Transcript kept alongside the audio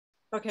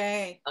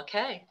Okay.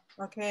 Okay.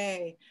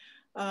 Okay.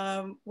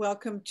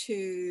 Welcome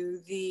to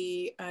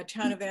the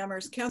Town of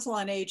Amherst Council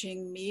on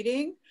Aging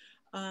meeting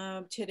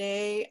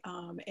today,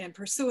 and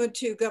pursuant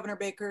to Governor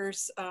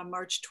Baker's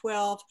March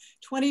 12,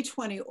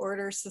 2020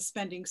 order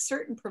suspending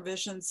certain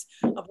provisions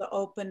of the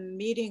open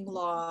meeting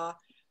law,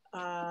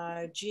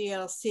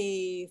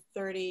 GLC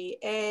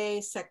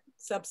 30A,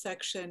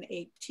 subsection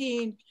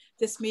 18.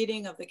 This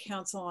meeting of the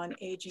Council on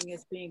Aging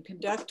is being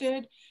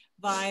conducted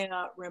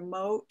via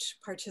remote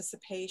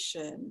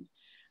participation.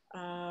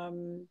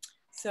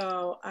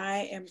 So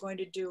I am going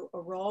to do a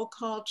roll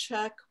call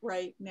check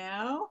right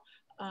now.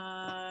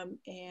 I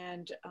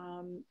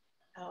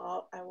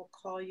will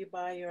call you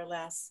by your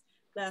last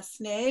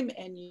name,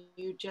 and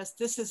you just,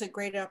 this is a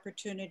great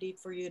opportunity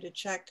for you to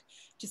check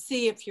to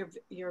see if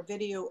your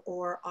video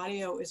or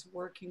audio is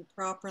working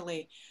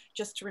properly.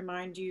 Just to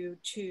remind you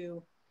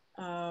to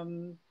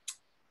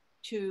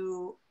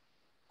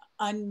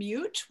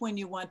unmute when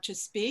you want to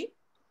speak,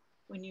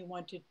 when you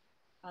want to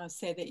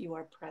say that you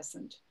are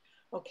present.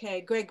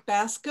 Okay, Greg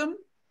Bascom.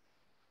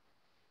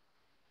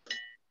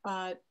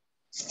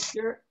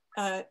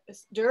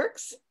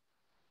 Dirks?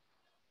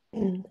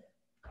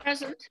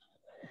 Present.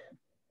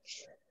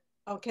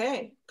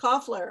 Okay,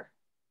 Koffler.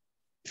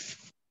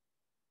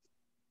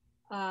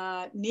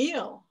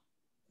 Neil.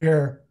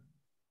 Here.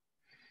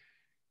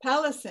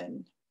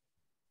 Pallison.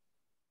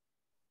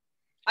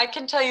 I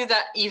can tell you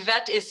that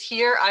Yvette is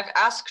here. I've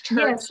asked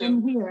her yes, to.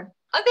 I'm here.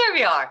 Oh, there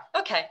we are.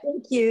 Okay.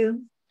 Thank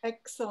you.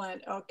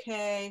 Excellent.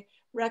 Okay,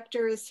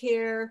 Rector is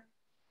here.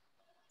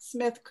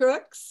 Smith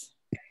Crooks.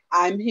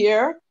 I'm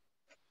here.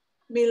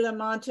 Mila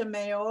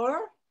Montemayor.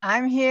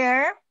 I'm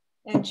here.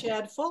 And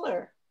Chad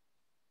Fuller.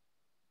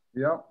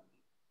 Yep.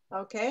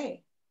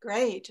 Okay,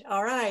 great.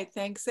 All right,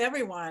 thanks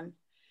everyone.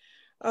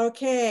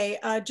 Okay,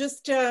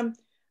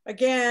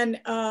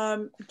 again,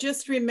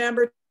 just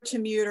remember to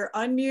mute or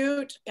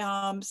unmute.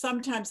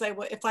 Sometimes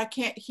if I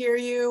can't hear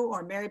you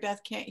or Mary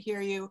Beth can't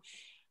hear you,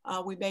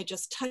 we may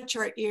just touch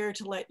our ear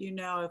to let you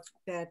know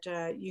that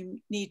you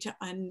need to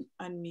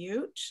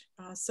unmute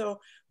so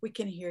we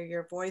can hear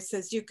your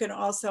voices. You can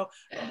also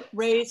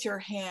raise your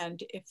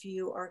hand if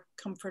you are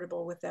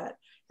comfortable with that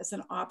as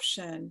an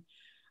option.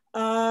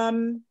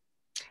 Karen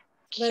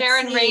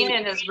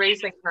Rainin is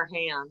raising her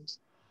hand.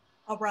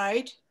 All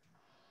right.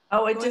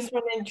 Oh, I just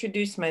want to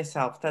introduce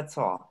myself, that's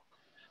all.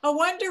 Oh,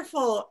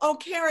 wonderful. Oh,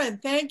 Karen,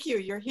 thank you.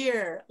 You're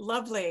here.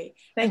 Lovely.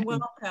 Thank you.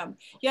 Welcome.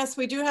 Yes,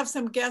 we do have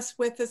some guests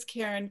with us,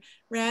 Karen.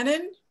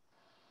 Rainin?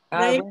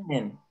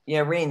 Rainin.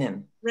 Yeah,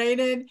 Rainin.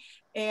 Rainin.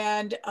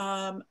 And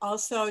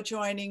also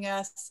joining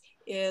us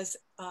is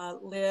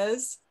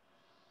Liz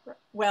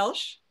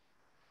Welsh.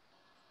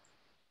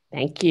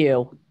 Thank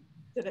you.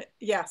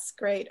 Yes,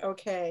 great.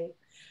 Okay.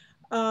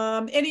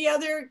 Any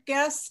other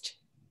guest?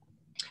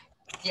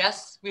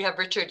 Yes, we have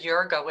Richard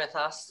Yurga with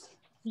us.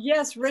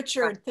 Yes,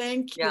 Richard,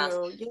 thank you. Yes.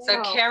 Yeah.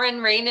 So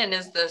Karen Rainin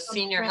is the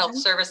Senior Health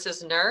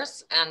Services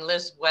nurse, and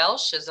Liz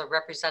Welsh is a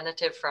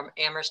representative from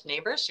Amherst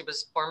Neighbors. She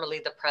was formerly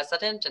the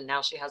president, and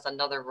now she has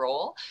another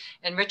role.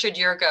 And Richard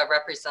Yurga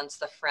represents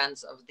the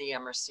Friends of the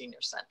Amherst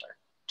Senior Center,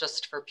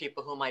 just for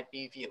people who might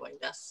be viewing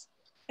this.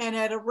 And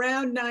at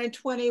around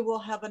 9:20, we'll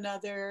have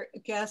another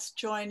guest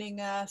joining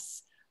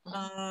us,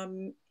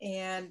 Emma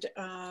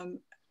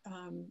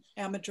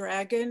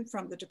Dragon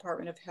from the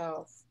Department of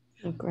Health.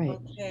 Oh, great.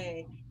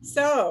 Okay,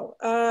 so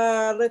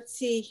let's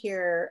see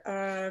here.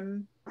 Let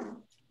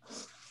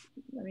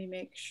me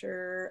make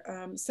sure.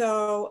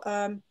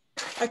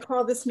 I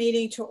call this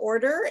meeting to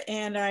order,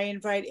 and I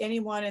invite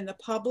anyone in the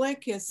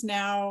public is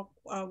now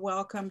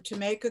welcome to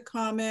make a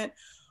comment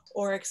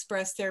or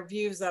express their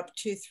views up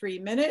to 3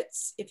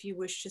 minutes. If you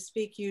wish to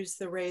speak, use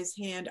the raise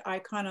hand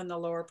icon on the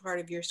lower part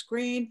of your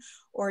screen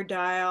or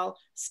dial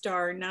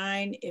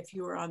 *9 if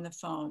you are on the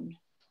phone.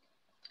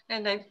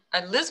 And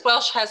Liz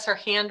Welsh has her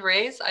hand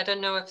raised. I don't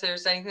know if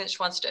there's anything that she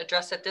wants to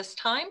address at this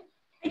time.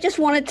 I just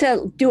wanted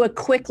to do a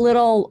quick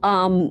little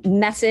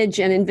message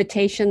and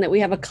invitation that we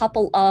have a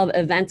couple of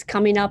events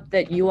coming up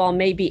that you all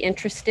may be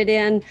interested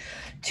in,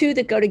 two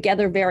that go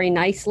together very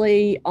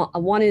nicely.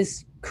 One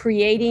is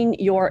creating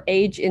your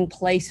age in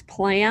place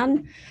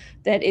plan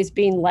that is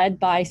being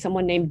led by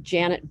someone named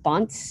Janet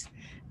Bunce.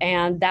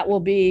 And that will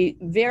be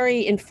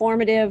very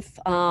informative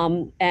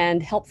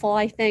and helpful,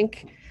 I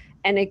think.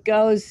 And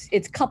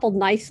it's coupled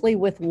nicely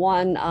with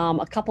one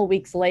a couple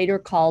weeks later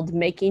called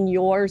Making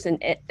Yours an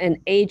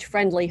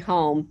Age-Friendly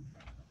Home.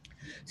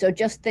 So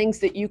just things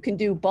that you can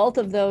do. Both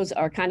of those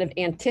are kind of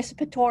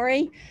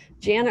anticipatory.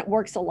 Janet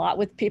works a lot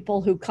with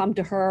people who come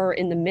to her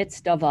in the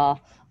midst of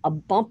a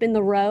bump in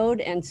the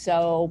road. And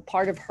so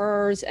part of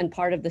hers and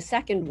part of the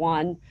second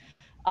one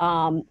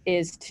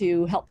is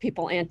to help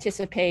people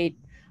anticipate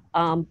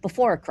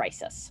before a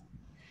crisis.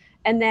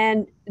 And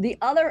then the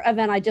other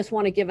event I just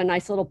want to give a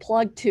nice little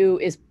plug to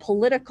is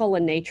political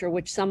in nature,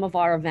 which some of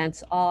our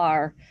events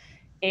are.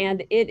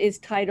 And it is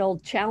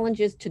titled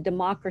Challenges to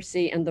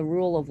Democracy and the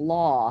Rule of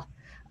Law.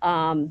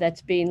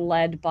 That's being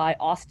led by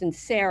Austin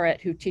Serrett,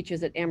 who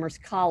teaches at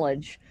Amherst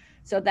College.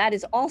 So that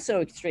is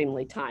also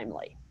extremely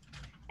timely.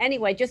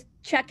 anyway, just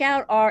check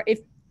out our, if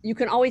you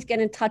can always get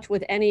in touch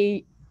with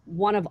any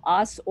one of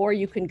us, or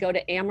you can go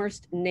to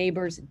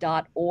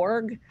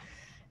amherstneighbors.org.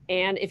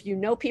 And if you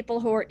know people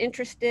who are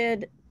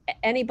interested,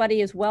 anybody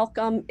is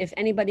welcome. If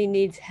anybody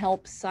needs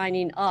help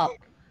signing up,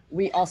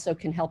 we also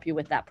can help you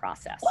with that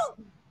process.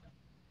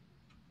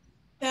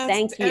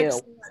 Thank you.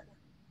 Excellent.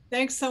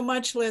 Thanks so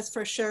much, Liz,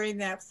 for sharing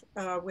that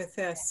with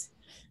us.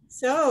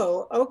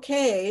 So,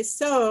 okay,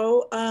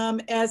 so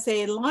as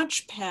a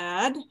launch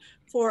pad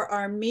for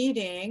our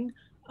meeting,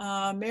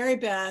 Mary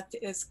Beth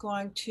is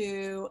going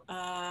to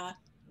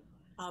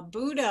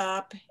boot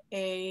up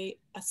a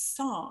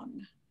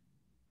song.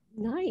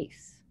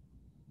 Nice.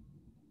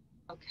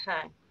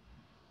 Okay.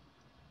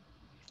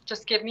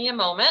 Just give me a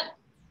moment.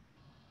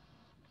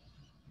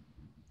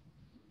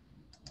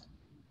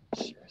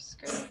 Share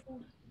screen.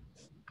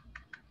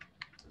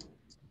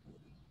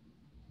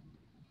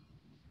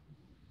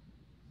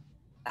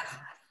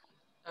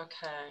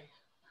 Okay.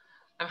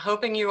 I'm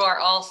hoping you are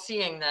all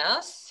seeing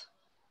this.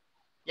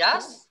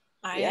 Yes?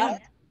 I am.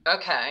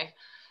 Okay.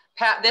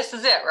 Pat, this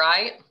is it,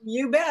 right?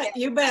 You bet,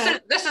 you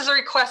bet. This is a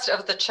request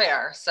of the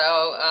chair. So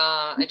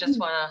I just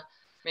want to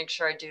make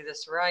sure I do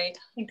this right.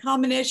 In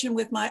combination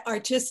with my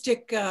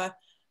artistic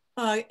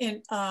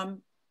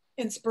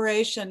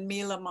inspiration,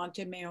 Mila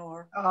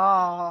Montemayor.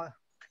 Oh,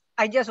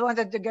 I just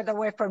wanted to get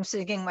away from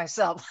singing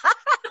myself.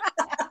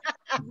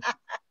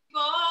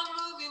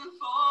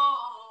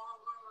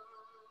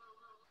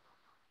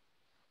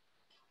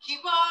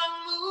 Keep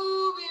on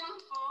moving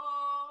forward.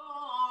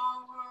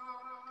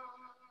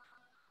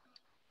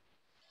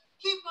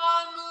 Keep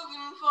on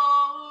moving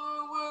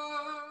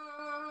forward.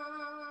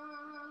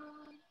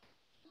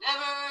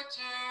 Never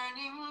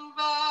turning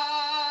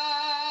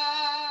back.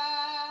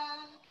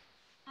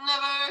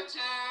 Never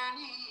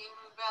turning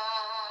back.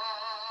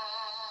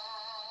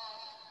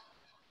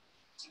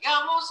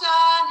 Sigamos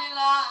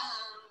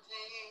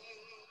adelante.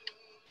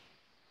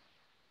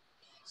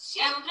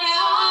 Siempre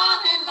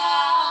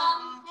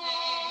adelante.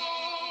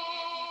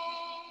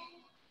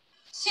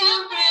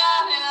 Siempre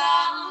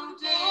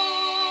adelante,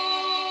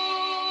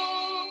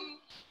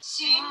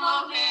 sin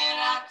volver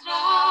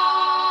atrás,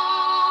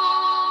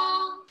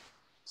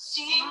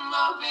 sin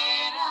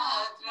volver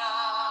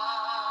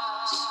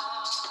atrás.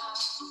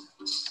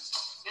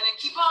 Gonna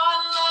keep on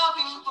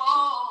loving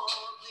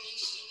boldly,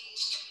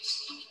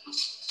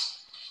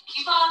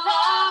 keep on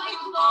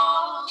loving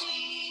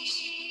boldly,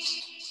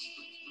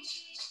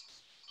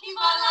 keep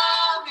on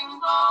loving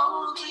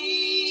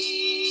boldly.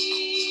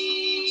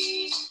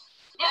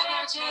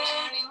 Never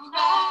turning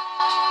back,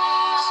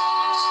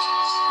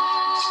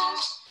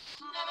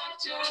 never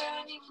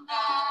turning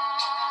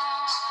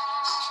back.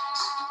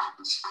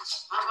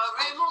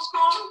 Amaremos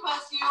con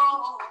pasión,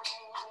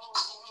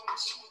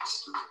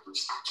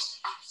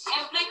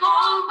 siempre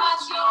con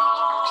pasión,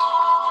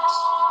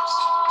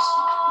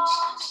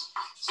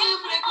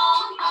 siempre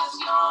con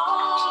pasión,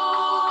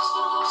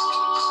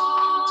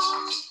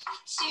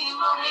 sin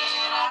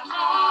volver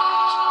atrás.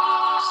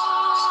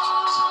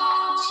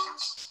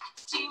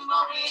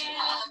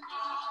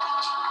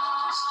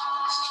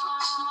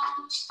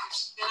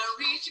 Gonna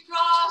reach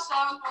across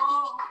our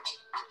borders.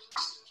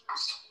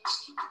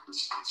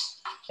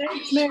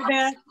 Thanks, Mary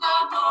Beth.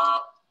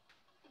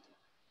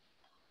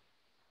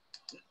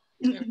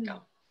 There we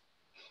go.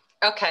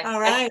 Okay. All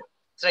right.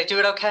 Did I do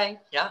it okay?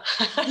 Yeah.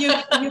 You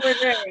were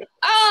great.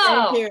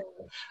 Oh, Thank you.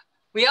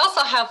 we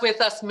also have with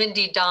us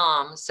Mindy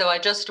Dom. So I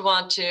just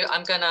want to,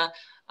 I'm gonna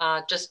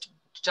just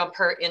jump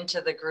her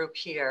into the group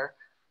here.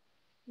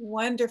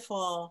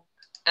 Wonderful.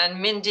 And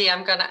Mindy,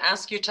 I'm gonna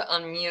ask you to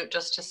unmute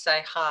just to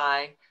say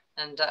hi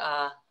and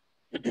have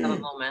a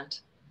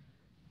moment.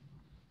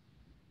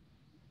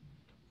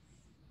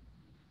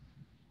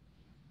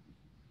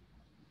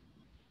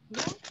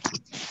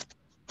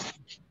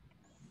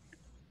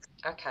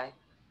 Okay,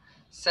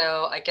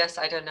 so I guess,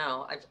 I don't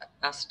know, I've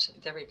asked,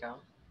 there we go.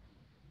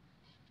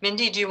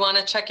 Mindy, do you want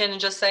to check in and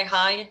just say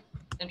hi,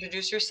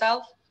 introduce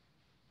yourself?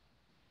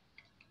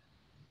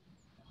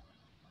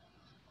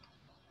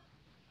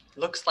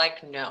 Looks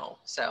like no,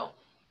 so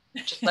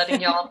just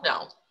letting y'all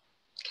know.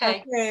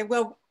 Okay. Okay,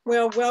 well,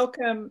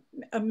 welcome,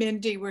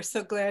 Mindy. We're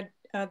so glad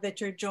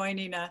that you're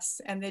joining us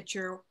and that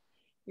you're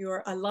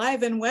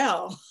alive and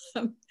well.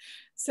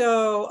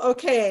 So,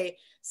 okay.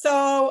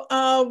 So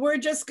we're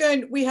just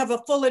going, we have a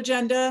full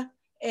agenda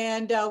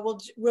and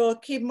we'll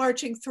keep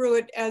marching through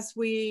it as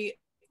we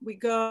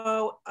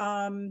go.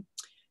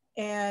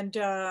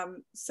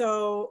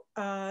 So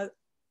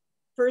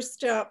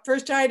first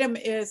item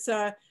is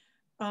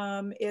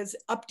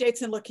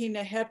updates and looking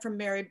ahead from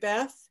Mary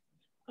Beth.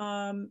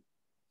 You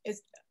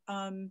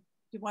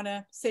want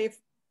to say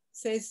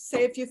a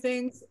few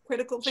things,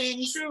 critical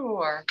things?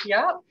 Sure,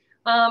 yeah.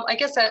 I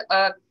guess,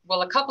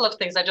 well, a couple of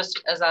things. I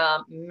just, as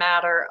a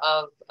matter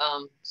of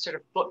sort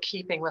of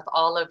bookkeeping with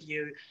all of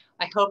you,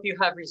 I hope you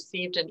have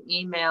received an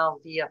email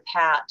via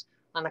Pat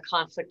on the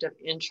conflict of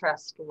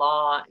interest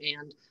law,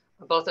 and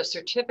both a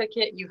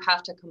certificate you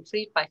have to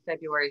complete by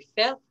February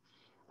 5th,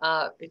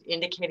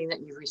 indicating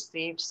that you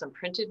received some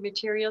printed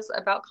materials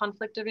about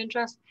conflict of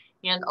interest,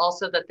 and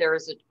also that there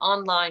is an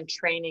online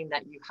training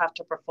that you have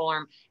to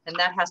perform, and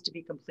that has to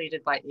be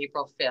completed by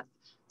April 5th.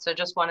 So I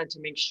just wanted to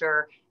make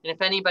sure, and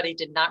if anybody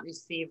did not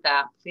receive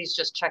that, please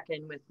just check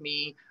in with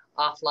me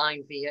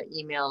offline via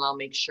email, and I'll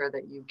make sure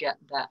that you get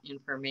that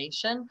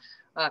information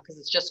because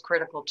it's just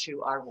critical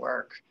to our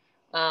work.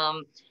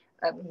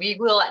 We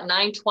will at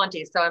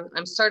 9:20, so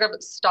I'm sort of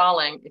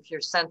stalling if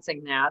you're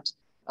sensing that.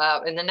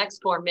 In the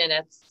next 4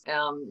 minutes,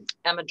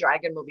 Emma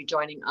Dragon will be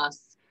joining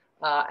us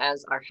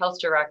as our health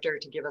director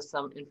to give us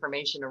some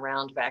information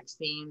around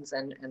vaccines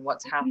and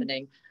what's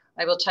happening.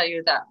 I will tell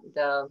you that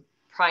the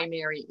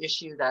primary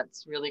issue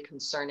that's really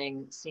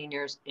concerning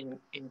seniors in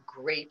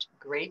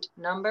great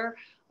number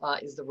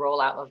is the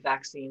rollout of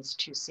vaccines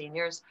to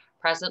seniors.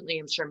 Presently,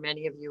 I'm sure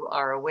many of you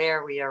are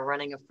aware, we are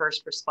running a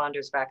first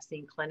responders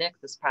vaccine clinic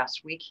this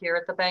past week here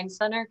at the Bangs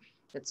Center.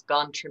 It's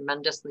gone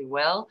tremendously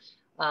well.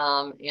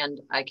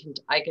 And I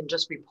can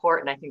just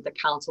report, and I think the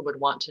council would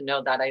want to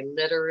know that I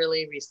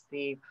literally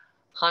receive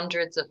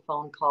hundreds of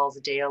phone calls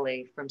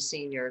daily from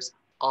seniors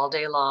all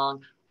day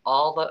long.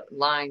 All the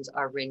lines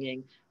are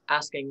ringing,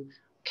 asking,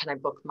 can I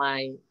book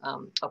my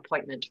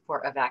appointment for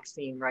a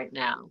vaccine right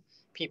now?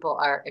 People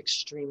are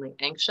extremely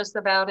anxious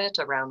about it,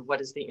 around what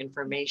is the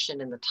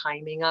information and the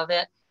timing of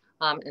it.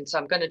 And so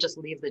I'm going to just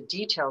leave the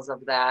details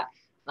of that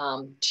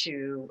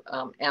to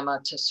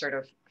Emma to sort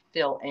of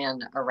fill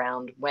in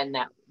around when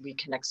that we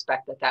can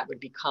expect that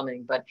would be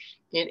coming. But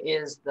it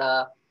is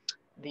the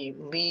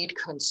lead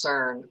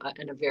concern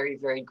and a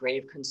very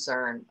grave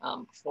concern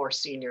for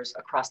seniors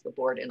across the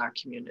board in our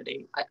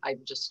community.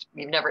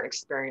 We've never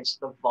experienced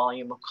the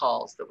volume of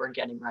calls that we're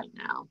getting right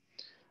now.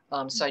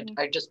 So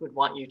I just would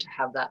want you to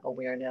have that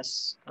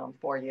awareness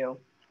for you.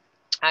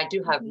 I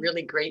do have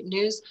really great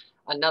news.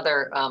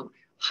 Another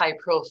high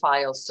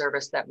profile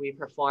service that we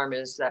perform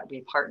is that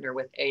we partner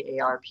with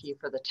AARP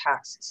for the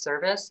tax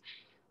service.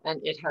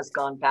 And it has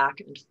gone back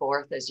and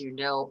forth, as you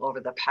know, over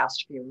the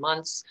past few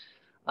months,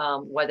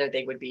 whether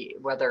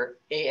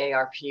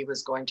AARP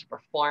was going to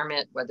perform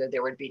it, whether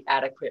there would be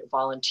adequate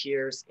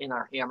volunteers in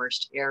our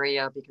Amherst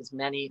area, because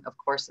many, of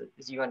course,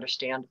 as you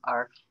understand,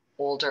 are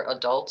older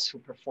adults who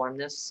perform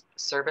this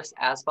service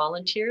as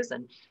volunteers,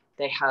 and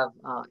they have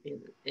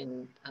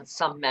in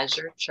some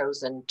measure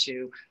chosen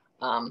to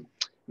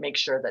make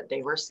sure that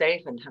they were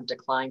safe and have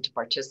declined to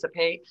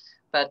participate.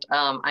 But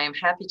I am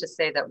happy to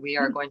say that we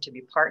are going to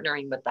be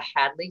partnering with the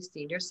Hadley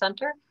Senior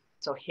Center.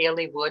 So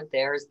Haley Wood,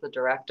 there's the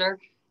director,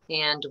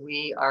 and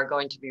we are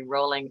going to be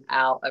rolling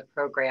out a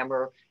program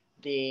where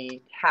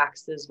the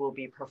taxes will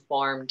be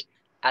performed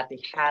at the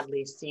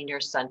Hadley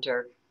Senior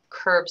Center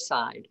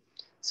curbside.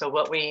 So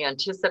what we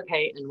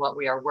anticipate and what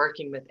we are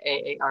working with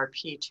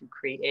AARP to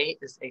create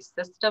is a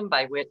system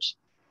by which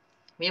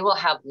we will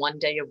have 1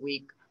 day a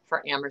week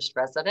for Amherst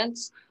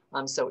residents.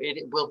 So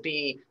it will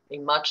be a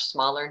much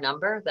smaller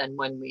number than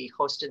when we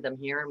hosted them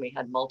here and we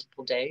had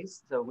multiple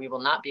days. So we will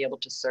not be able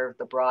to serve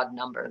the broad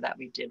number that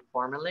we did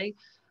formerly,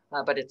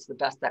 but it's the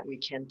best that we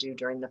can do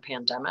during the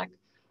pandemic.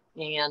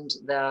 And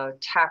the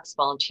tax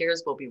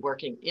volunteers will be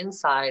working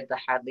inside the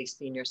Hadley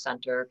Senior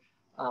Center,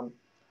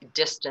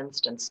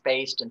 distanced and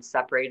spaced and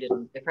separated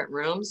in different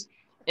rooms.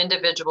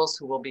 Individuals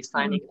who will be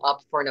signing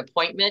up for an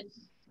appointment,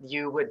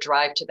 you would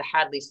drive to the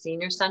Hadley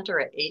Senior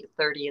Center at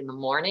 8:30 in the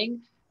morning.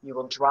 You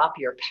will drop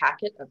your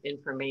packet of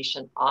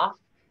information off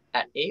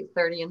at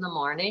 8:30 in the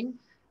morning.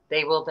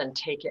 They will then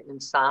take it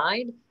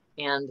inside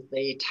and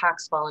the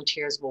tax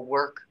volunteers will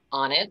work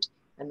on it.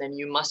 And then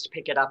you must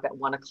pick it up at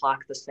 1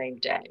 o'clock the same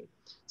day.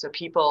 So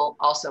people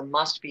also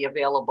must be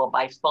available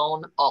by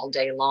phone all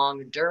day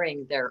long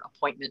during their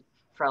appointment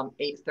from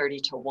 8:30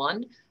 to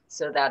 1,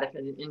 so that if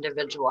an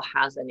individual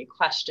has any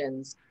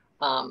questions,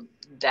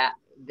 that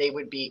they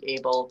would be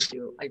able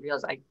to. I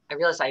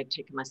realize I had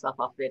taken myself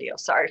off video.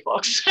 Sorry,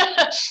 folks.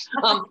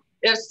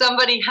 If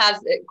somebody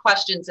has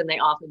questions, and they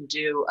often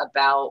do,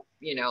 about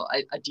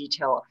a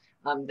detail,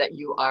 that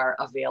you are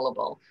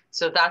available.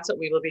 So that's what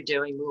we will be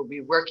doing. We will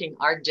be working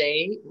our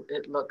day.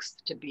 It looks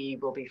to be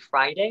will be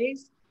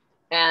Fridays,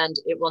 and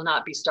it will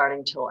not be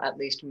starting till at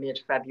least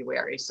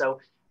mid-February. So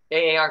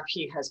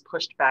AARP has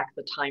pushed back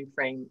the time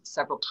frame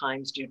several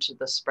times due to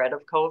the spread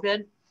of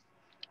COVID.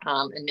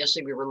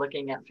 Initially, we were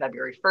looking at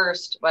February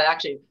 1st, but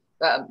actually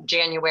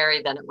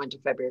January, then it went to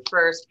February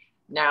 1st.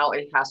 Now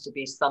it has to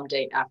be some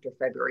date after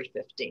February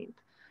 15th.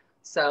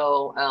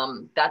 So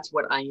that's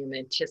what I am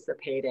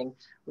anticipating.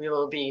 We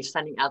will be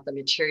sending out the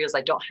materials.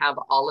 I don't have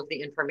all of the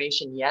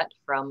information yet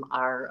from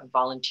our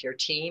volunteer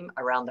team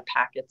around the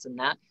packets and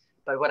that,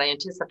 but what I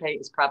anticipate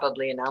is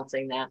probably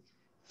announcing that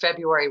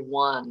February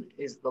 1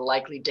 is the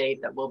likely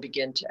date that we'll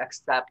begin to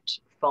accept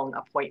phone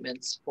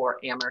appointments for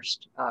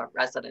Amherst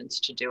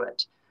residents to do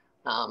it.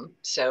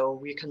 So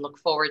we can look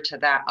forward to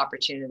that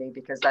opportunity,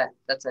 because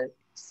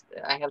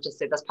I have to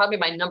say, that's probably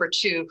my number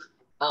 2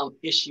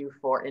 issue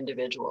for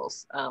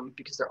individuals,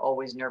 because they're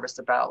always nervous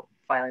about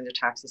filing their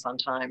taxes on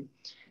time.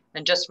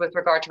 And just with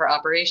regard to our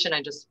operation,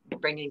 I'm just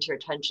bringing to your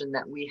attention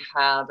that we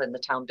have in the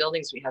town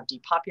buildings, we have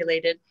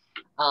depopulated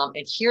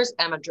And here's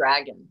Emma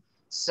Dragon.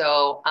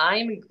 So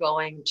I'm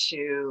going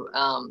to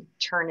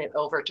turn it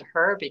over to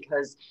her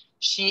because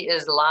she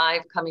is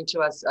live coming to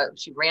us.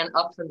 She ran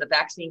up from the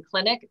vaccine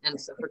clinic, and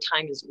so her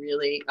time is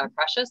really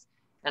precious.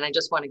 And I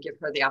just want to give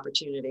her the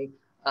opportunity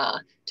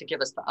to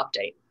give us the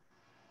update.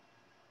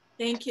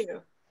 Thank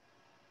you.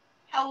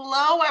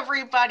 Hello,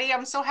 everybody.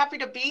 I'm so happy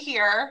to be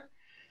here.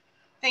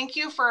 Thank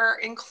you for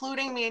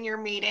including me in your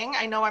meeting.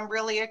 I know I'm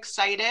really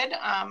excited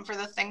for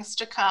the things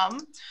to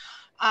come.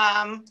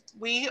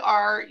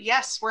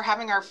 We're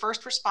having our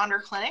first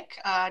responder clinic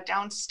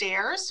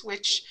downstairs,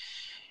 which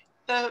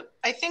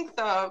I think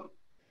the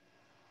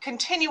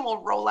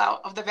continual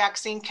rollout of the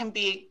vaccine can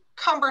be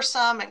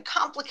cumbersome and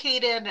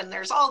complicated, and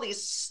there's all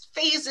these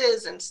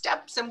phases and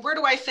steps, and where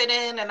do I fit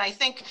in? And I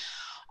think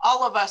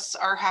all of us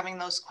are having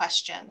those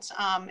questions.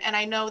 And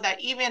I know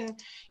that even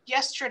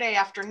yesterday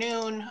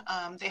afternoon,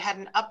 they had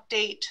an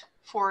update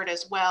for it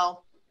as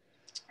well,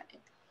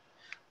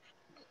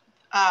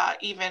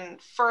 even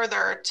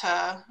further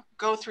to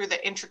go through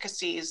the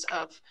intricacies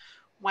of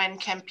when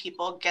can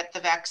people get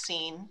the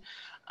vaccine.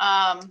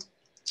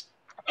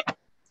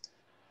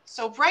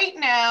 So right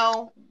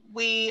now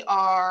we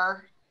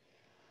are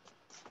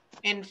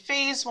in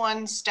phase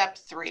 1, step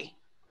 3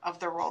 of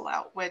the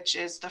rollout, which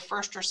is the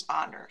first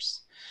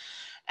responders.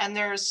 And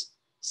there's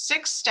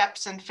 6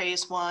 steps in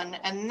phase 1.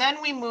 And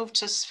then we move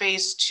to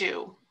phase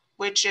 2,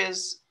 which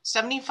is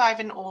 75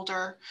 and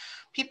older,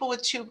 people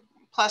with 2+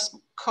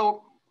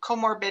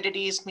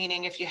 comorbidities,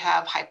 meaning if you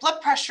have high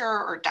blood pressure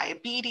or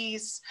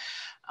diabetes,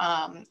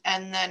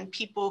 and then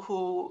people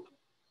who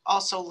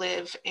also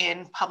live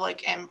in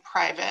public and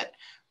private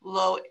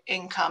low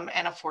income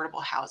and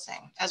affordable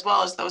housing, as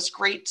well as those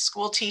great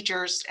school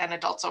teachers and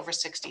adults over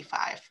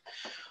 65.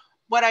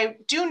 What I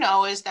do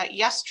know is that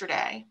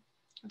yesterday,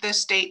 the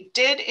state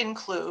did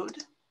include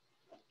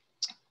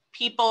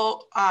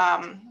people,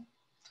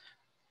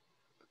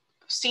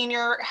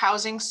 senior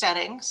housing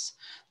settings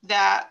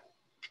that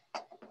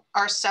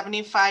are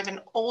 75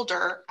 and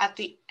older at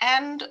the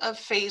end of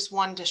phase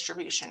 1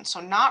 distribution. So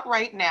not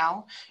right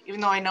now, even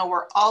though I know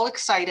we're all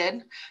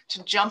excited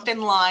to jump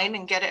in line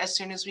and get it as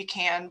soon as we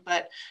can,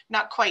 but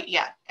not quite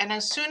yet. And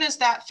as soon as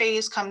that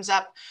phase comes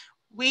up,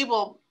 we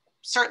will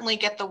certainly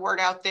get the word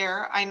out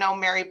there. I know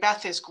Mary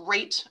Beth is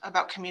great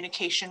about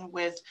communication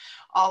with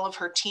all of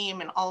her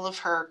team and all of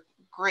her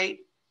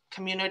great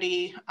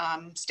community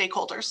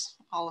stakeholders,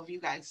 all of you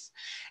guys.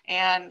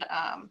 And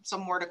so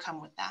more to come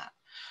with that.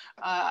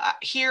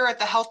 Here at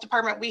the health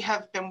department, we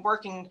have been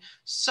working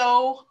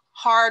so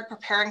hard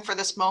preparing for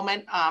this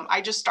moment.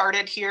 I just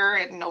started here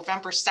in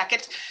November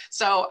 2nd.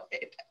 So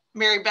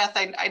Mary Beth,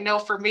 I know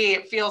for me,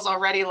 it feels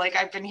already like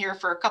I've been here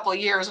for a couple of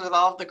years with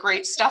all the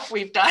great stuff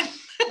we've done.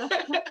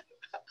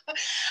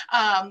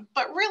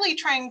 But really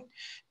trying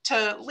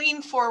to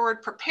lean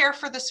forward, prepare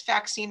for this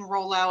vaccine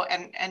rollout,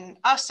 and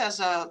us as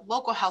a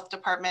local health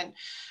department.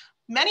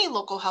 Many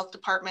local health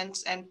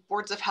departments and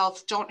boards of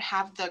health don't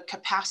have the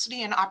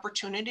capacity and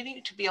opportunity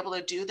to be able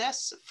to do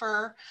this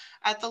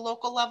at the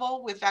local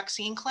level with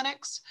vaccine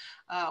clinics.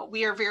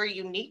 We are very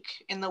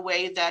unique in the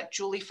way that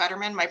Julie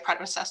Fetterman, my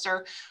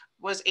predecessor,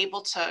 was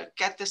able to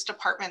get this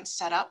department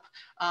set up.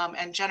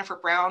 And Jennifer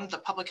Brown, the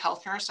public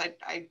health nurse,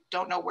 I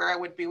don't know where I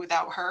would be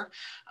without her.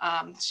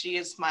 She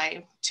is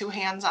my 2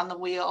 hands on the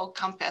wheel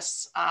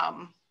compass.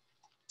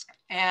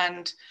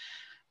 And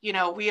you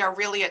know, we are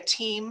really a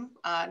team.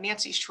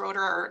 Nancy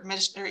Schroeder, our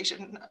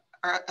administration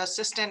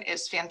assistant,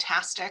 is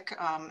fantastic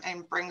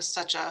and brings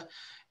such a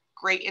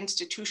great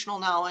institutional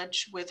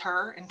knowledge with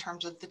her in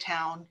terms of the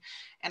town.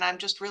 And I'm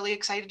just really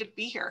excited to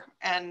be here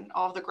and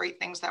all the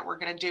great things that we're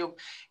going to do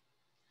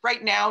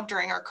right now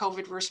during our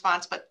COVID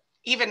response, but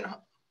even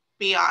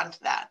beyond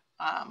that.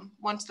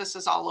 Once this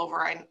is all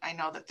over, I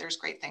know that there's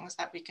great things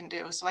that we can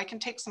do. So I can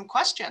take some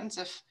questions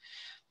if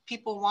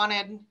people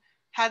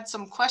had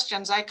some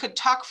questions. I could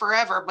talk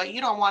forever, but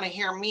you don't want to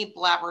hear me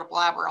blabber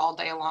all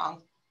day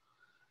long.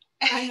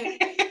 I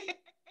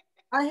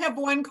have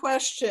one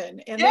question,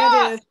 and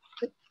yeah. that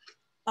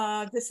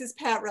is, this is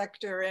Pat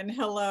Rector, and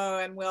hello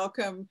and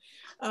welcome.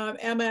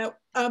 Emma,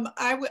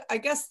 I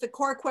guess the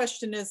core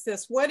question is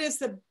this: what is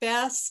the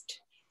best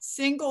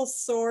single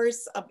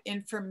source of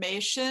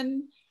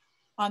information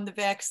on the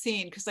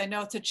vaccine? Because I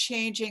know it's a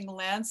changing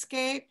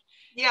landscape.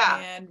 Yeah.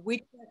 And we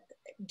check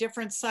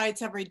different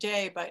sites every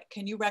day, but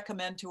can you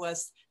recommend to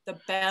us the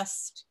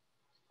best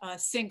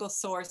single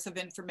source of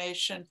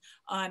information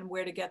on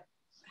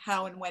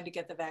how and when to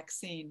get the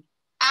vaccine?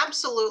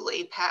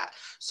 Absolutely, Pat.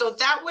 So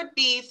that would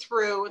be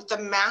through the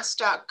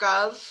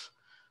mass.gov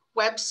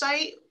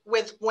website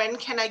with when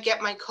can I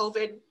get my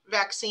COVID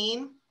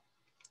vaccine.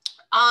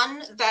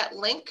 On that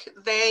link,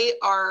 they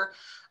are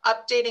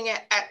updating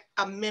it at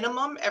a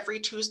minimum every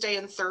Tuesday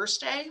and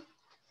Thursday.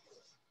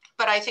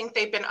 But I think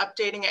they've been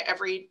updating it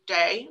every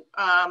day.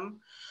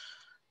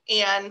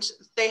 And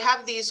they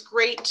have these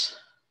great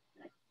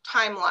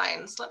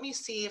timelines. Let me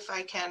see if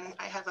I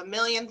have a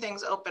million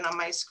things open on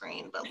my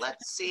screen, but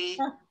let's see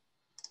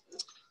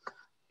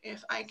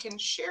if I can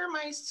share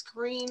my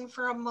screen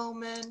for a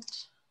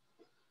moment.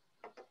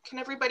 Can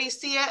everybody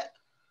see it?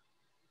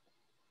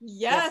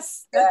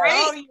 Yes.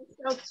 Great.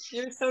 Oh,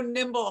 you're so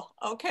nimble.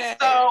 Okay.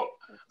 So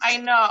I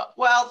know.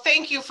 Well,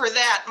 thank you for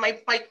that.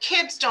 My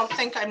kids don't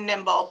think I'm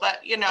nimble,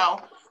 but you know,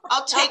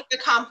 I'll take the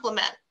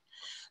compliment.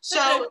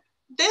 So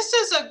this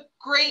is a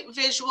great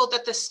visual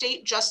that the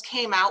state just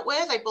came out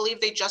with. I believe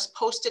they just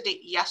posted it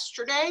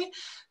yesterday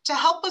to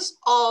help us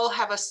all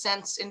have a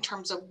sense in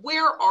terms of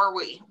where are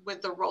we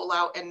with the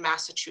rollout in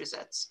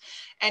Massachusetts.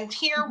 And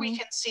here we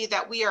can see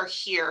that we are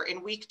here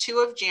in week 2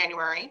 of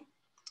January,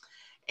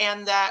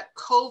 and that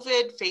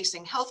COVID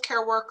facing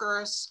healthcare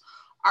workers,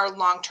 our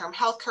long-term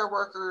healthcare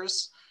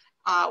workers,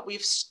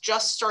 we've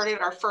just started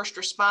our first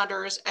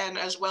responders, and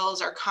as well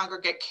as our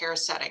congregate care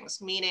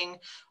settings, meaning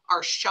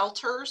our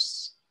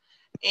shelters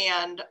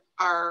and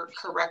our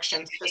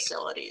corrections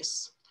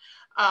facilities.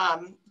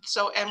 And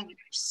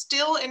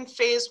still in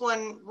phase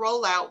 1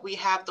 rollout, we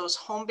have those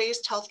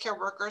home-based healthcare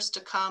workers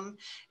to come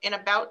in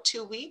about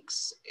 2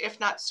 weeks, if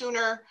not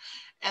sooner.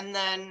 And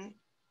then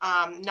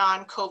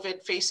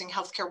non-COVID facing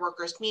healthcare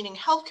workers, meaning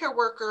healthcare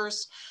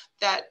workers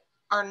that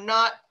are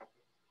not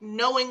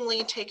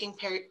knowingly taking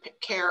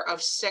care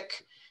of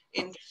sick,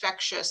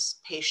 infectious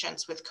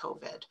patients with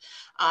COVID.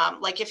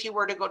 Like if you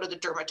were to go to the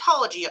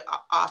dermatology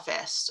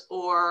office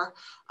or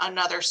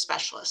another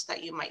specialist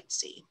that you might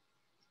see.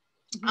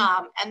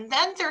 And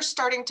then they're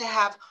starting to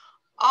have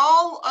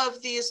all of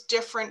these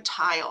different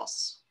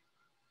tiles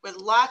with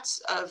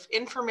lots of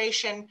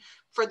information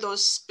for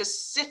those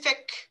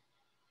specific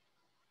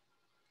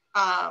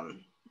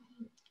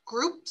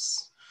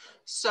groups.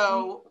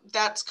 So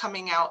that's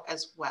coming out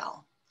as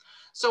well.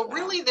 So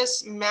really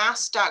this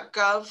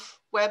mass.gov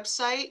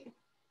website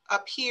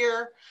up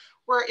here,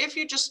 where if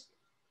you just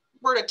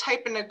were to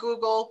type into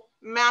Google,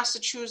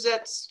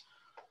 Massachusetts,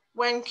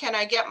 when can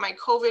I get my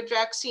COVID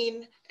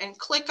vaccine, and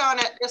click on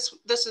it,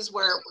 this is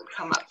where it would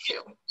come up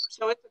to.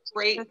 So it's a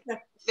great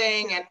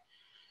thing. And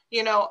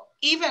you know,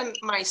 even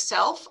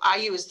myself, I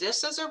use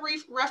this as a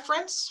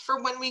reference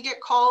for when we get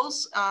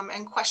calls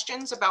and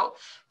questions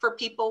for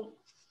people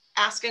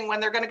asking when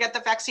they're going to get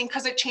the vaccine,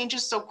 because it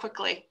changes so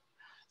quickly.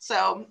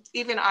 So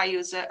even I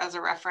use it as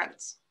a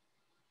reference.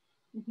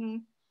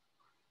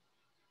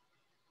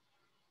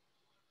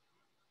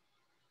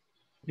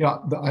 Yeah,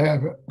 I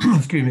have,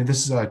 excuse me,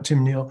 this is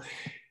Tim Neal.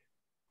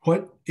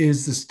 What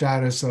is the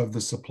status of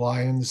the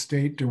supply in the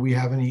state? Do we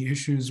have any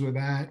issues with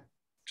that?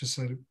 Just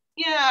so.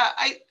 Yeah,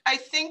 I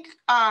think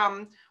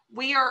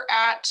we are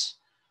at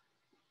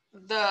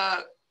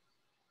the,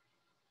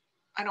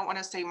 I don't want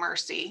to say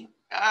mercy,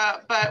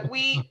 but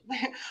we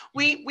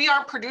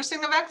are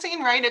producing the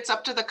vaccine, right? It's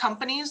up to the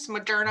companies,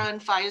 Moderna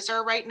and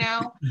Pfizer right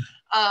now.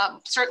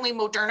 Certainly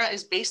Moderna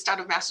is based out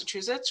of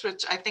Massachusetts,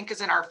 which I think is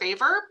in our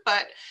favor,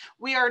 but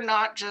we are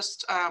not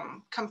just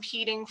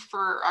competing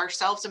for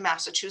ourselves in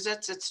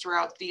Massachusetts, it's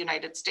throughout the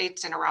United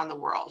States and around the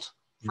world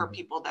for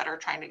people that are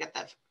trying to get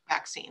the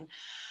vaccine.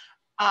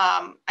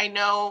 I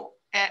know,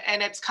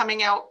 and it's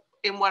coming out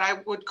in what I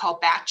would call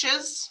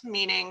batches,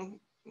 meaning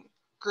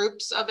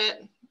groups of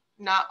it,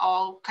 not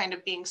all kind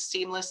of being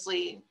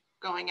seamlessly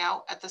going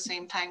out at the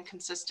same time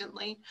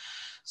consistently.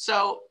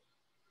 So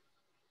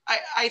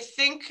I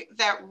think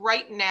that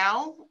right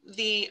now,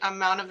 the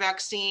amount of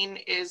vaccine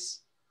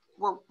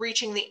we're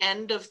reaching the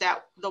end of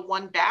the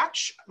one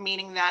batch,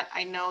 meaning that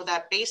I know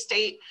that Bay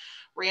State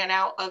ran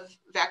out of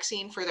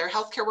vaccine for their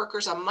healthcare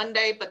workers on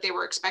Monday, but they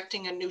were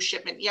expecting a new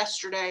shipment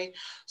yesterday.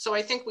 So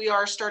I think we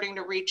are starting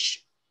to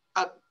reach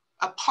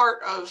a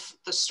part of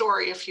the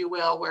story, if you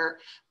will, where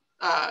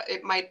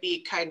it might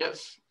be kind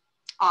of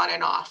on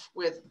and off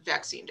with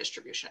vaccine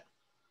distribution.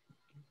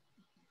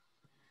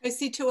 I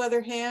see 2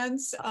 other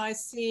hands. I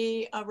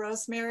see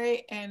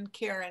Rosemary and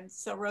Karen.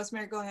 So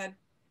Rosemary, go ahead.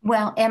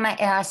 Well, Emma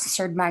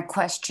answered my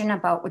question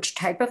about which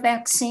type of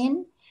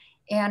vaccine.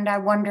 And I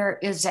wonder,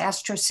 is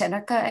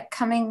AstraZeneca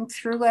coming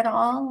through at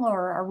all,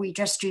 or are we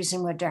just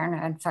using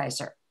Moderna and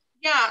Pfizer?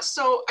 Yeah,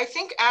 so I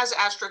think as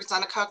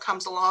AstraZeneca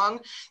comes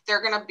along,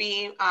 they're going to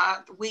be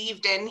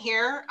weaved in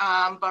here.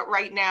 But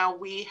right now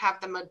we have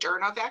the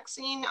Moderna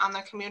vaccine on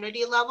the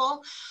community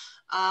level.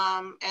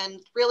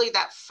 And really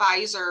that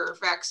Pfizer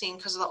vaccine,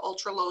 because of the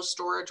ultra low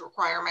storage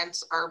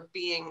requirements, are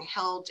being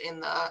held in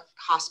the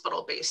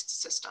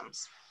hospital-based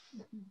systems.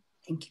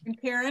 Thank you.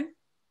 And Karen?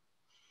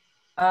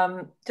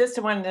 Just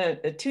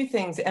wanted 2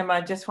 things. Emma,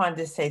 I just wanted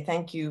to say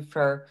thank you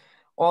for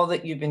all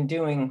that you've been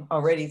doing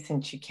already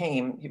since you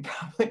came. You're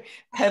probably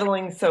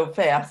pedaling so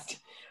fast.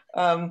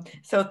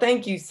 So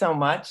thank you so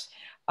much.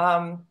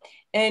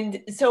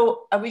 And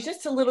so I was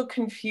just a little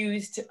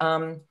confused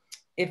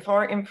if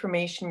our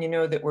information, you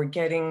know, that we're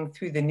getting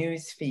through the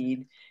news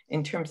feed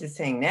in terms of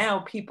saying now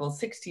people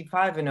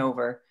 65 and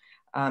over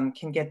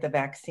can get the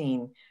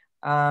vaccine.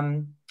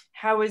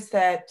 How is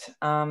that,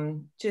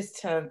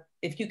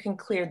 if you can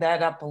clear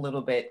that up a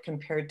little bit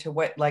compared to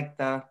what, like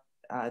the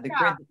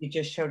grid that you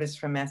just showed us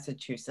from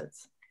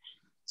Massachusetts?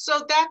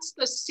 So that's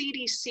the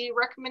CDC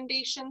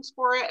recommendations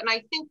for it. And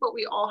I think what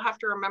we all have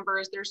to remember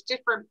is there's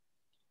different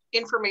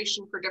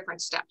information for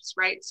different steps,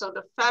 right? So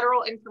the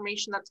federal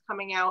information that's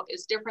coming out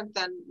is different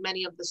than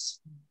many of the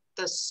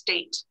the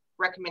state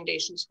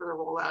recommendations for the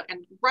rollout.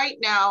 And right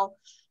now,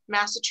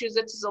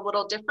 Massachusetts is a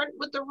little different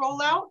with the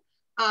rollout.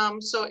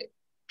 So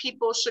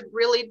people should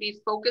really be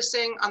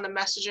focusing on the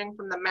messaging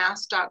from the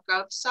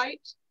mass.gov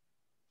site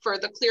for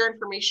the clear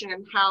information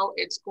and how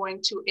it's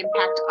going to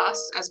impact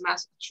us as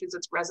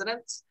Massachusetts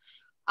residents.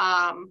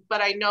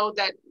 But I know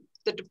that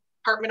the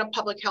Department of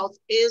Public Health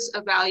is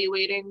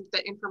evaluating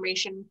the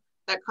information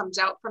that comes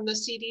out from the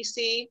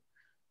CDC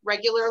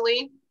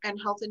regularly,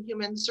 and Health and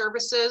Human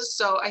Services.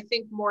 So I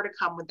think more to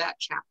come with that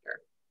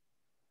chapter.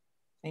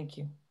 Thank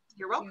you.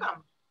 You're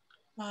welcome.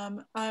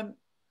 I'm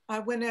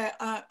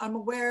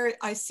aware,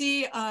 I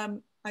see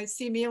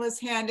Mila's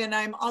hand, and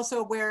I'm also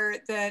aware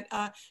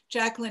that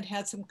Jacqueline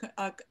had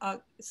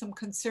some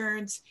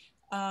concerns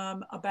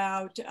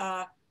about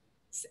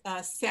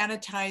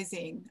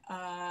sanitizing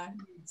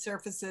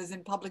surfaces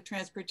in public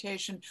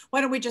transportation.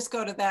 Why don't we just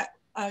go to that?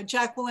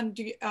 Jacqueline,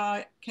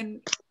 could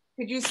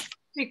you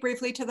speak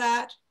briefly to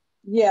that?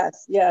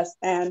 Yes,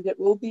 and it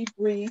will be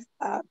brief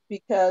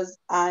because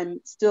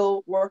I'm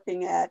still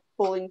working at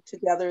pulling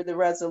together the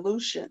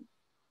resolution.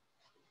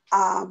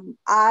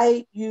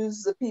 I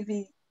use the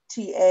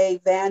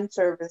PVTA van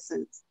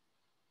services,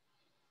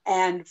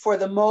 and for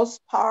the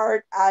most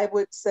part, I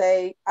would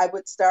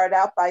start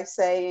out by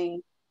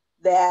saying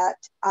that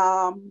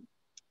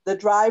the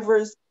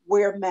drivers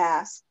wear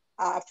masks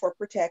for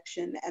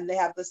protection, and they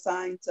have the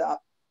signs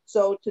up.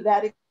 So to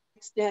that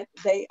extent,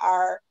 they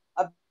are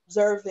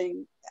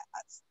observing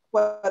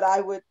what I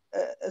would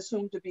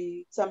assume to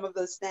be some of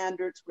the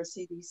standards for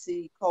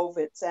CDC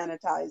COVID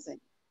sanitizing.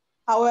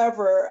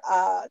 However,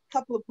 a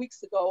couple of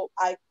weeks ago,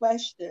 I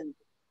questioned,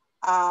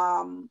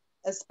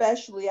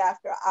 especially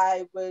after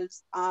I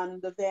was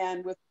on the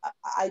van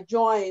I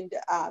joined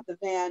the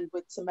van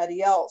with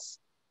somebody else,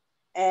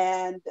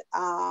 and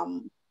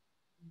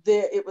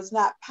it was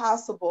not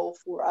possible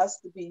for us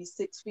to be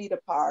 6 feet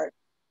apart.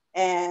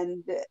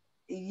 And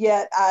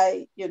yet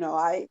I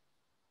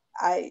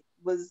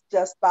was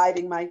just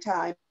biding my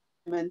time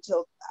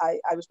until I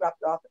was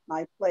dropped off at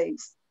my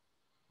place.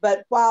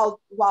 But while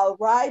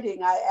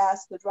riding, I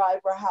asked the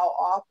driver how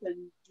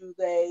often do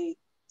they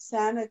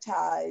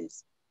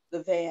sanitize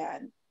the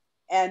van,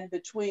 and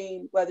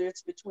whether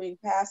it's between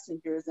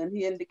passengers, and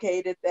he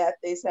indicated that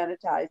they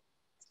sanitize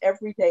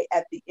every day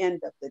at the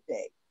end of the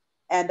day.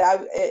 And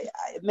it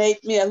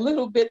made me a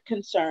little bit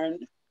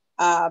concerned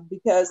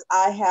because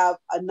I have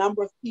a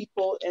number of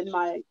people in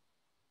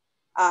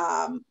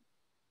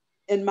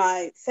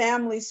my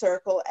family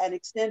circle and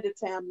extended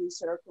family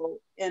circle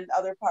in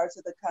other parts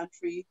of the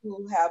country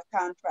who have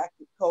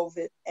contracted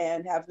COVID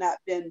and have not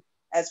been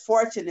as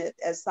fortunate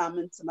as some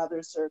in some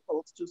other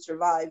circles to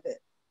survive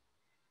it.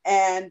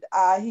 And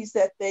he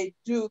said they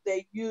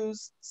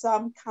use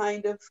some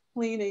kind of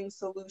cleaning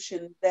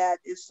solution that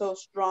is so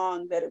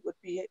strong that it would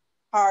be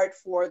hard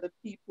for the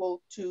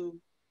people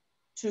to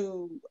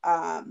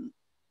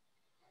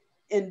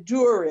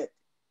endure it.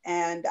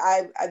 And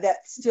that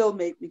still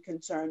made me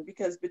concerned,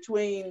 because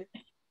between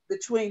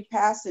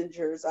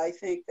passengers, I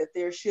think that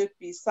there should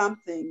be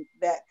something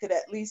that could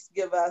at least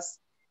give us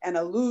an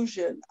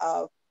illusion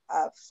of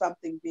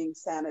something being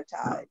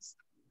sanitized.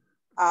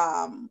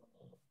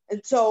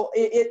 And so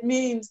it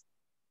means,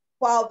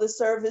 while the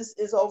service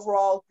is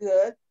overall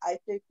good, I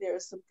think there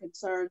are some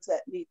concerns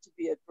that need to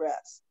be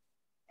addressed.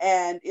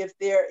 And if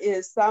there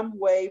is some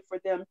way for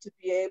them to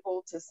be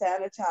able to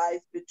sanitize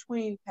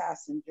between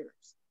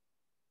passengers,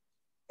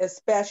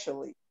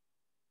 especially.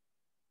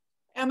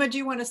 Emma, do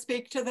you want to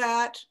speak to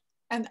that?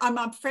 And I'm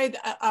afraid,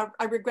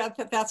 I regret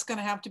that that's going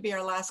to have to be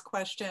our last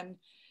question.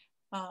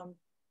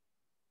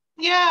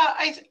 Yeah,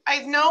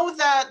 I know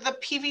that the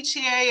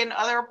PVTA and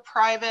other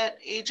private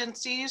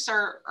agencies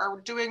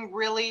are doing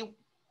really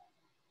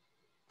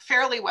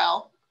fairly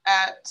well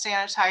at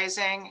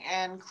sanitizing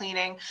and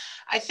cleaning.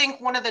 I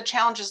think one of the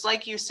challenges,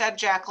 like you said,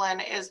 Jacqueline,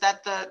 is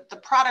that the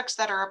products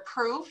that are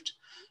approved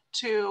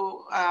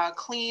to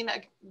clean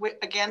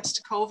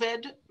against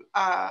COVID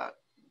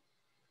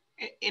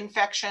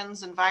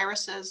infections and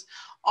viruses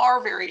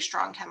are very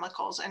strong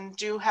chemicals and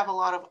do have a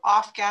lot of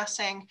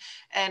off-gassing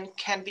and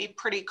can be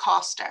pretty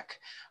caustic.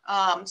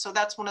 So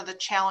that's one of the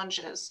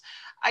challenges.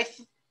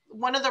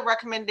 One of the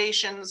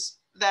recommendations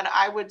that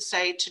I would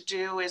say to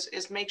do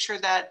is make sure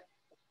that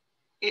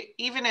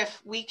even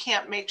if we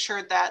can't make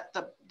sure that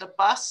the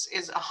bus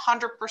is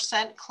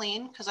 100%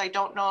 clean, because I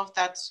don't know if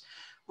that's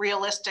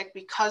realistic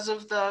because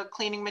of the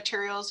cleaning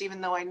materials,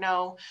 even though I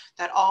know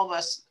that all of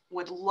us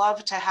would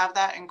love to have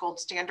that in gold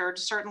standard.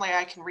 Certainly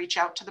I can reach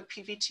out to the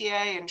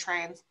PVTA and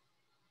try and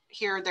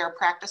hear their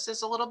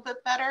practices a little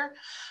bit better,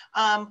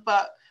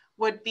 but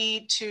would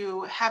be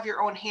to have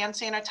your own hand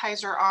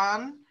sanitizer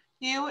on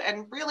you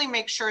and really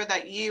make sure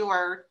that you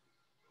are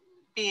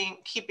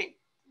keeping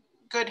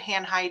good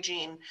hand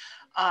hygiene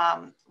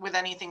with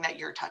anything that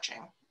you're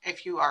touching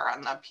if you are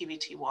on the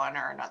PVT1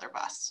 or another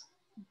bus.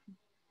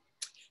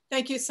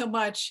 Thank you so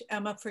much,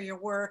 Emma, for your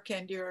work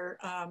and your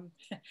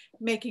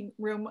making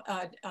room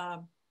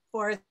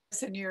for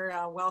us, and you're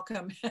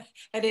welcome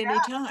at any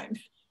time.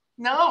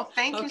 No,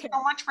 thank you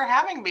so much for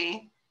having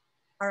me.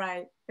 All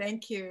right,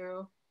 thank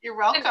you. You're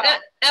welcome.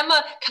 And,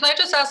 Emma, can I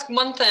just ask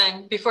one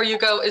thing before you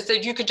go? Is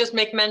that you could just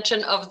make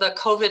mention of the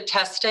COVID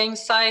testing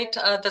site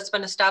that's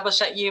been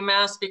established at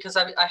UMass, because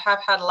I have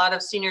had a lot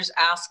of seniors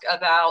ask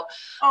about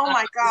Oh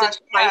my gosh,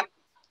 yeah.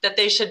 that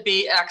they should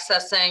be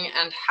accessing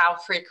and how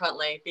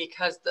frequently,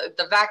 because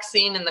the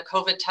vaccine and the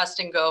COVID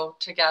testing go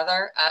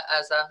together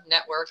as a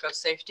network of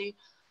safety.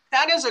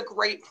 That is a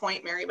great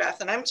point, Mary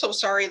Beth, and I'm so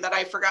sorry that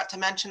I forgot to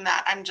mention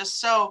that. I'm just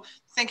so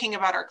thinking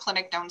about our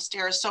clinic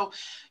downstairs. So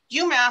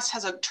UMass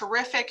has a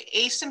terrific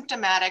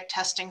asymptomatic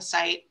testing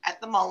site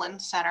at the Mullen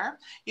Center.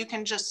 You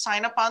can just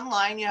sign up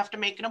online. You have to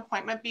make an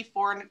appointment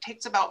before, and it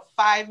takes about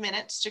 5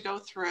 minutes to go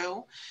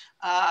through.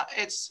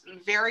 It's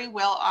very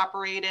well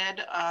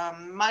operated,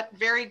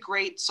 very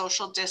great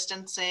social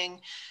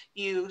distancing.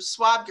 You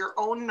swab your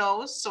own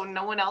nose, so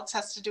no one else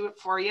has to do it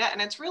for you.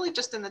 And it's really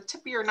just in the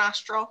tip of your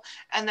nostril.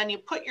 And then you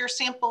put your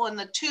sample in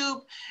the tube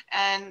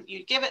and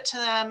you give it to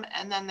them.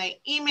 And then they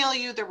email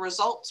you the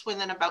results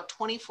within about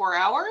 24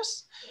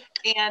 hours.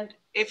 And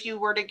if you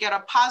were to get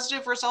a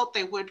positive result,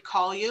 they would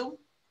call you.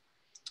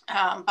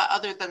 But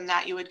other than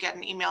that, you would get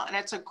an email. And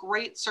it's a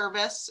great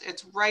service.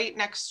 It's right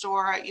next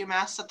door at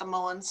UMass at the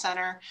Mullen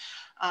Center.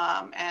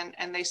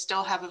 And they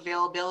still have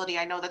availability.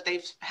 I know that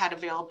they've had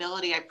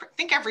availability, I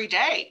think, every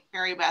day,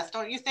 Mary Beth,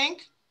 don't you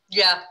think?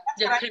 Yeah,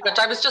 yeah, pretty much.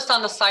 I was just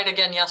on the site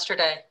again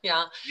yesterday.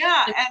 Yeah.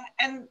 Yeah,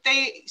 and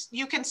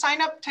you can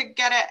sign up to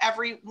get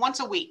it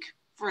once a week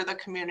for the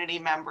community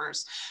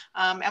members.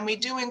 And we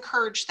do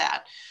encourage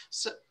that.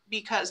 So,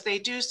 because they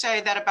do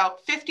say that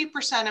about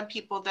 50% of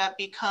people that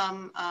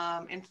become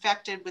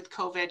infected with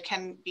COVID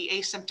can be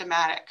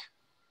asymptomatic.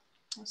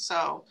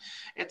 So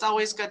it's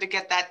always good to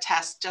get that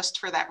test just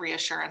for that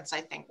reassurance,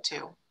 I think,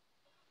 too.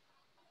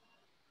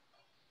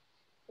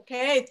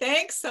 Okay,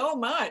 thanks so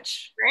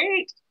much.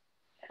 Great.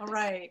 All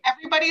right.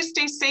 Everybody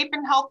stay safe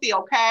and healthy,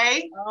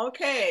 okay?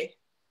 Okay.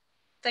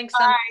 Thanks,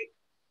 Bye.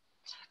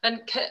 And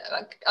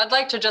I'd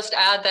like to just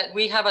add that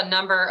we have a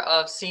number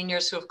of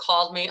seniors who have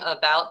called me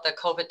about the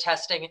COVID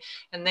testing,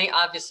 and they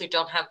obviously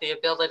don't have the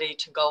ability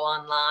to go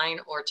online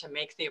or to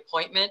make the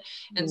appointment.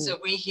 And so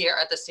we here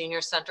at the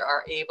Senior Center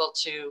are able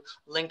to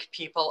link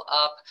people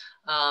up,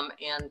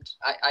 and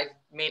I've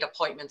made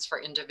appointments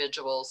for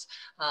individuals.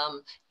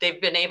 They've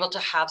been able to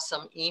have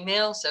some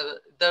email. So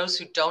those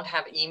who don't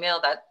have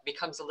email, that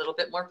becomes a little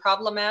bit more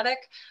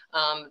problematic,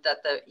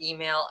 that the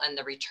email and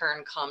the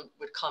return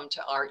would come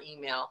to our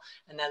email,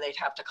 and then they'd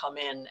have to come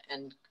in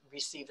and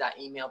receive that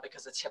email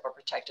because it's HIPAA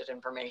protected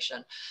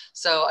information.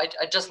 So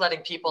I just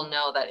letting people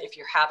know that if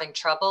you're having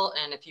trouble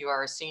and if you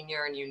are a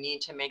senior and you need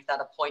to make that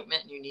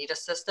appointment and you need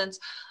assistance,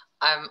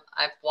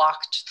 I've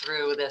walked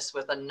through this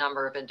with a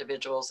number of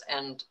individuals,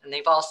 and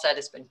they've all said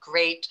it's been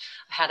great.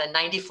 I had a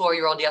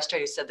 94-year-old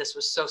yesterday who said this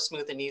was so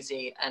smooth and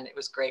easy, and it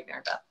was great,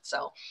 Mary Beth.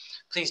 So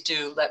please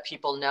do let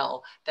people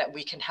know that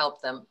we can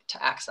help them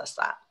to access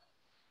that.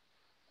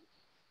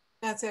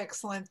 That's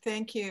excellent.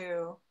 Thank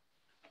you.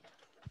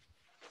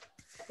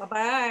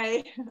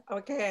 Bye-bye.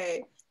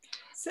 Okay.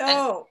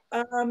 So,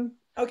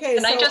 okay.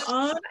 And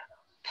so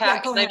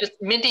Pat,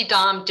 Mindy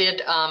Dom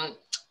did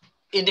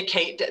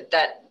indicate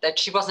that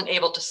she wasn't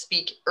able to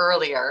speak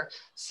earlier.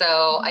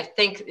 So I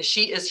think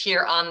she is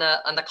here on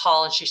the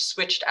call, and she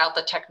switched out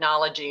the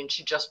technology, and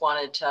she just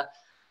wanted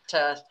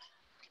to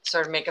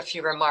sort of make a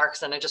few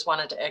remarks, and I just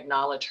wanted to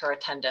acknowledge her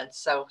attendance.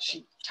 So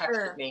she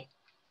texted me.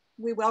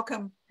 We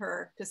welcome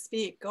her to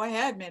speak. Go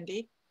ahead,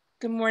 Mindy.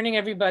 Good morning,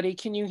 everybody.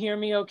 Can you hear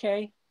me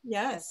okay?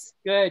 Yes.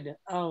 Good.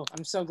 Oh,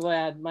 I'm so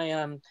glad.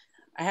 I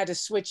had to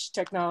switch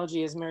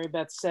technology, as Mary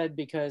Beth said,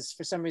 because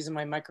for some reason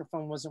my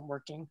microphone wasn't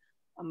working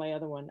on my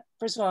other one.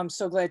 First of all, I'm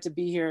so glad to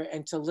be here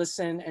and to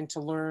listen and to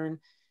learn.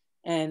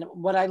 And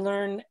what I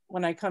learn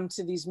when I come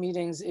to these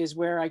meetings is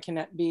where I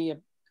can be a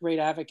great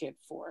advocate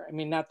for. I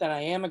mean, not that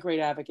I am a great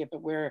advocate,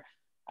 but where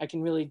I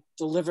can really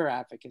deliver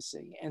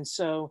advocacy. And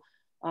so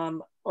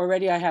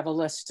already I have a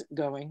list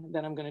going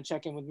that I'm going to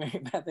check in with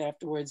Mary Beth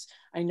afterwards.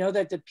 I know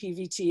that the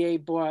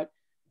PVTA bought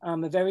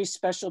a very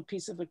special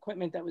piece of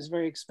equipment that was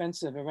very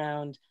expensive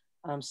around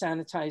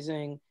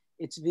sanitizing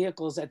its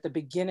vehicles at the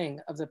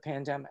beginning of the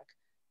pandemic.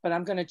 But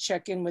I'm going to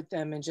check in with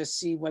them and just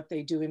see what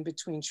they do in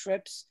between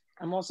trips.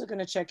 I'm also going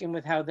to check in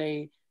with how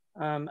they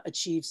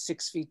achieve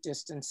 6 feet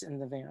distance in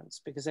the vans,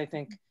 because I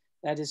think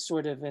that is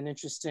sort of an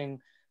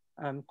interesting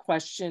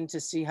question to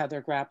see how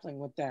they're grappling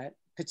with that,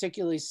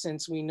 particularly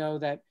since we know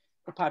that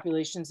the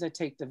populations that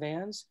take the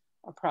vans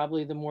are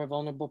probably the more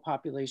vulnerable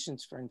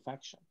populations for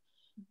infection.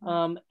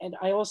 And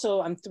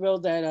I'm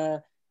thrilled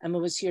that Emma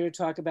was here to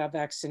talk about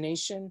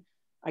vaccination.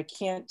 I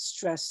can't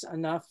stress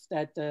enough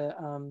that the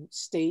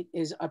state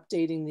is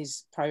updating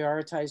these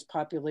prioritized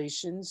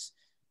populations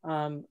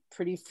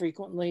pretty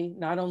frequently,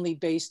 not only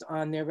based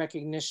on their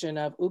recognition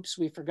of, oops,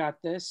 we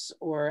forgot this,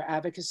 or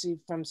advocacy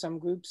from some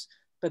groups,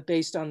 but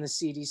based on the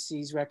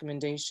CDC's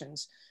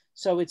recommendations.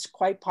 So it's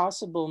quite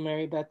possible,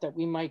 Mary Beth, that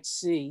we might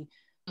see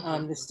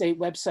the state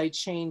website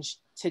change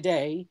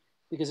today,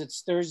 because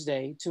it's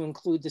Thursday, to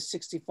include the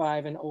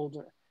 65 and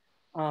older,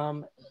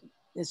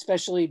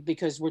 especially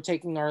because we're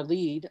taking our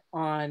lead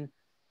on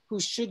who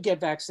should get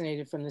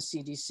vaccinated from the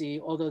CDC,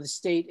 although the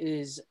state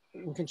is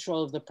in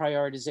control of the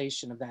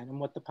prioritization of that and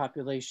what the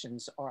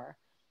populations are.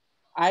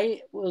 I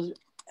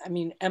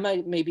mean,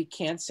 Emma maybe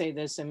can't say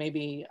this, and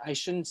maybe I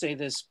shouldn't say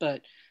this,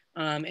 but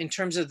in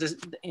terms of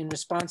in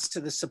response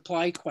to the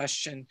supply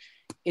question,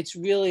 it's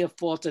really a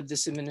fault of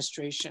this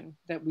administration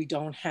that we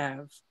don't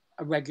have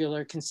a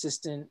regular,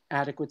 consistent,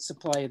 adequate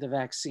supply of the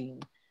vaccine.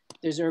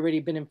 There's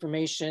already been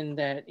information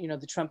that, you know,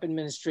 the Trump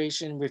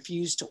administration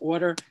refused to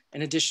order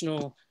an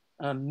additional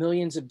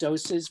millions of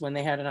doses when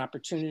they had an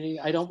opportunity.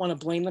 I don't want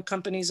to blame the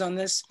companies on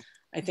this.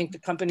 I think the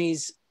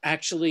companies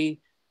actually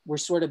were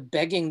sort of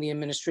begging the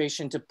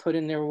administration to put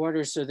in their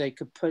orders so they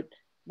could put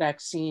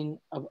vaccine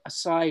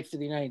aside for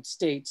the United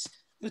States,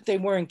 but they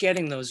weren't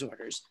getting those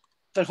orders.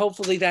 But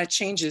hopefully that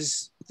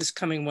changes this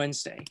coming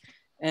Wednesday.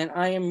 And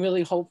I am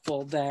really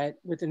hopeful that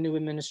with the new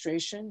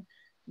administration,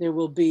 there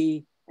will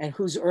be, and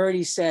who's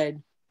already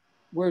said,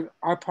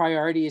 our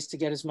priority is to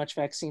get as much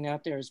vaccine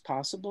out there as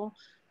possible,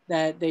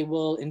 that they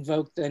will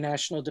invoke the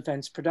National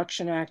Defense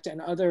Production Act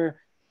and other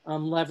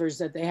levers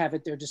that they have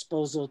at their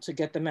disposal to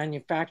get the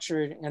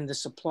manufactured and the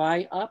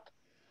supply up.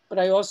 But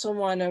I also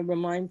want to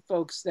remind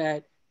folks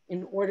that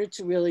in order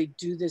to really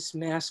do this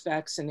mass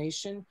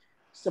vaccination,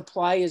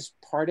 supply is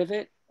part of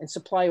it. And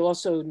supply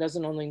also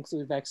doesn't only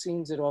include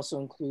vaccines, it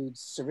also includes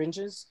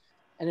syringes,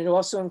 and it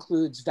also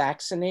includes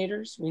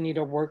vaccinators. We need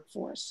a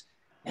workforce,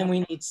 and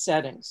we need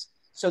settings.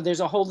 So there's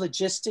a whole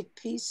logistic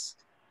piece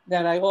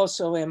that I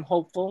also am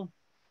hopeful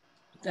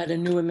that a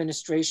new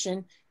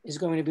administration is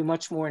going to be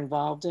much more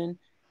involved in,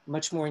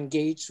 much more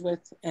engaged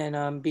with,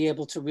 and be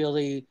able to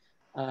really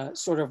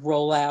sort of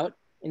roll out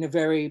in a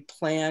very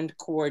planned,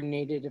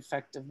 coordinated,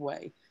 effective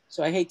way.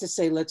 So I hate to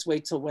say let's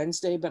wait till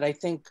Wednesday, but I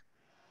think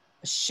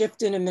a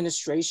shift in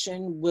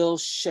administration will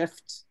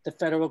shift the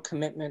federal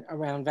commitment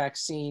around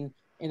vaccine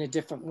in a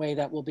different way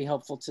that will be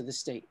helpful to the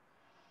state.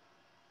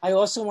 I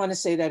also want to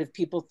say that if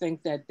people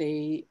think that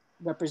they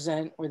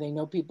represent or they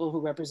know people who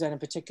represent a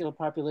particular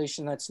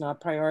population that's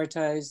not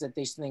prioritized, that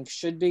they think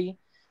should be,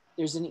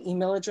 there's an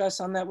email address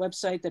on that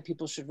website that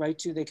people should write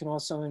to. They can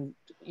also,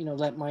 you know,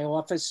 let my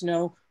office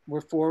know.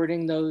 We're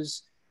forwarding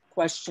those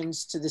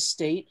questions to the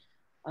state.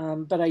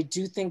 But I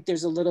do think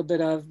there's a little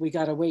bit of, we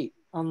got to wait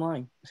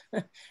online.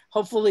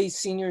 Hopefully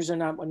seniors are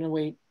not going to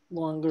wait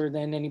longer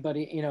than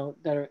anybody, you know,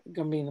 that are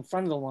going to be in the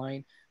front of the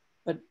line.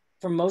 But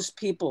for most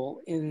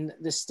people in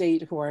the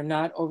state who are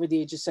not over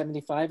the age of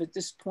 75 at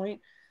this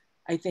point,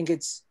 I think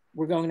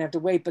we're going to have to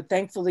wait. But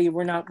thankfully,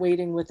 we're not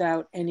waiting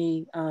without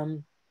any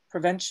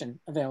prevention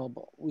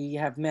available. We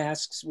have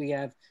masks, we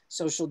have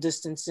social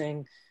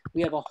distancing,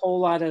 we have a whole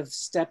lot of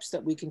steps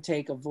that we can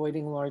take,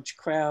 avoiding large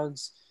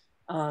crowds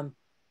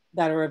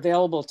that are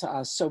available to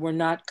us. So we're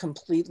not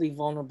completely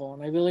vulnerable.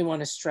 And I really want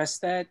to stress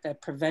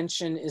that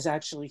prevention is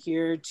actually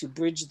here to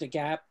bridge the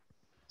gap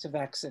to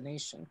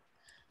vaccination.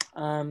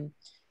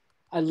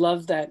 I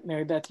love that,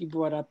 Mary Beth, you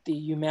brought up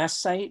the UMass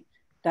site.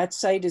 That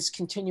site is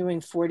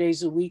continuing 4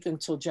 days a week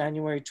until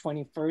January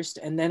 21st,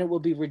 and then it will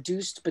be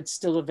reduced, but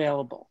still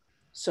available.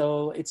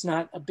 So it's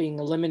not being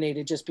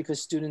eliminated just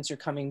because students are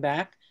coming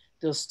back.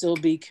 There'll still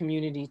be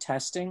community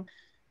testing.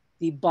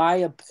 The by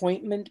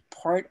appointment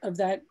part of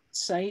that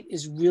site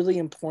is really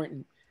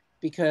important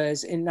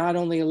because it not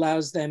only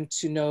allows them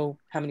to know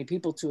how many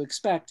people to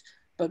expect,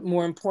 but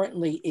more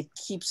importantly, it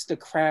keeps the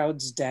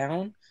crowds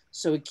down.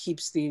 So it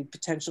keeps the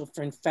potential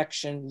for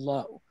infection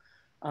low.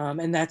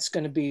 And that's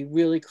going to be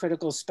really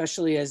critical,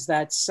 especially as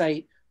that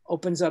site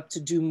opens up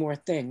to do more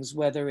things,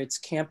 whether it's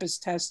campus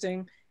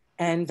testing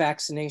and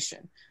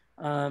vaccination.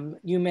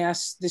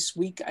 UMass this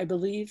week, I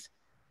believe,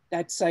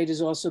 that site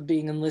is also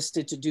being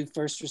enlisted to do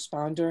first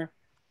responder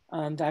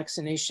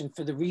vaccination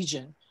for the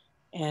region.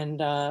 And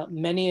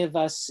many of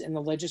us in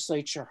the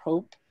legislature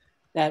hope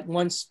that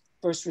once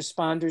first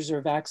responders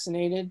are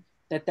vaccinated,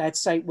 that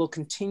site will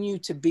continue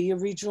to be a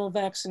regional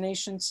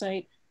vaccination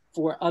site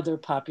for other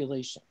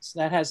populations.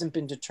 That hasn't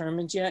been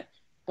determined yet,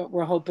 but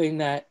we're hoping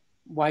that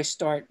why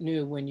start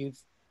new when you've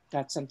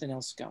got something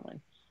else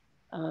going.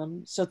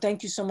 So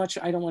thank you so much.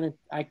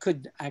 I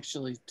could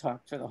actually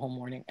talk for the whole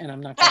morning and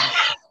I'm not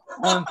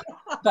gonna.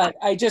 But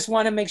I just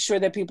want to make sure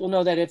that people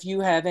know that if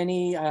you have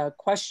any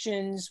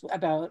questions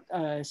about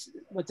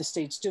what the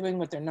state's doing,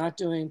 what they're not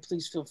doing,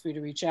 please feel free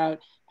to reach out.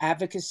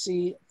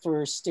 Advocacy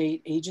for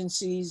state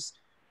agencies.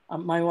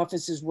 My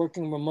office is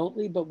working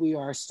remotely, but we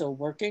are still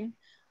working.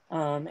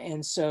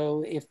 And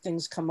so if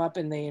things come up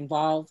and they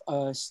involve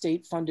a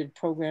state-funded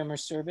program or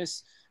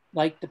service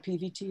like the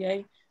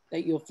PVTA,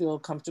 that you'll feel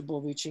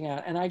comfortable reaching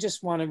out. And I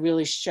just want to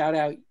really shout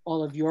out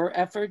all of your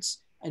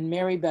efforts and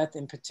Mary Beth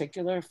in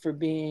particular for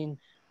being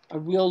a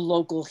real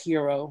local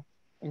hero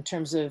in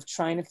terms of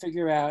trying to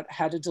figure out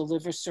how to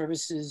deliver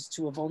services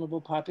to a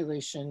vulnerable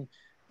population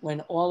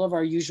when all of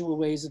our usual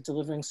ways of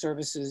delivering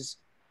services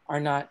are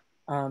not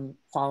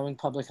following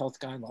public health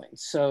guidelines.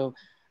 So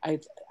I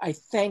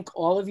thank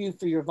all of you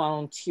for your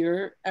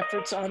volunteer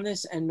efforts on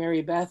this. And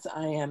Mary Beth,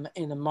 I am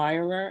an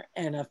admirer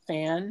and a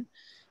fan.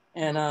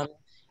 And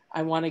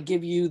I want to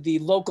give you the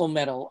local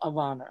Medal of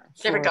Honor.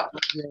 There we go.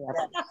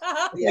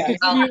 Yeah.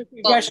 I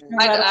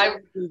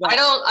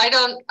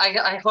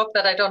hope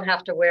that I don't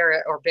have to wear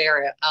it or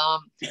bear it.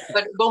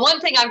 But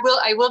one thing I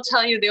will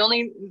tell you,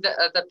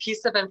 the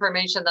piece of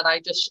information that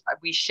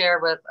we share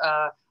with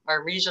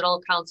our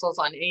regional councils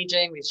on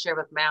aging, we share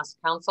with Mass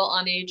Council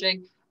on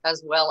Aging,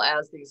 as well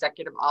as the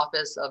Executive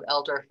Office of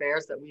Elder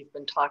Affairs that we've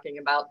been talking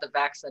about the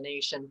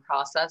vaccination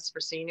process for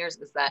seniors,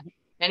 is that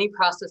any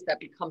process that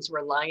becomes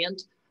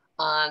reliant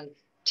on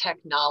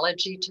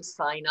technology to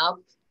sign up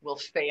will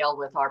fail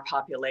with our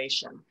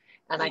population.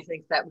 And I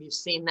think that we've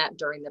seen that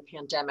during the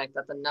pandemic,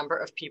 that the number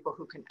of people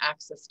who can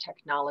access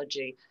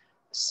technology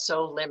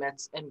so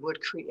limits and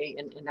would create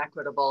an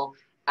inequitable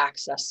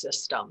access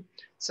system.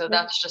 So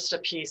that's just a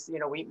piece,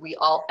 we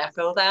all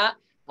echo that.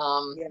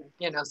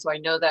 So I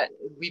know that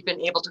we've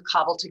been able to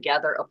cobble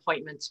together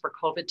appointments for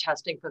COVID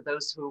testing for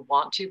those who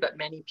want to, but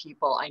many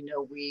people I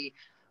know we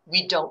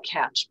don't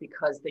catch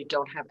because they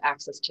don't have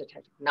access to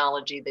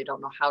technology. They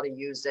don't know how to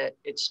use it.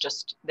 It's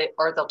just,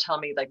 they'll tell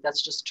me like,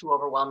 that's just too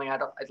overwhelming.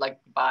 I'd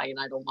like to buy and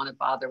I don't want to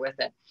bother with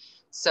it.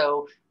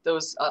 So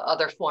those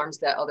other forms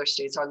that other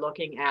states are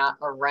looking at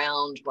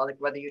around, well, like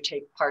whether you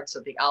take parts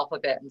of the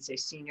alphabet and say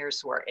seniors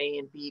who are A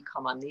and B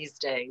come on these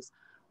days,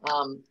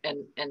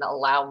 and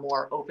allow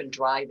more open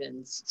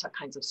drive-ins,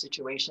 kinds of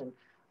situation,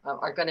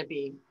 are going to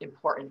be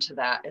important to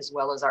that, as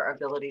well as our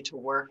ability to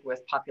work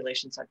with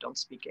populations that don't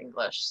speak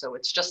English. So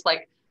it's just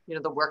like,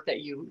 the work that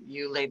you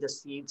lay the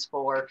seeds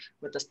for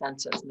with the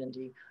census,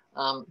 Mindy.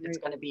 It's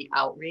going to be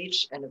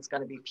outreach, and it's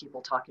going to be people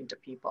talking to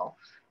people,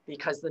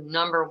 because the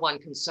number one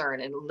concern,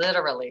 and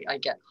literally I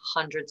get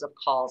hundreds of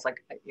calls,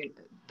 like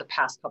the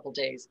past couple of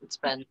days, it's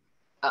been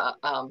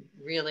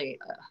really,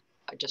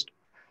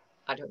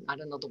 I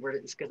don't know the word,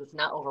 it's because it's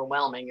not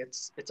overwhelming.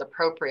 It's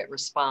appropriate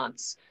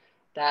response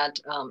that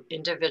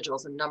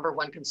individuals, the number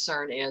one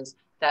concern is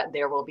that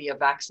there will be a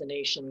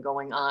vaccination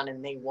going on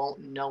and they won't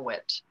know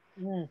it.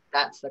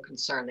 That's the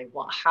concern. They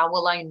want, how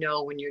will I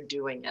know when you're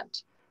doing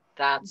it?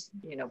 That's,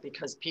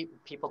 because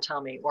people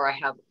tell me, or I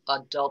have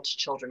adult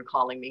children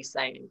calling me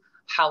saying,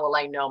 how will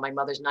I know? My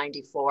mother's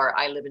 94.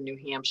 I live in New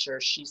Hampshire.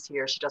 She's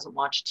here. She doesn't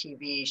watch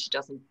TV. She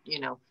doesn't,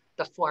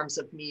 the forms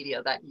of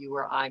media that you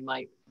or I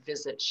might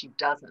visit, she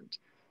doesn't.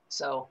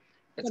 So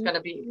it's going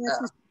to be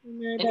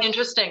an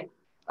interesting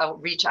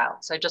reach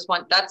out. So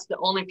that's the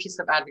only piece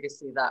of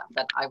advocacy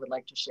that I would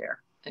like to share.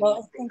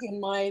 Well, I think in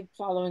my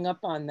following up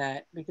on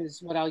that,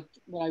 because what I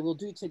will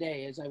do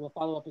today is I will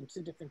follow up in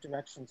two different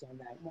directions on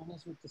that. One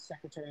is with the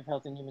Secretary of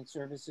Health and Human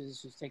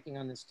Services, who's taking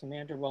on this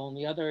commander role, and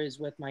the other is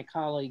with my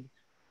colleague,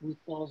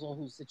 Ruth Balzel,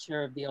 who's the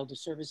chair of the Elder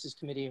Services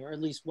Committee, or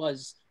at least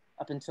was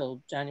up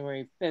until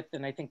January 5th,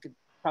 and I think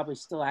probably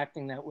still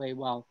acting that way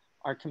while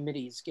our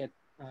committees get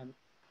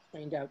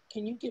trained out.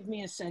 Can you give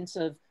me a sense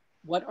of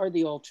what are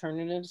the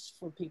alternatives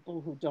for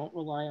people who don't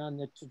rely on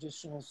the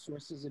traditional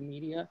sources of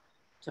media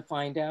to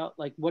find out?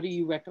 Like, what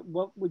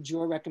would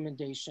your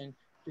recommendation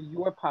for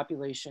your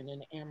population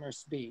in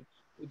Amherst be?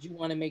 Would you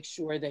want to make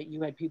sure that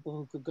you had people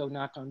who could go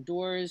knock on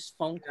doors,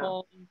 phone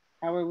call?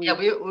 How are we? Yeah,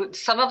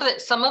 some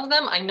of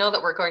them, I know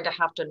that we're going to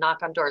have to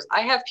knock on doors.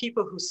 I have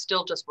people who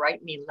still just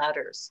write me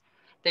letters.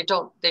 They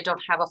don't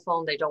have a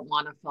phone. They don't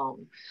want a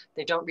phone.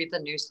 They don't read the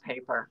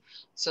newspaper.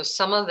 So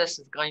some of this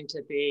is going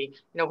to be,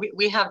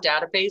 we have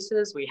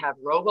databases, we have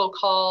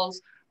robocalls,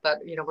 but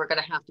we're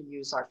going to have to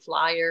use our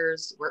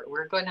flyers.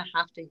 We're going to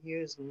have to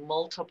use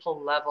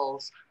multiple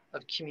levels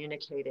of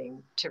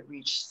communicating to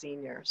reach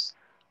seniors.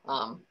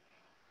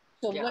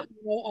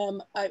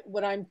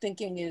 What I'm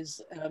thinking is,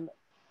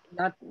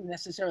 not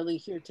necessarily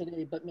here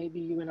today, but maybe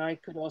you and I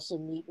could also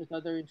meet with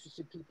other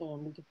interested people,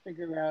 and we could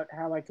figure out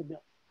how I could,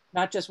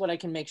 not just what I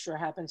can make sure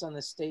happens on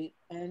the state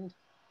end,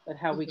 but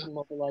how we can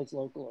mobilize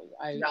locally.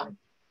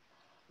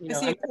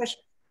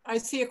 I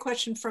see a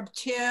question from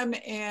Tim,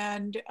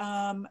 and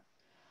I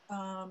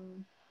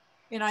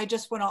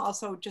just want to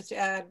also just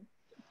add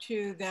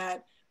to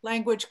that,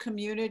 language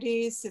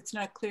communities. It's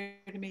not clear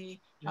to me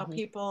how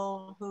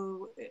people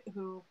who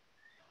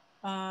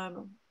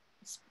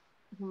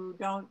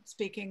don't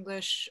speak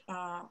English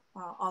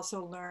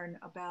also learn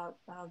about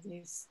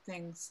these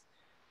things.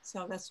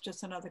 So that's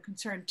just another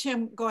concern.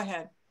 Tim, go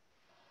ahead.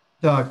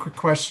 Quick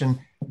question.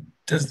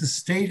 Does the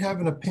state have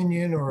an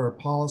opinion or a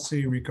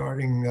policy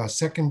regarding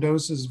second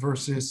doses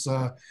versus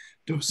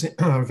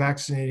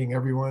vaccinating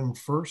everyone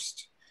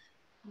first?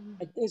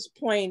 At this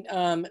point,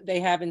 they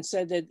haven't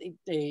said that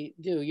they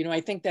do.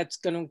 I think that's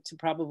going to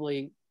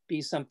probably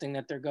be something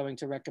that they're going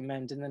to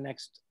recommend in the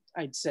next,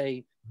 I'd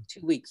say,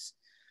 2 weeks.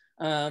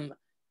 And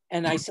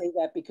I say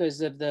that because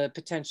of the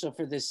potential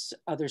for this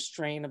other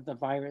strain of the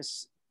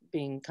virus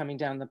coming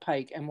down the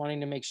pike, and wanting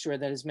to make sure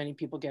that as many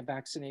people get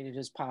vaccinated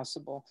as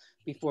possible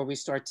before we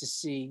start to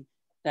see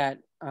that,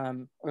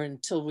 or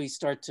until we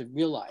start to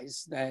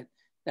realize that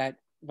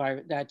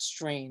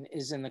strain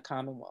is in the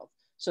Commonwealth.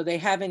 So they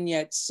haven't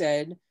yet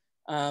said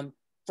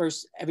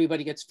first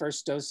everybody gets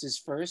first doses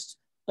first,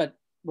 but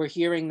we're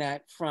hearing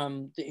that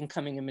from the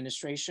incoming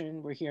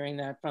administration. We're hearing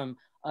that from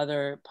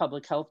other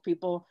public health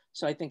people.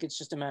 So I think it's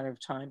just a matter of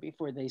time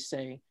before they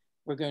say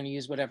we're going to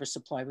use whatever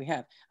supply we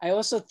have. I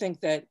also think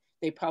that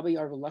they probably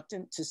are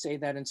reluctant to say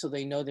that until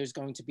they know there's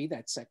going to be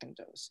that second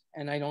dose.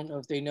 And I don't know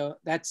if they know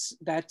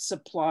that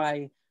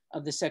supply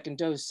of the second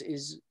dose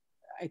is,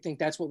 I think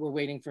that's what we're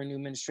waiting for a new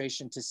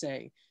administration to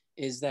say,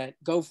 is that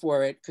go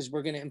for it, because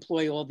we're going to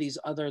employ all these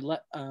other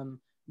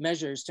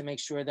measures to make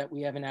sure that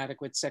we have an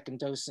adequate second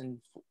dose in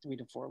 3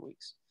 to 4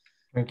 weeks.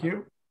 Thank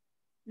you.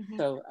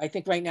 So I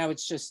think right now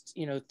it's just,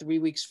 3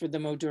 weeks for the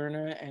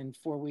Moderna and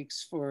 4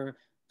 weeks for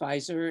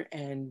Pfizer,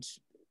 and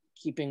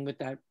keeping with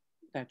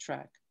that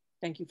track.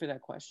 Thank you for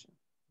that question.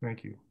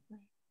 Thank you.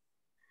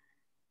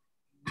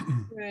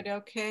 Good.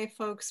 Okay,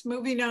 folks,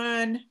 moving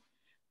on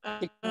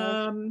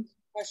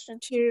Question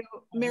to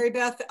Mary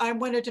Beth. I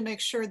wanted to make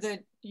sure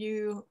that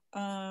you,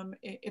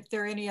 if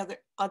there are any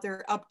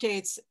other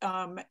updates,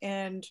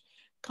 and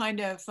kind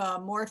of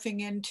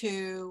morphing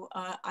into,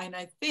 and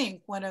I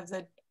think one of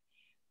the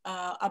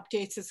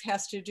updates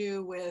has to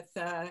do with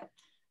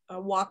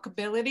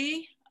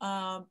walkability.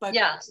 But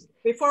yes,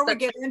 before we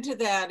get into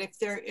that, if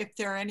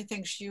there are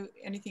anything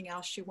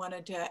else you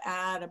wanted to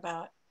add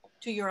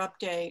to your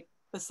update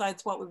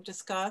besides what we've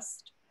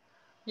discussed?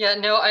 Yeah,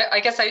 no, I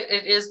guess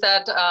it is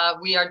that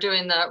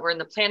we're in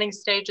the planning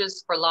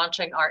stages for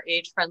launching our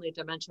age-friendly,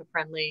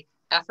 dementia-friendly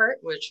effort,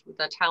 which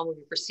the town will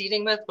be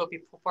proceeding with. We'll be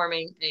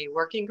forming a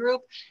working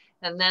group,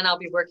 and then I'll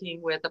be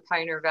working with the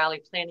Pioneer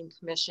Valley Planning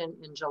Commission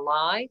in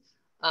July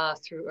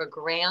through a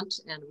grant,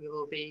 and we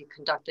will be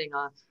conducting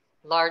a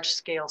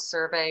large-scale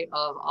survey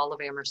of all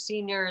of Amherst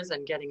seniors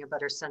and getting a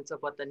better sense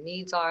of what the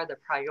needs are, the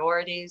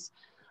priorities.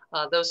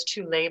 Those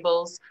two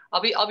labels.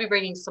 I'll be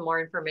bringing some more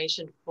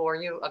information for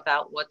you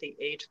about what the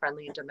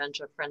age-friendly and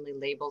dementia-friendly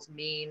labels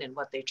mean and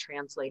what they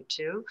translate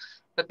to.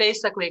 But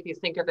basically, if you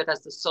think of it as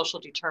the social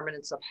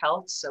determinants of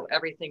health, so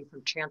everything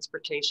from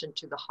transportation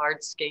to the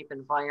hardscape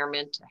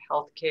environment, to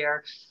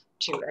healthcare,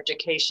 to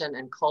education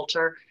and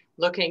culture,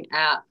 looking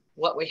at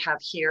what we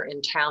have here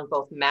in town,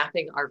 both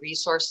mapping our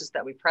resources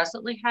that we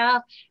presently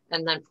have,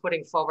 and then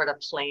putting forward a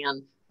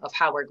plan of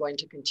how we're going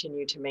to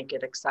continue to make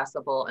it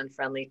accessible and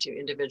friendly to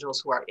individuals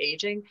who are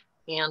aging,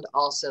 and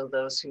also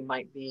those who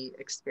might be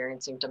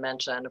experiencing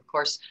dementia. And of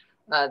course,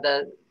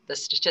 the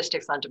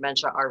statistics on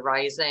dementia are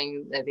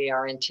rising. They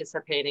are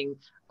anticipating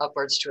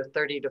upwards to a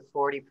 30 to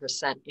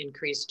 40%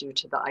 increase due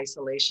to the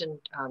isolation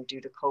due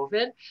to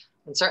COVID.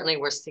 And certainly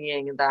we're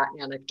seeing that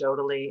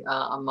anecdotally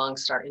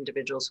amongst our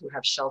individuals who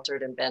have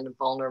sheltered and been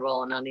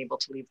vulnerable and unable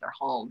to leave their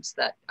homes,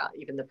 that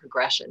even the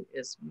progression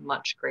is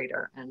much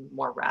greater and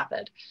more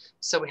rapid.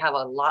 So we have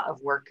a lot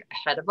of work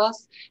ahead of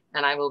us,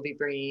 and I will be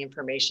bringing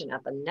information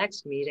at the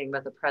next meeting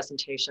with a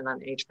presentation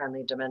on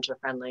age-friendly,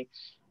 dementia-friendly.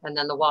 And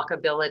then the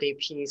walkability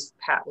piece,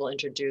 Pat will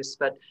introduce,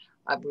 but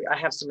I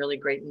have some really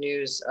great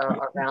news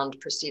around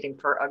proceeding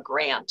for a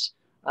grant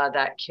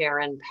that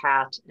Karen,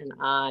 Pat, and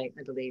I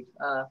believe,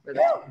 were the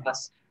two of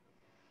us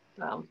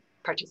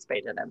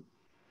participated in.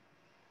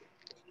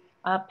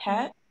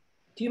 Pat,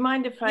 do you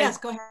mind if I yes,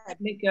 go ahead.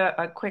 Make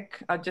a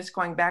quick, just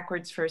going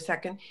backwards for a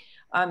second?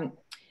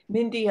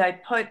 Mindy, I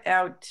put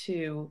out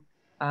to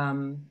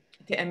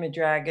Emma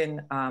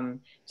Dragon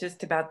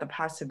just about the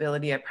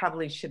possibility. I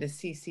probably should have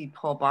CC'd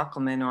Paul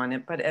Bockelman on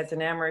it, but as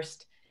an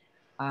Amherst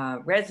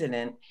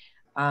resident,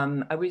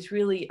 I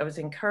was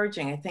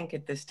encouraging. I think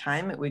at this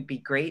time it would be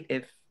great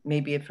if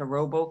maybe a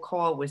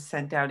robocall was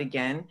sent out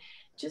again,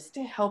 just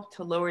to help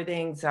to lower the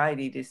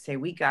anxiety, to say,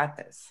 we got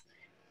this.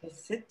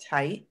 Just sit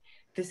tight.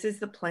 This is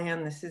the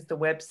plan. This is the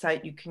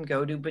website you can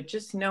go to, but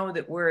just know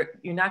that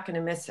you're not going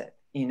to miss it,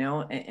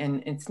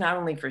 and it's not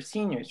only for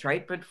seniors,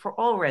 right? But for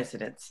all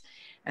residents.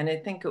 And I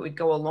think it would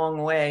go a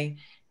long way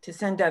to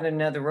send out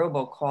another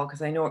robocall,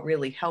 because I know it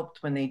really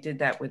helped when they did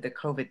that with the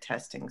COVID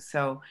testing.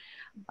 So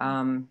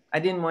I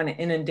didn't want to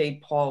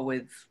inundate Paul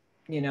with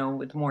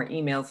more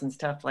emails and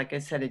stuff. Like I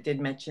said, it did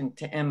mention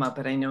to Emma,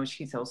 but I know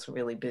she's also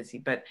really busy,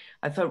 but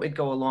I thought it would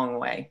go a long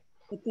way.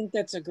 I think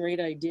that's a great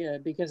idea,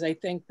 because I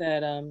think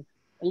that at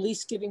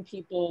least giving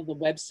people the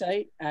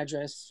website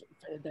address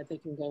that they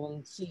can go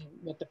and see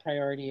what the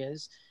priority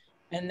is,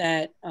 and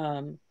that,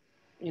 there'll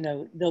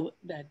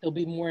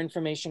be more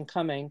information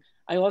coming.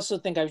 I also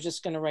think I was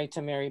just going to write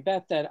to Mary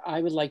Beth that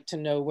I would like to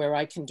know where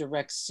I can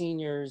direct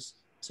seniors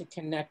to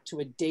connect to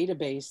a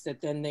database that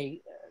then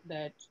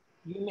that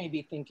you may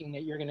be thinking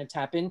that you're going to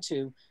tap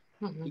into,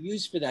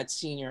 use for that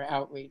senior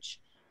outreach.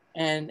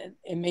 And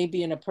it may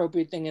be an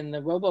appropriate thing in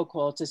the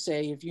robocall to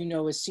say, if you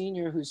know a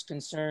senior who's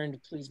concerned,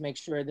 please make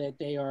sure that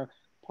they are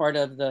part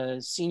of the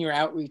senior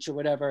outreach or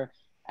whatever,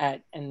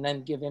 and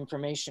then give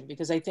information.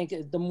 Because I think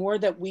the more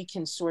that we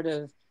can sort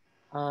of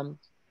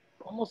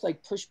almost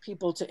like push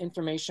people to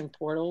information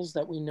portals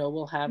that we know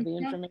will have the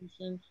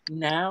information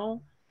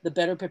now, the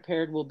better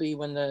prepared we'll be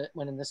when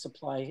the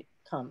supply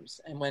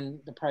comes and when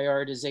the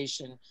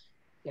prioritization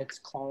gets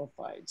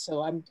clarified.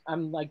 So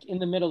I'm like in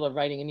the middle of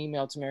writing an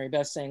email to Mary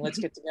Beth saying, let's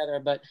get together,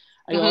 but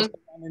I also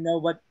want to know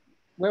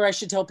where I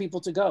should tell people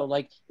to go.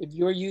 Like if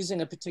you're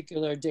using a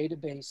particular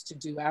database to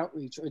do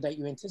outreach, or that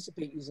you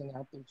anticipate using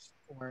outreach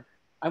for,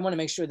 I want to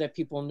make sure that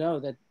people know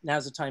that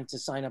now's the time to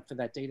sign up for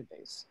that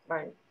database.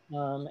 Right.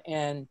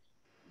 And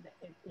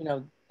you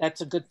know,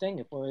 that's a good thing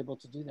if we're able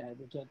to do that.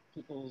 We get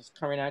people's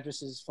current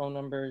addresses, phone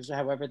numbers,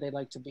 however they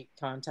like to be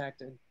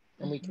contacted,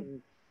 and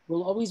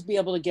we'll always be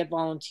able to get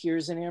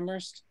volunteers in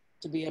Amherst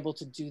to be able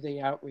to do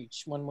the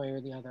outreach one way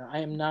or the other. I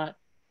am not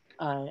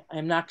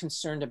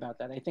concerned about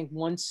that. I think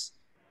once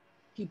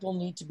people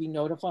need to be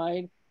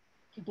notified,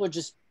 people are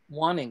just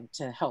wanting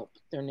to help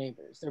their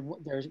neighbors.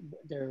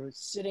 They're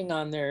sitting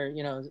on their,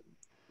 you know,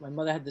 my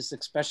mother had this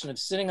expression of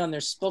sitting on their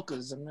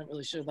spilkas. I'm not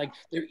really sure, like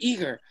they're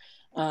eager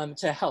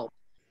to help.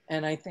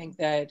 And I think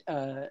that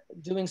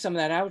doing some of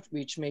that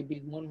outreach may be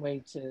one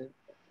way to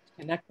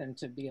connect them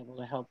to be able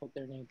to help with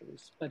their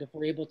neighbors. But if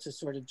we're able to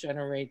sort of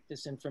generate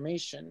this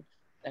information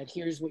that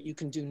here's what you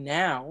can do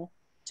now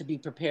to be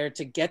prepared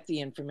to get the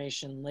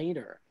information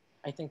later,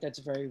 I think that's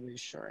very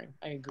reassuring.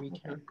 I agree,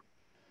 Karen.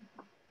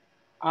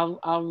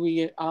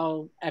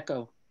 I'll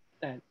echo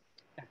that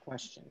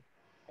question.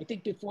 I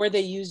think before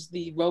they used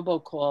the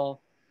robocall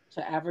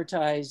to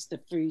advertise the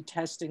free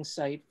testing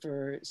site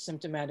for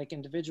symptomatic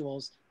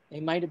individuals, they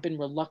might have been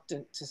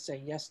reluctant to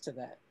say yes to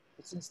that.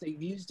 But since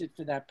they've used it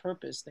for that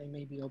purpose, they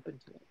may be open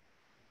to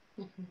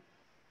it.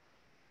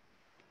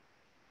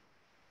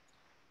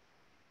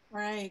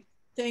 Right.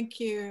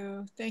 Thank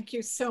you. Thank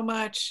you so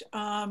much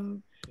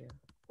for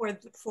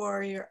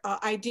your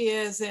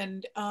ideas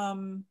and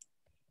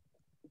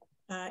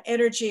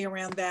energy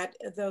around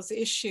those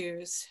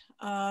issues.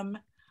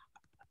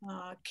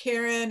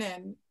 Karen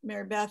and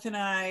Mary Beth and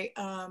I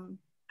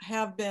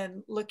have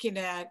been looking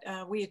at,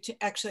 we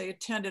actually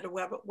attended a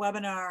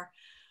webinar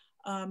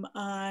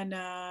on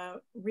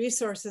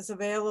resources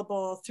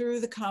available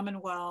through the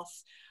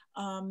Commonwealth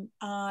on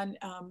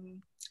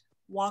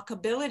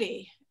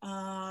walkability.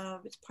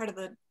 It's part of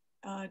the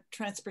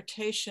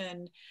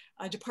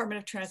Department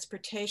of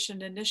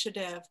Transportation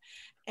initiative.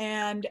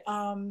 And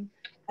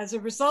as a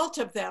result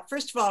of that,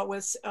 first of all, it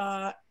was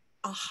a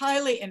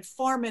highly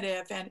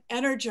informative and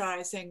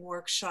energizing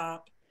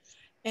workshop.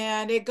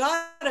 And it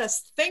got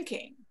us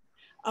thinking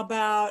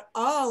about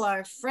all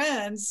our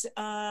friends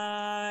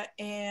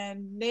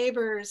and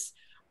neighbors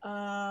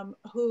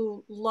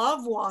who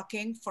love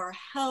walking for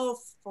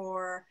health,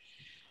 for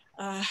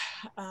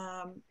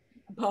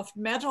both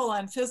mental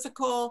and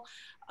physical,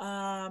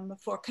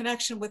 for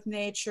connection with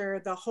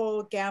nature, the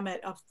whole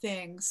gamut of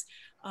things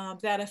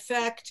that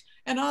affect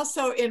and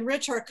also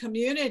enrich our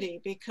community,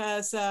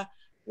 because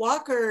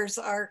walkers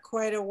are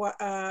quite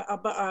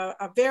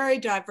a very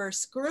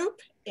diverse group,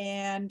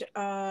 and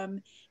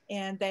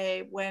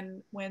they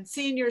when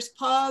seniors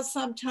pause,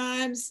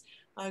 sometimes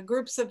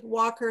groups of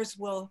walkers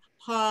will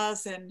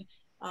pause and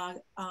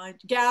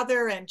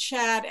gather and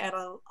chat at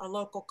a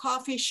local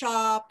coffee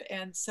shop.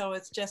 And so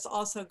it's just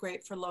also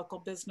great for local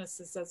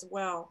businesses as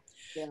well.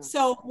 Yeah.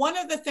 So one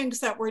of the things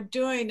that we're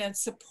doing in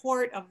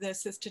support of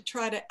this is to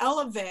try to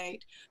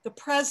elevate the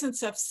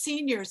presence of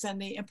seniors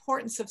and the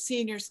importance of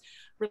seniors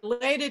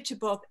related to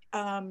both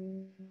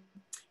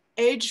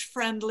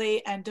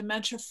age-friendly and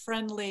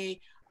dementia-friendly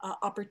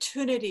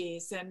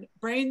opportunities, and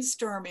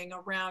brainstorming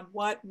around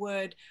what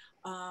would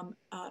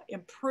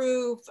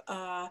improve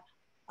the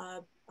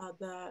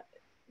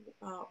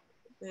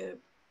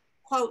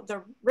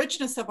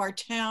richness of our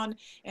town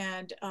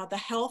and the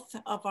health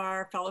of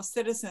our fellow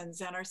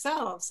citizens and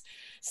ourselves.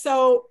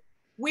 So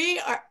we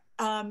are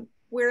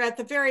we're at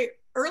the very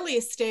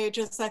earliest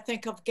stages, I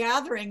think, of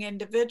gathering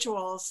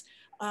individuals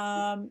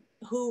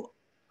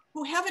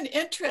who have an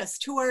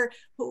interest, who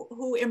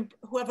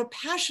have a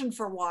passion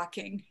for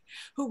walking,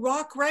 who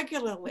walk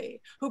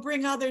regularly, who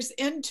bring others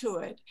into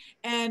it,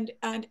 and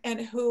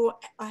who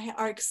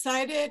are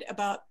excited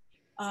about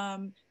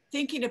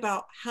thinking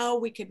about how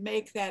we could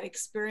make that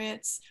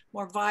experience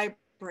more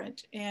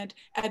vibrant, and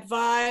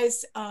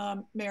advise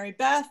Mary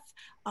Beth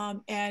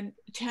and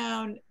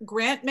town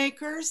grant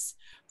makers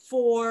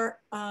for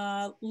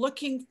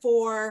looking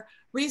for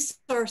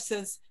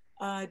resources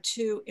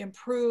to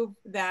improve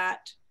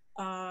that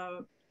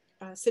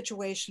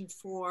situation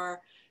for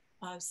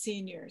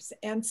seniors.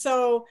 And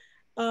so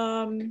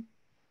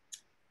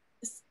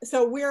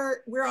so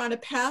we're on a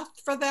path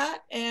for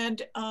that,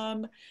 and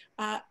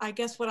I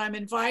guess what I'm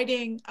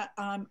inviting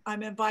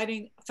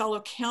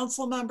fellow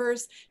council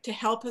members to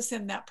help us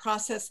in that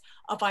process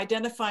of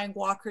identifying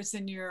walkers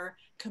in your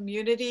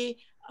community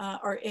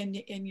or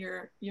in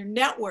your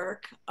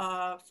network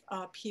of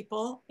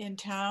people in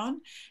town,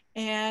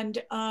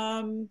 and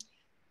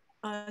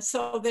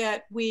so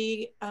that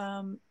we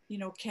you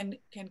know, can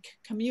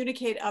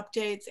communicate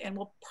updates, and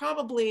we'll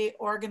probably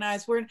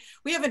organize,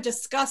 we haven't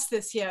discussed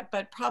this yet,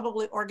 but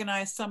probably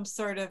organize some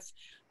sort of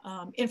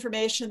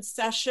information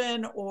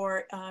session,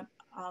 or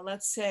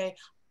let's say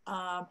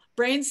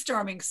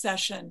brainstorming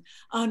session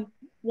on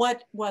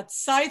what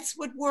sites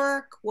would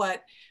work,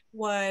 what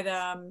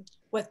better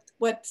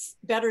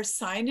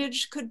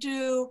signage could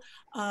do.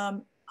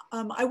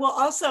 I will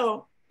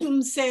also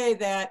say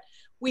that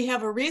we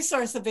have a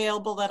resource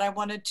available that I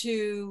wanted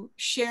to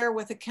share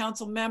with the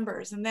council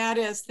members, and that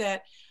is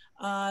that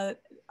a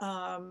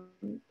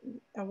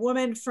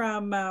woman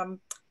from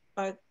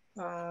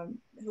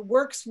who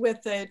works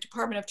with the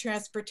Department of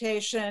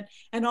Transportation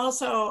and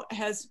also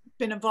has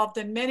been involved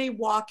in many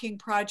walking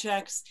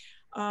projects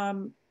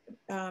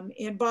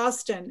in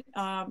Boston.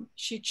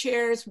 She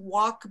chairs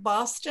Walk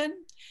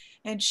Boston,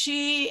 and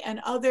she and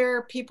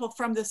other people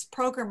from this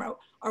program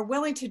are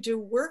willing to do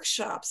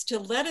workshops to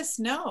let us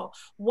know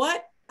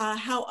what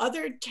how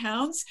other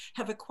towns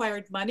have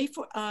acquired money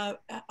for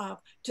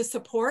to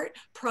support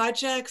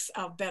projects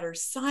of better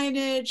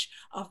signage,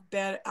 of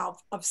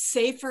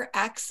safer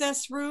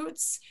access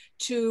routes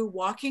to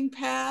walking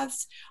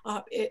paths.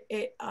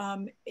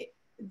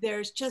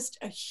 There's just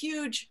a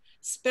huge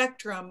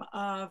spectrum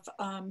of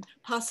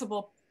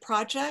possible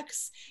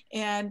projects,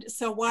 and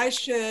so why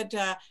should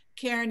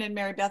Karen and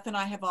Mary Beth and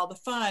I have all the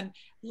fun?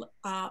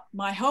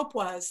 My hope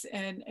was,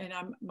 and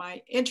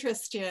my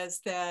interest is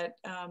that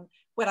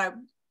what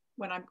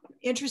I'm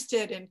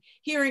interested in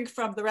hearing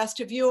from the rest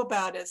of you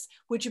about is,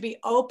 would you be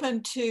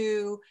open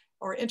to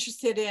or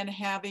interested in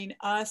having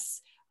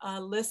us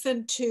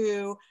listen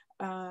to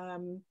a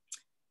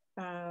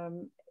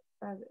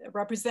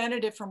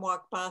representative from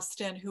Walk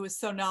Boston who is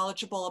so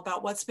knowledgeable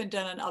about what's been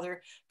done in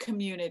other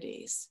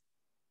communities?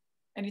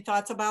 Any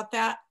thoughts about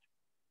that?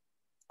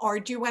 Or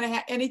do you want to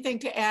have anything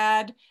to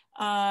add,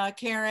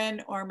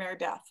 Karen or Mary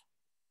Beth?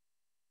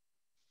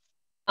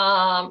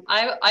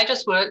 I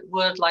just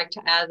would like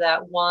to add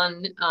that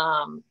one,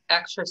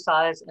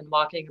 exercise and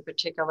walking in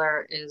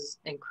particular is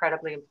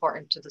incredibly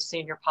important to the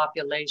senior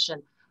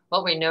population.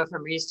 What we know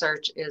from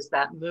research is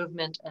that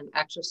movement and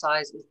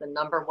exercise is the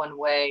 #1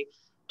 way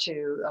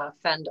to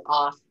fend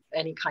off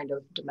any kind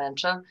of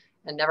dementia,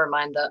 and never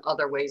mind the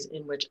other ways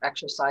in which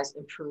exercise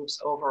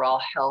improves overall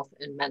health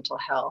and mental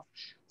health.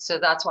 So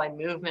that's why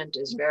movement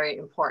is very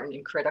important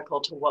and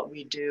critical to what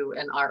we do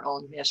in our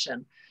own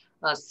mission.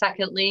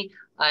 Secondly,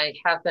 I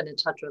have been in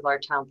touch with our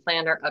town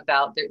planner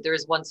about, there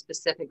is one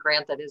specific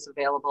grant that is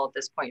available at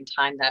this point in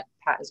time that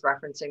Pat is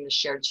referencing, the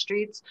shared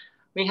streets.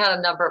 We had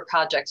a number of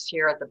projects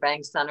here at the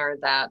Bank Center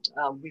that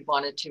we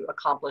wanted to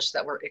accomplish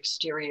that were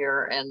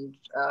exterior and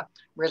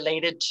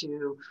related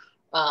to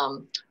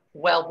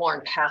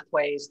well-worn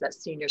pathways that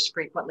seniors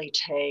frequently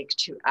take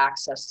to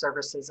access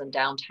services in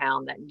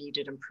downtown that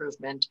needed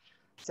improvement.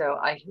 So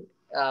I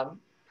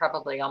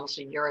probably almost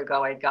a year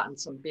ago, I'd gotten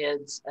some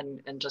bids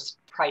and just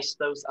priced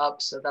those up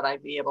so that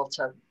I'd be able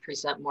to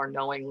present more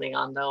knowingly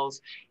on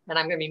those. And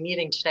I'm going to be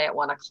meeting today at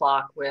 1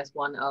 o'clock with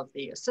one of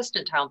the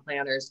assistant town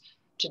planners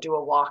to do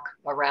a walk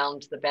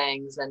around the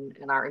Bangs and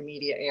in our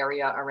immediate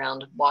area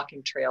around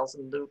walking trails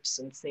and loops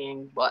and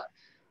seeing what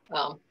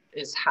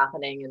is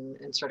happening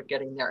and sort of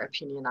getting their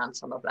opinion on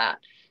some of that.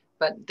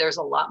 But there's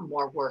a lot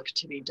more work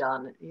to be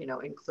done, you know,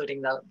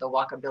 including the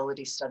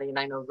walkability study. And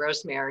I know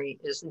Rosemary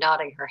is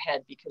nodding her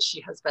head because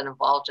she has been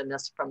involved in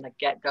this from the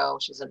get-go.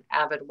 She's an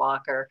avid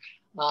walker.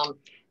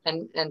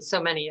 And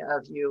so many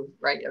of you,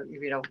 right,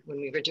 you know, when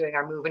we were doing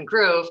our move and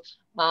groove,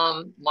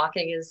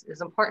 walking is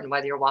important,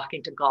 whether you're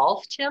walking to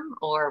golf, Tim,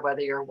 or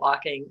whether you're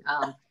walking,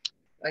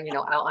 you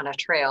know, out on a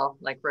trail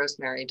like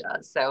Rosemary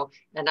does. So,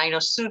 and I know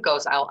Sue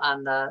goes out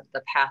on the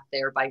path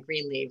there by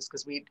Greenleaves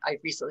because I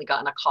recently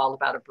gotten a call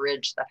about a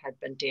bridge that had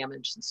been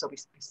damaged. And so we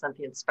sent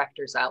the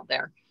inspectors out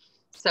there.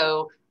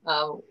 So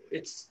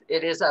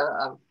it is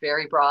a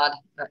very broad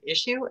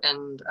issue,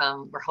 and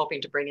we're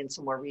hoping to bring in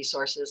some more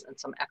resources and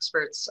some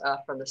experts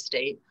from the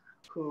state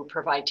who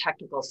provide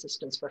technical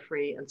assistance for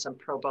free and some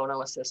pro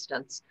bono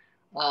assistance.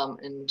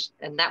 And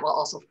that will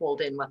also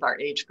fold in with our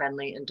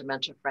age-friendly and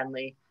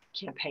dementia-friendly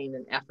campaign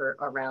and effort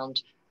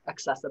around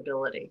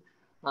accessibility.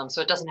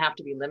 So it doesn't have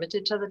to be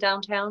limited to the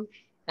downtown.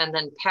 And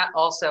then Pat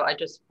also, I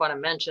just want to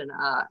mention,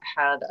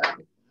 had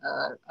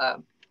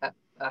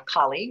a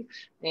colleague,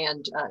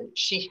 and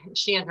she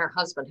and her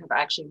husband have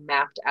actually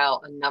mapped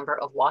out a number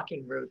of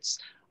walking routes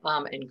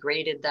and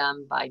graded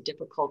them by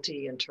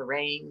difficulty and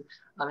terrain,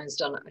 and has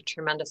done a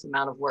tremendous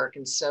amount of work.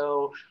 And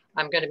so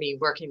I'm going to be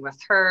working with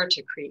her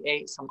to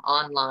create some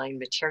online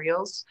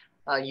materials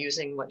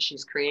using what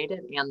she's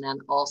created, and then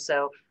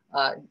also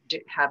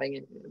having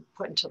it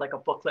put into like a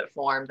booklet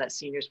form that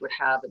seniors would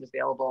have and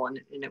available, and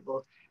it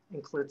will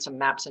include some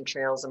maps and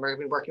trails. And we're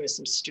going to be working with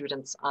some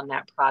students on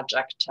that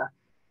project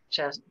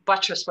to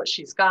buttress what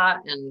she's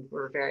got, and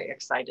we're very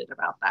excited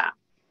about that.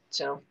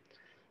 So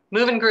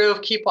move and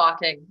groove, keep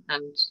walking,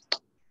 and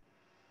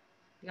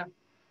yeah.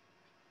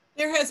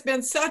 There has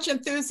been such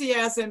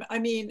enthusiasm. I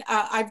mean,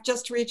 I've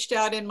just reached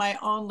out in my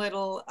own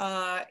little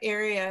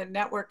area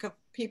network of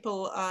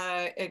people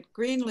at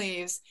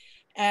Greenleaves,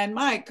 and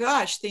my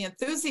gosh, the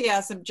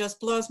enthusiasm just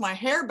blows my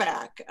hair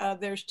back.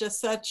 There's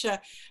just such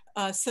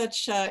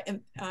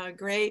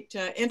great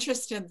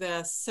interest in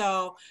this.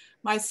 So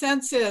my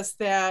sense is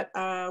that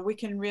we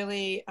can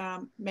really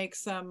make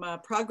some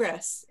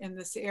progress in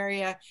this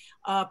area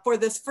for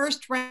this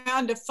first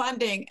round of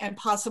funding and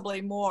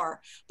possibly more.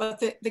 But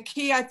the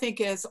key, I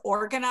think, is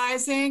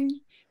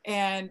organizing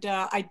and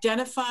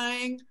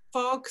identifying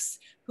folks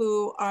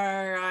who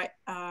are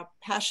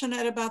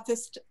passionate about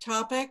this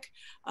topic.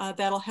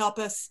 That'll help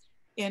us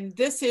in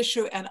this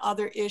issue and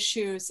other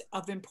issues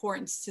of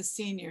importance to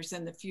seniors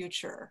in the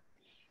future.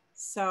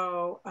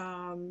 So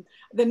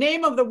the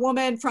name of the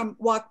woman from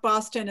Walk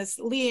Boston is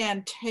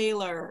Leanne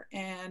Taylor.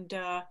 And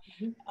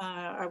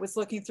I was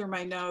looking through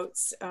my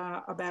notes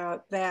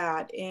about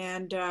that.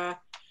 And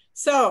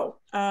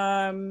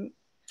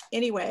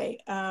anyway,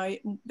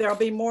 there'll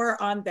be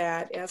more on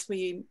that as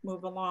we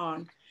move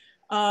along.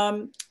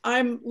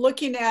 I'm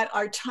looking at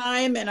our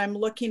time and I'm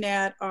looking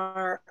at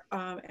our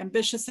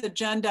ambitious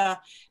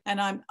agenda, and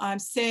I'm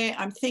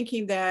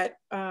thinking that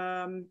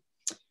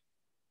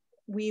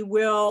we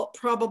will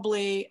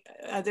probably,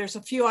 there's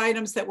a few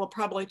items that we'll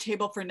probably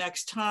table for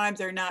next time.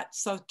 They're not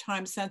so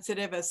time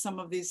sensitive as some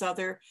of these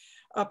other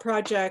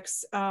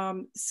projects.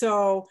 Let's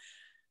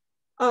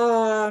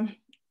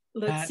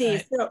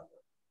see.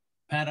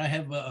 Pat, I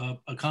have a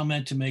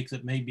comment to make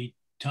that may be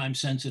time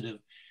sensitive.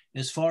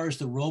 As far as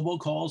the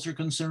robocalls are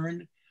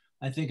concerned,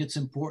 I think it's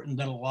important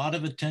that a lot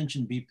of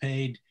attention be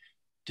paid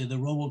to the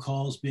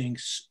robocalls being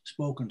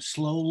spoken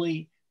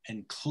slowly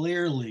and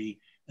clearly,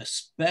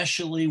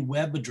 especially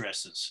web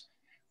addresses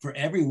for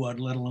everyone,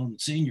 let alone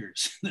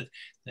seniors that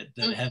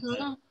have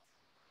that.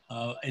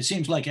 It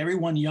seems like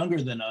everyone younger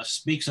than us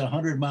speaks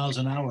 100 miles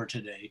an hour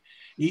today.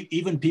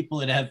 Even people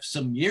that have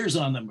some years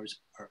on them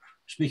are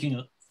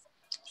speaking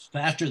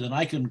faster than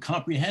I can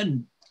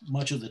comprehend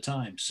much of the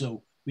time.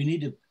 So we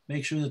need to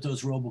make sure that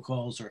those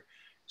robocalls are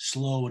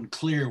slow and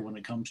clear when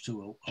it comes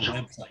to a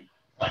website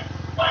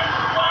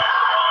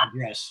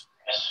address.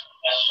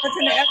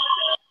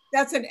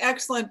 That's an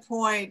excellent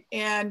point.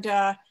 And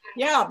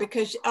yeah,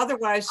 because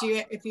otherwise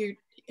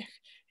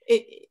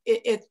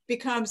it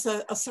becomes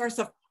a source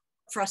of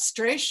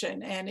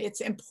frustration, and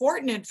it's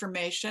important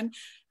information.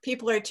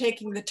 People are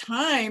taking the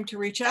time to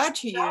reach out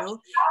to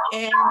you,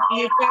 and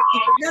you've got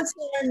your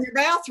pencil in your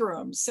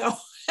bathroom. So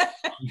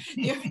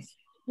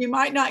you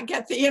might not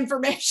get the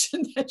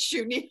information that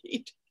you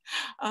need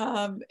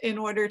in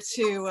order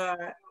to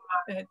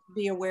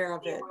be aware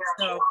of it.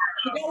 So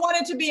we don't want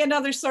it to be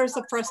another source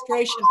of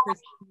frustration for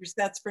seniors,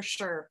 that's for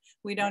sure.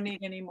 We don't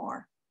need any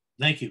more.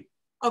 Thank you.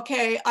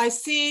 Okay, I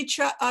see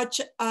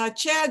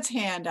Chad's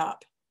hand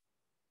up.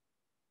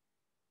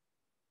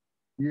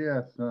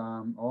 Yes,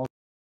 I'm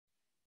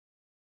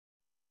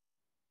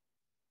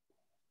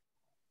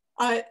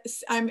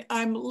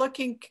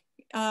looking.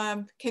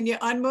 Can you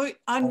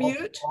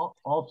unmute?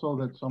 Also,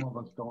 that some of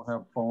us don't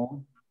have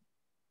phone.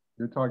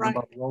 You're talking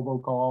about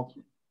robocalls.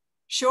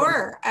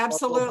 Sure,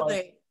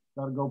 absolutely.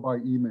 Got to go by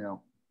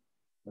email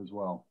as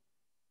well.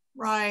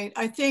 Right.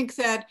 I think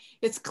that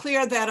it's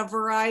clear that a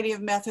variety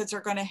of methods are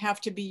going to have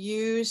to be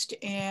used.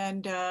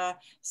 And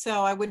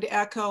so I would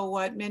echo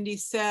what Mindy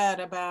said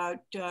about,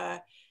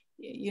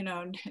 you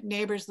know,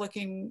 neighbors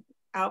looking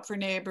out for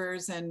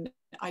neighbors and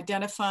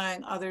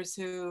identifying others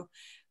who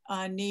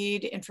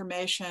need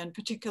information,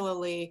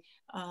 particularly,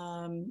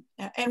 and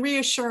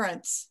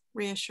reassurance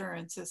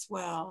as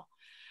well.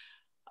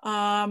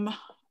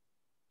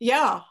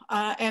 Yeah,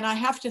 and I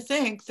have to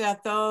think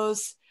that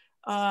those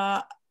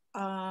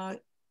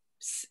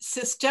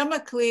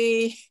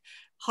systemically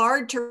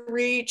hard to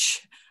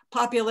reach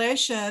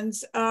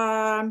populations,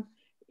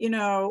 you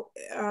know,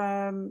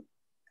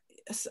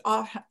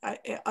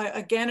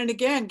 again and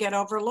again get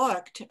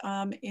overlooked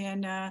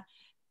in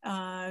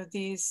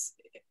these,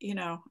 you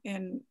know,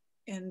 in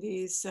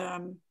these,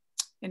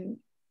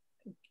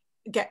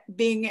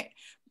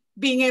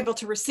 being able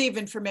to receive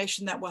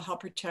information that will help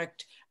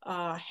protect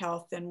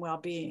health and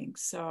well-being.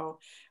 So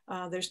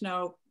there's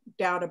no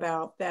doubt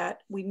about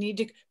that. We need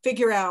to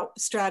figure out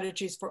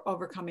strategies for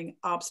overcoming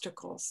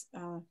obstacles.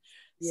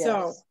 Yes.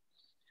 So,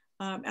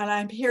 and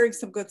I'm hearing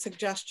some good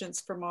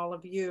suggestions from all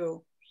of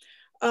you.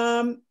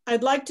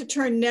 I'd like to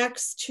turn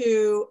next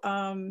to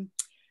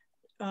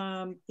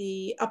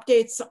the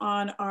updates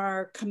on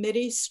our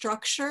committee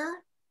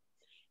structure.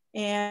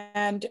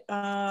 And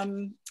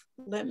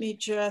let me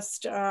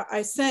just,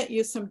 I sent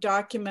you some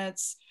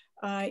documents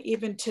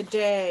even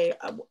today.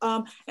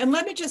 And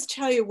let me just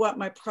tell you what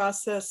my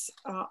process,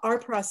 our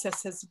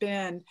process has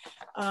been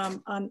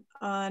on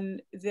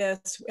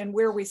this and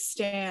where we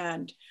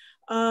stand.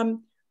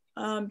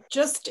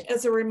 Just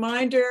as a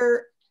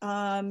reminder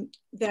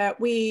that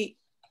we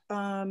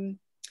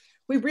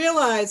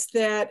realized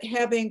that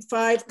having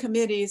 5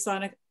 committees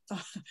on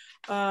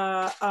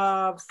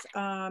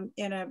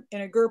in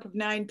a group of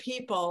 9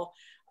 people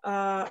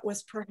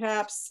was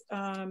perhaps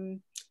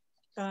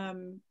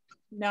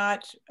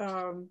not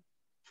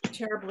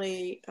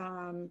terribly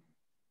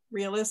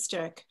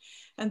realistic.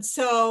 And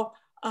so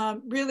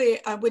really,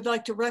 I would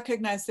like to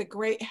recognize the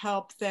great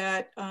help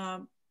that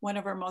one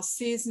of our most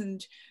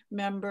seasoned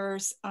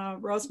members,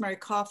 Rosemary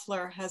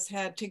Koffler, has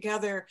had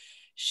together.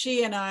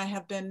 She and I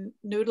have been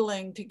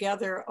noodling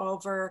together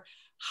over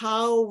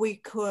how we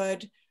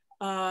could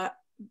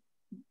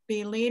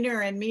be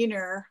leaner and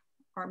meaner,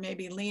 or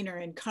maybe leaner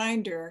and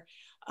kinder,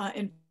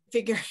 in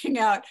figuring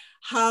out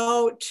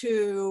how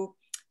to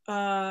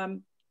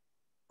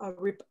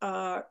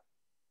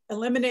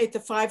eliminate the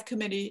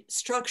 5-committee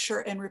structure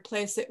and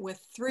replace it with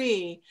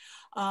 3,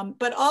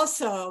 but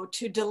also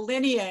to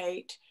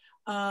delineate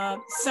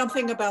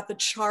something about the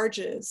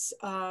charges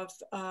of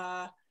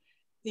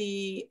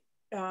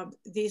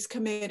these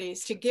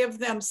committees, to give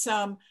them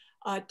some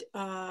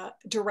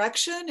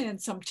direction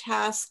and some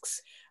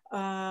tasks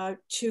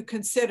to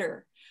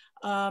consider.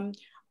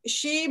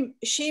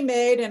 She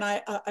made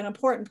an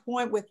important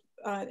point with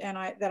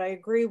that I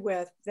agree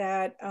with,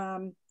 that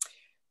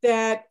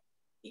that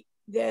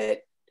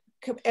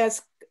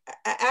as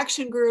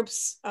action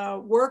groups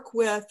work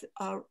with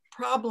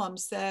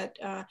problems that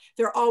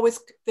they're always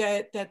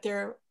that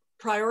they're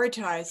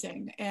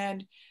prioritizing,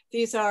 and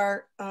these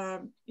are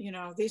you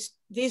know,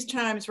 these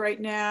times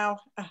right now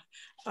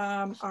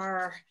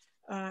are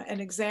an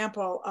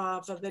example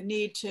of the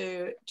need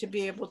to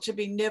be able to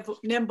be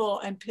nimble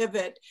and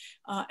pivot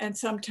and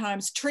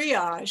sometimes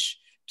triage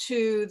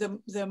to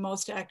the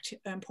most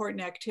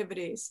important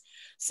activities.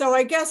 So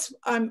I guess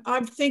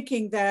I'm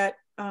thinking that,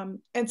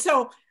 and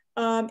so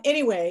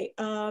anyway,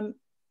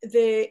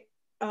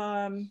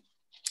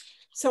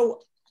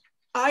 so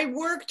I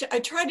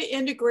tried to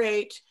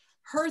integrate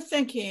her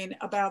thinking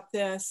about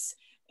this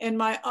and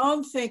my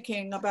own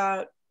thinking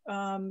about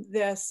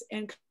this,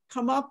 and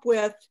come up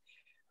with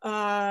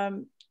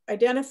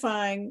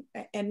identifying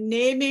and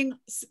naming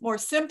more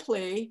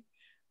simply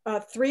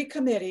 3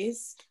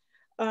 committees,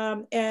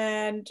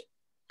 and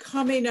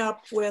coming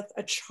up with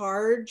a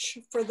charge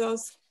for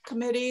those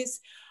committees.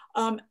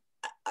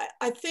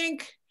 I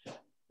think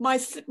my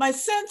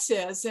sense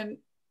is, and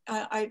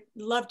I'd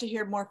love to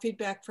hear more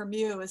feedback from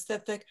you, is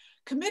that the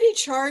committee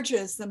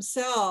charges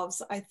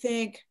themselves, I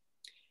think,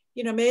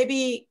 you know,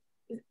 maybe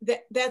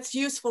that's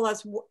useful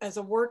as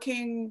a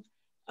working,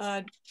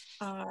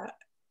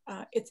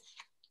 it's,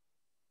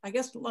 I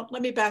guess,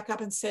 let me back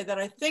up and say that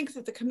I think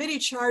that the committee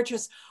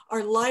charges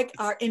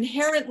are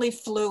inherently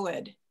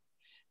fluid,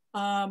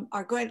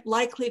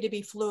 likely to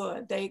be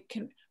fluid. They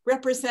can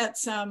represent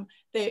some,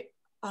 the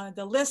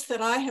list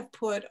that I have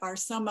put are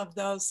some of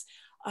those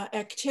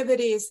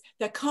activities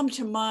that come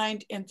to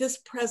mind in this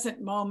present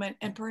moment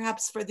and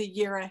perhaps for the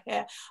year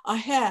ahead.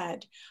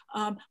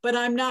 But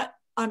I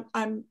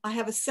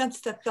have a sense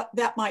that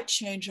that might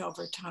change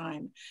over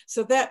time.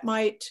 So that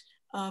might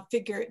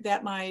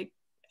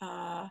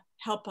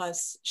help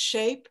us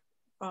shape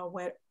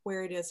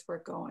where it is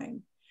we're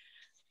going.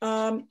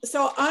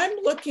 So I'm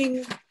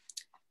looking,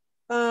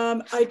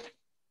 and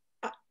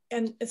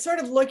sort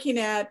of looking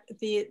at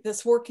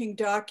this working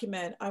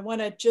document, I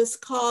want to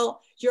just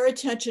call your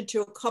attention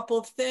to a couple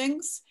of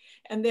things,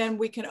 and then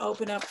we can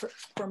open up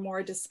for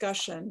more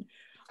discussion.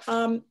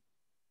 So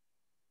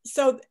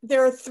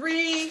there are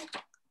 3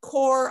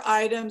 core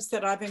items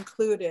that I've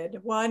included.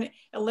 1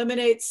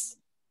 eliminates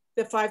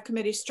the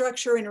 5-committee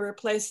structure and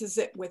replaces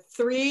it with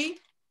 3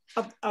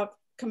 of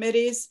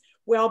committees: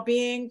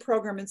 well-being,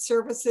 program and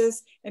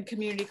services, and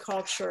community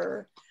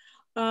culture.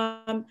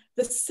 The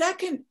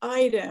second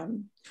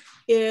item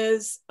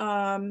is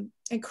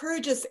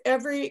encourages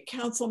every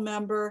council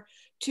member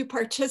to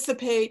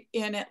participate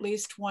in at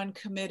least 1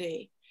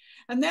 committee.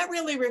 And that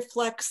really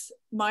reflects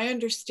my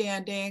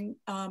understanding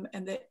of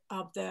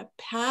the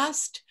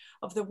past,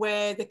 of the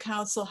way the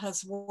council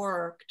has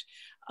worked,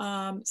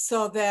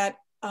 so that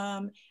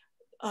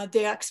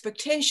the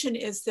expectation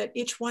is that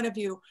each one of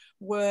you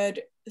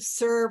would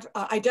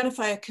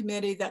identify a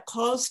committee that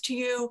calls to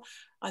you,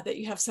 that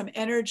you have some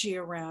energy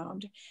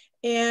around.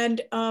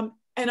 And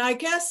I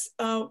guess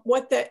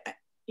what that,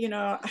 you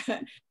know,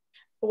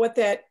 what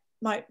that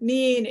might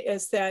mean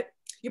is that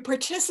you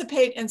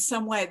participate in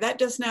some way. That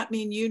does not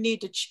mean you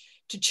need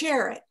to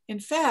chair it. In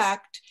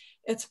fact,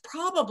 it's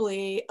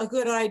probably a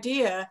good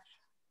idea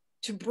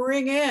to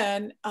bring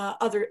in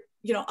other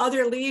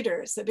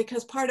leaders,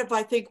 because part of,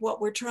 I think,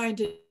 what we're trying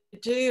to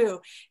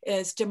do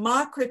is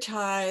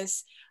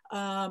democratize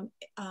and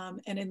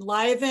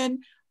enliven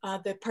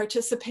the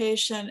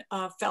participation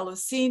of fellow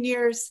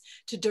seniors,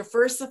 to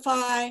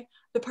diversify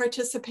the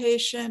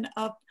participation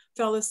of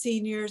fellow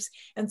seniors.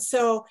 And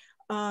so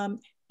I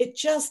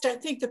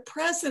think the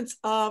presence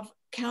of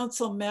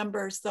council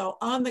members, though,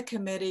 on the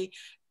committee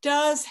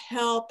does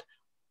help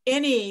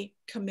any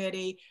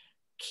committee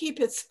keep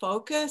its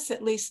focus,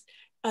 at least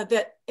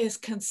that is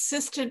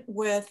consistent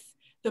with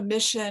the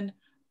mission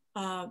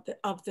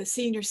of the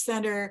Senior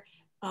Center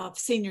of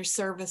Senior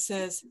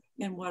Services,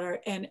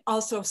 and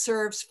also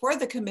serves for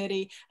the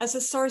committee as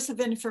a source of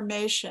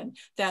information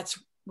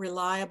that's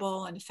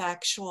reliable and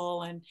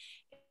factual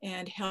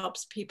and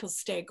helps people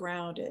stay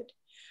grounded.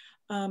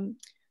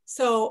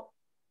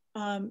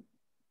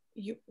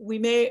 We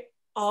may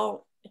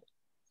all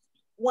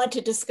want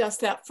to discuss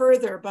that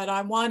further, but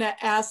I want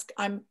to ask,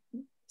 I'm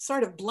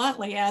sort of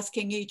bluntly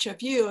asking each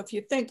of you if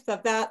you think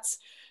that that's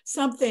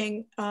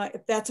something,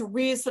 if that's a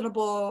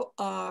reasonable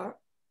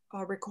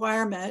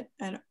requirement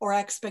or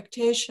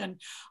expectation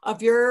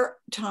of your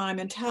time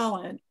and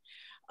talent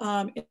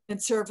in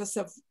service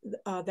of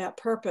that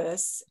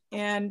purpose.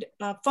 And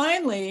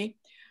finally,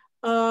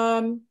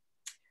 the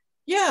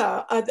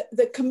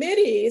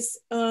committees,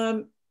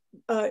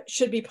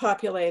 should be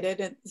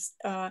populated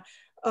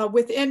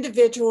with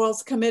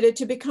individuals committed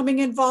to becoming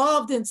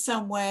involved in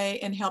some way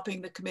in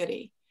helping the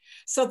committee.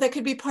 So they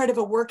could be part of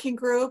a working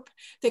group,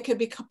 they could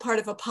be part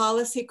of a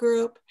policy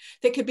group,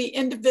 they could be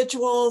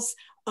individuals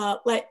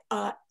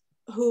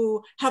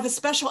who have a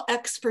special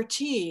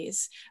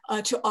expertise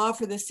to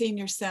offer the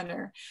senior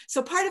center.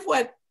 So part of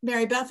what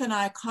Mary Beth and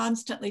I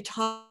constantly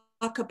talk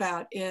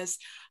about is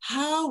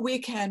how we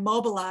can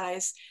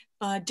mobilize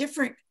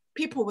different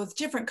people with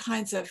different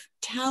kinds of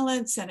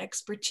talents and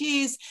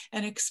expertise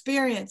and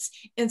experience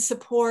in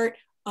support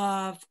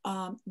of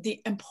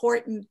the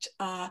important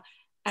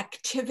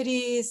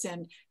activities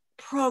and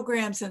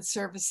programs and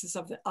services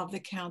of the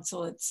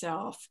council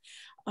itself,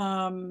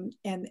 and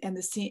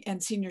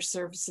senior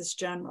services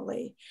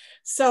generally.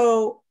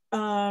 So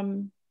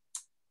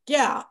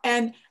yeah,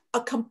 and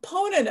a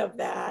component of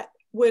that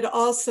would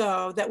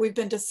also, that we've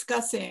been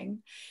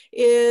discussing,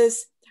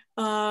 is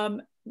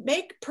when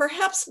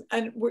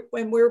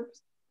we're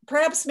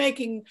perhaps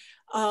making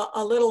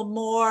a little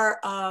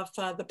more of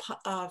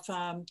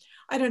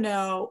I don't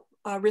know,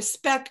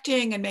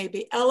 respecting and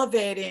maybe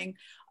elevating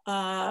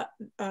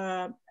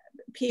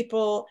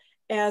people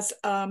as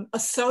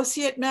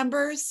associate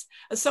members.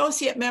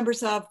 Associate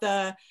members of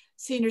the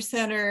senior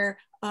center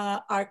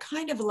are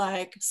kind of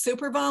like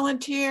super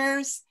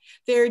volunteers.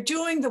 They're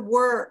doing the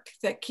work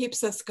that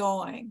keeps us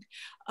going.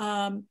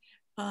 Our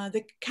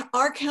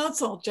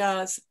council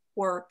does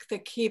work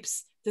that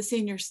keeps the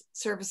senior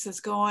services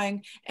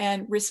going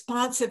and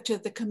responsive to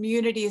the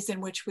communities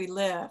in which we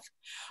live.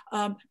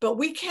 But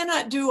we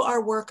cannot do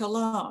our work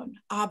alone,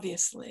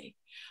 obviously.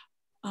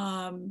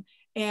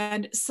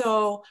 And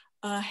so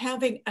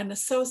having an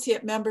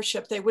associate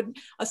membership,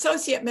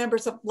 associate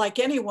members like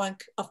anyone,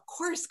 of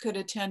course, could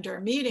attend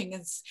our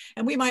meetings,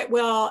 and we might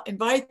well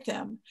invite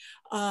them,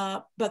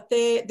 but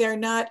they're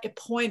not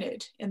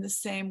appointed in the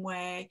same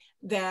way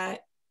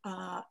that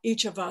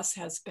each of us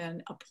has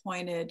been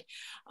appointed.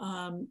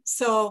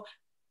 So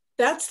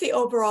that's the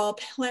overall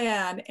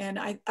plan. And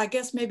I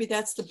guess maybe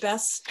that's the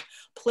best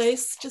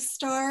place to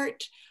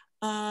start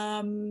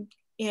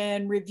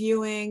in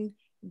reviewing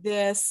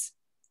this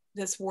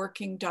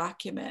working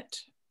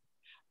document.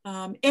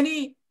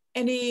 Any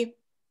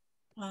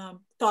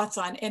thoughts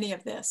on any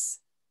of this?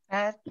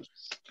 Pat,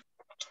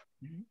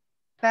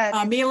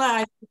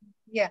 Mila,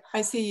 yeah,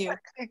 I see you.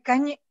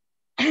 Can you,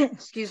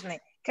 excuse me,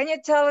 can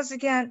you tell us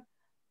again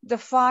the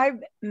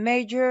 5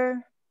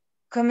 major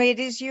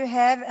committees you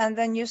have, and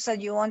then you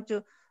said you want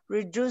to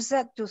reduce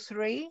that to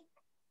 3?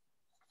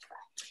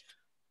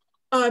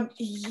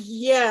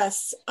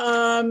 Yes.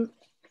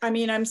 I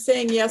mean, I'm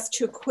saying yes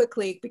too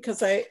quickly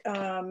because I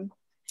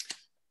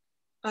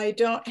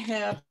don't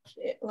have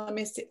it. Let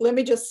me see. Let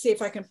me just see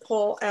if I can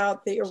pull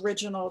out the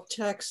original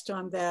text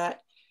on that.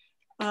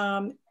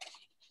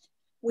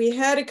 We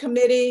had a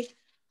committee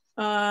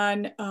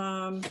on,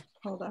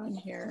 hold on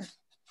here.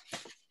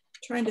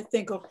 Trying to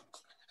think of.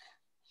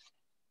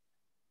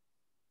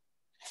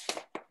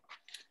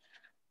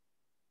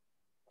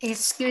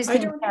 Excuse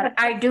me,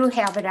 I do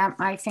have it at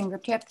my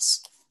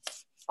fingertips.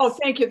 Oh,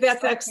 thank you.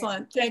 That's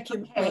excellent. Thank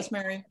you,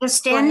 Rosemary. The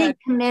standing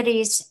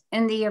committees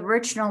in the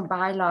original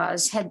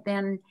bylaws had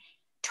been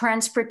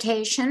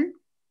transportation,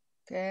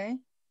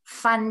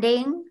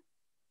 funding,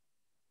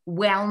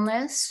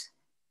 wellness,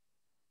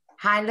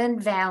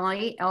 Highland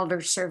Valley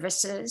Elder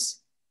Services,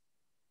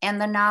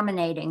 and the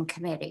nominating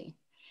committee.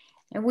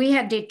 And we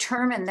had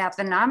determined that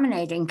the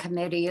nominating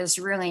committee is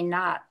really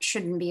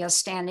shouldn't be a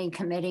standing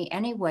committee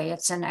anyway.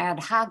 It's an ad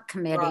hoc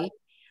committee,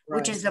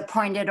 which is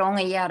appointed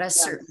only at a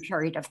certain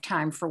period of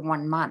time for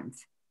 1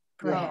 month.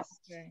 The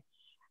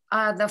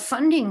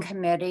funding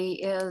committee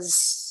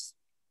is,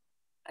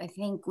 I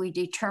think we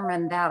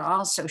determined that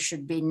also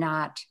should be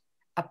not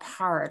a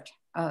part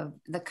of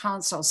the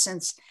council,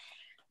 since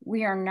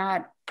we are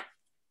not,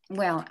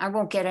 well, I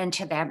won't get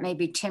into that.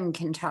 Maybe Tim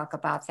can talk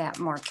about that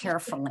more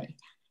carefully.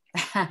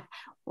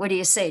 What do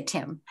you say,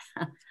 Tim?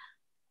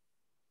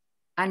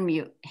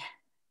 Unmute.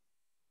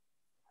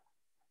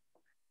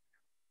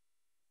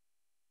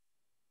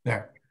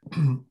 There,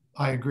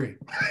 I agree.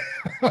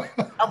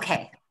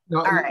 Okay, No,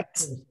 all right.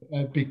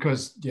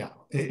 Because, yeah,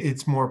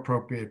 it's more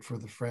appropriate for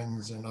the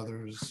Friends and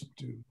others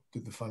to do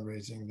the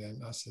fundraising than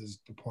us as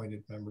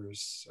appointed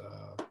members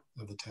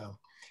of the town.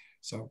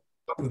 So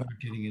without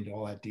getting into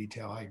all that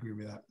detail, I agree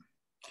with that.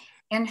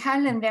 And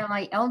Highland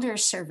Valley Elder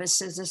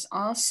Services is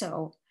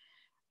also,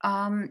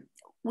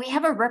 we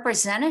have a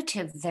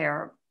representative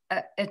there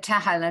to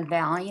Highland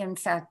Valley. In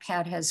fact,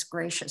 Pat has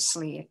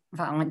graciously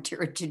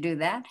volunteered to do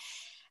that.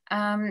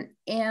 And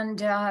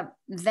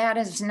that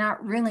is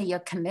not really a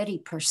committee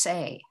per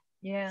se.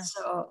 Yeah.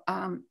 So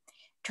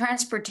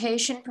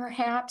transportation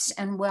perhaps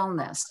and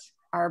wellness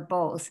are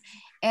both.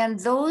 And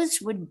those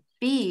would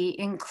be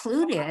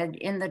included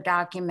in the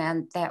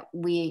document that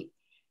we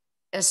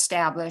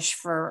establish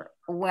for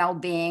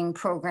well-being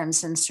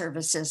programs and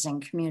services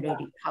and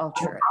community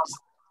culture.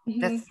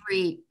 The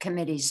 3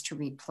 committees to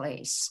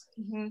replace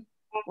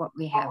what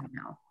we have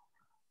now.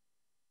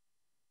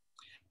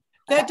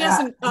 that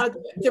doesn't,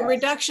 the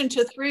reduction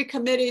to 3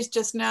 committees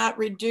does not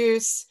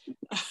reduce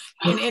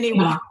in any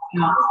way. Does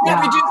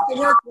not reduce the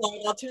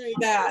workload, I'll tell you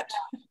that.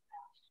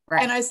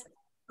 Right. And I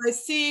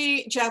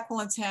see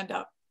Jacqueline's hand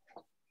up.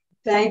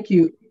 Thank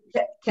you.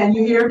 Can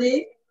you hear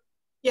me?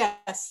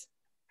 Yes.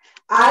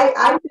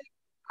 I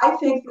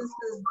think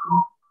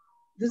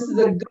this is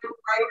a good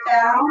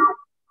breakdown,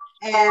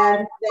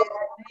 and that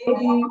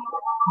maybe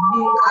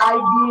the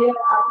idea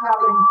of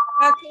having.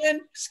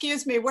 Jacqueline,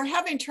 excuse me, we're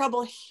having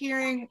trouble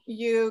hearing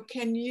you.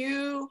 Can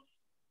you,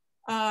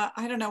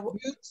 I don't know.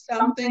 Mute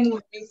something,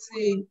 let me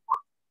see.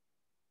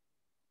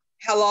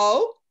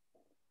 Hello?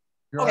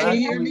 Can you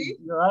hear me?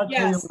 You're actually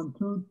Yes. on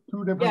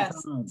two different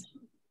times.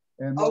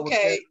 And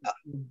okay.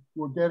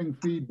 We're getting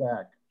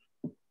feedback.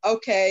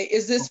 Okay,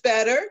 is this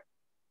better?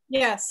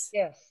 Yes.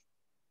 Yes.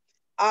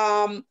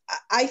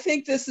 I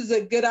think this is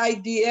a good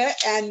idea,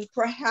 and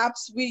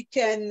perhaps we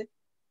can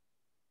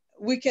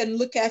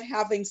look at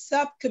having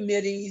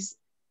subcommittees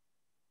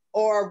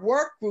or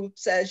work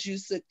groups, as you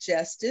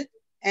suggested,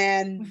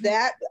 and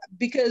that,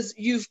 because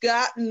you've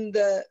gotten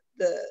the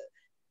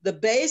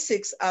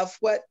basics of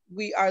what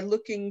we are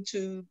looking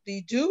to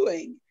be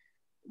doing.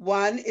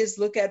 One is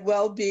look at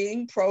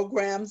well-being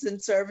programs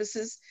and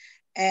services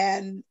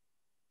and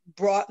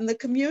broaden the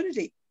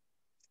community.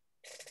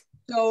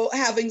 So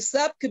having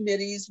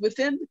subcommittees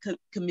within the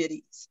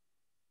committees.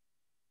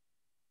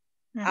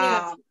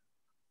 Yes.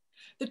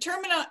 The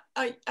terminal,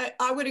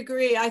 I would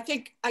agree. I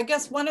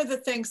guess one of the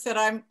things that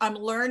I'm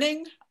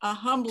learning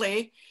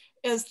humbly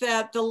is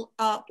that the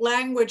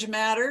language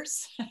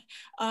matters.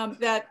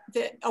 That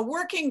a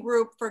working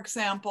group, for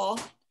example,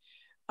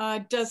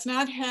 does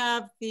not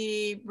have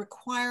the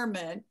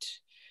requirement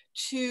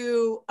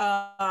to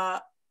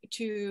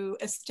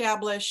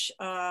establish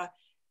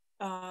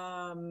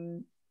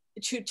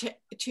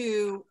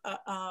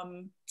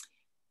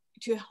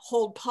to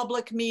hold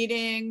public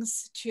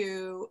meetings,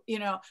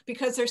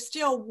 because they're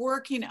still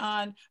working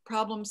on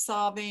problem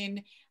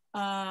solving.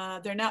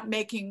 They're not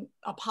making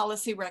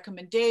policy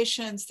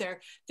recommendations.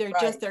 They're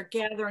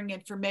gathering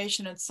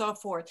information and so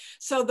forth.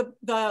 So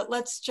the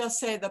let's just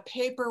say the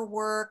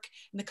paperwork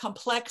and the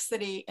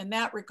complexity in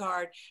that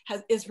regard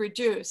is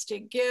reduced.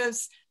 It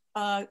gives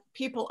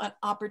people an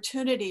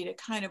opportunity to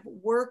kind of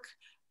work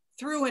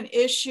through an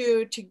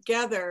issue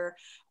together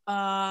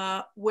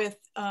with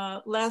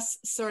less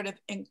sort of,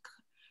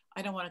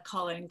 I don't want to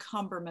call it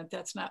encumberment,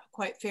 that's not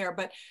quite fair,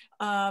 but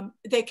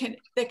they can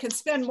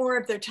spend more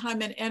of their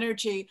time and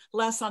energy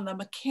less on the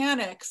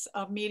mechanics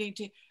of meeting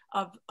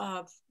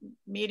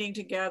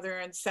together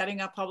and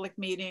setting up public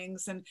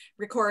meetings and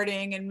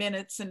recording and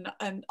minutes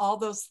and all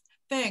those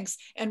things,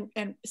 and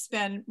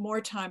spend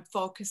more time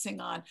focusing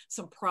on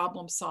some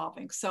problem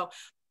solving. So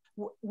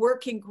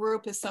working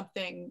group is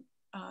something,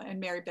 and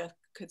Mary Beth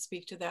could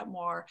speak to that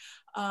more.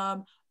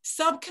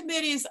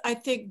 Subcommittees, I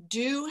think,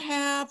 do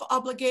have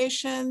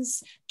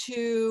obligations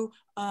to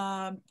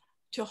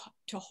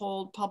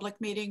hold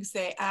public meetings.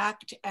 They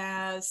act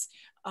as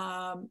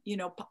the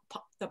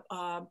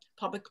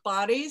public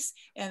bodies,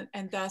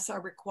 and thus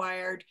are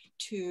required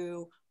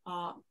to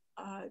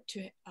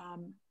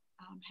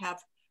have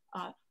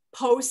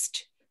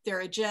post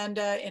their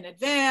agenda in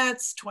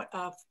advance,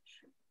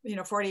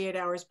 48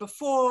 hours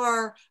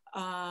before.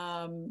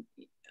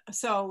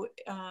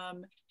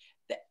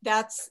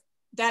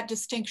 That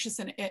distinction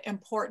is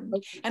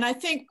important. And I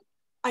think,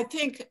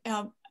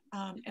 and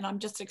I'm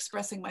just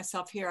expressing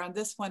myself here on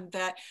this one,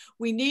 that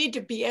we need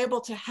to be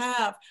able to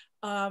have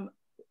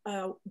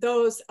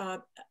those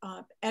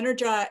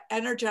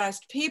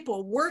energized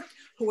people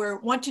who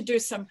want to do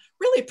some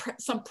really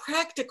some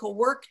practical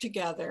work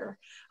together,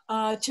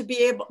 to be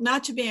able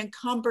not to be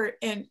encumbered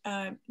and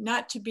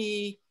to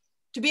be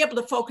able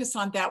to focus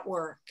on that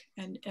work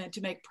and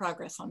to make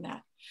progress on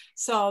that.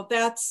 So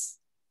that's,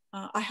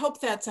 I hope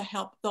that's a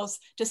help. Those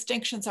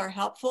distinctions are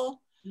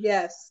helpful.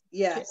 Yes,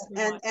 yes.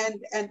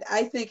 And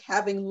I think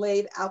having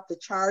laid out the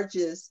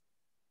charges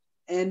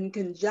in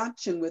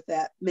conjunction with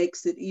that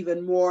makes it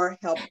even more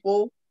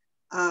helpful,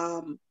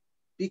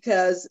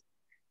 because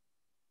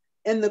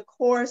in the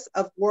course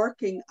of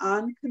working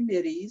on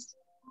committees,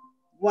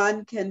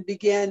 one can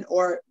begin,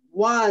 or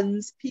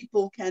one's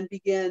people can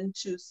begin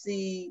to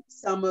see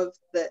some of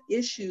the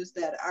issues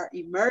that are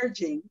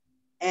emerging,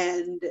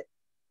 and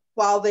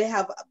while they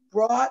have a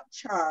broad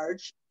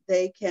charge,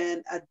 they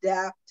can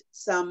adapt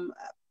some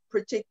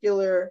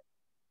particular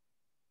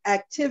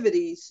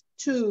activities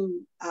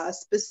to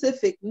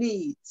specific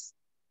needs.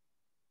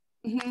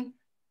 Mm-hmm.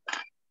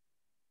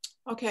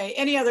 Okay,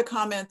 any other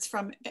comments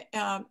from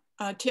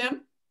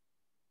Tim?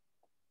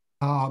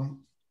 Oh,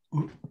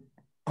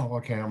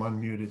 okay, I'm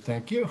unmuted,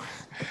 thank you.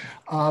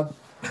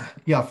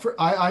 Yeah,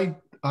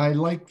 I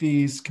like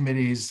these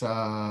committees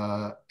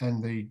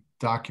and the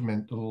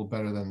document a little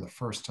better than the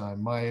first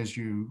time. As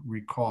you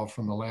recall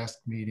from the last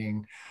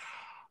meeting,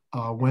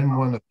 when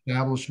one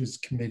establishes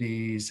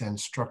committees and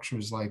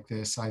structures like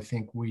this, I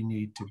think we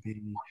need to be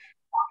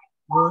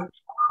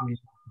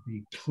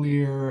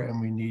clear,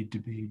 and we need to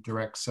be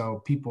direct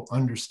so people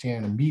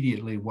understand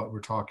immediately what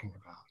we're talking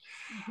about.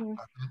 That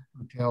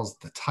details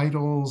the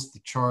titles, the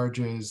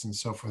charges, and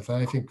so forth.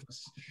 And I think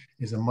this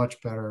is a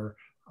much better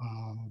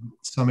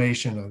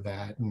summation of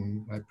that,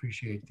 and I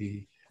appreciate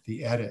the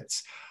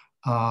edits.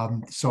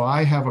 So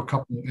I have a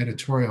couple of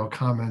editorial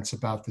comments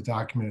about the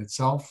document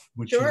itself,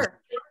 which is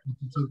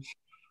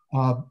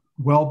I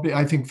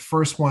think the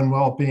first one,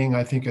 well-being,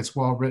 I think it's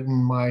well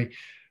written.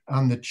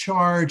 On the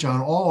charge,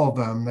 on all of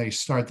them, they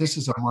start, this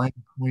is a minor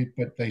point,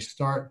 but they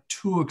start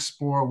to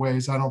explore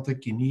ways. I don't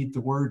think you need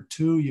the word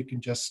to, you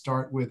can just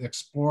start with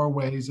explore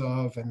ways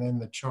of, and then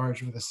the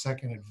charge with a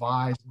second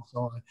advise and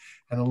so on,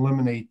 and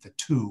eliminate the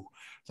to.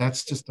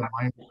 That's just a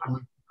minor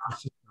point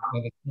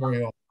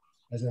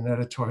as an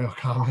editorial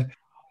comment.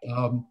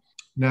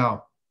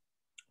 Now,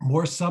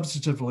 more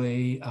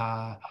substantively,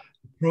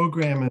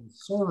 program and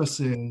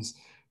services,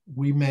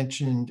 we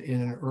mentioned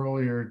in an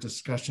earlier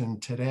discussion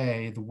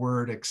today, the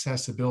word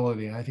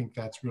accessibility. I think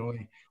that's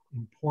really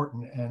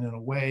important. And in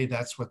a way,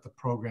 that's what the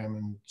program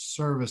and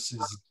services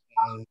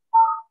does.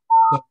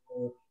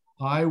 So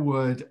I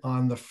would,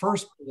 on the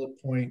first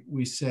bullet point,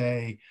 we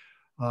say,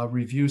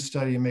 review,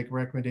 study, and make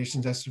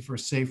recommendations necessary for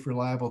safe,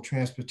 reliable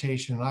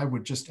transportation. And I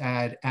would just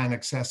add and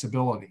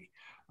accessibility,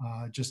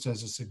 just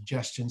as a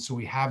suggestion. So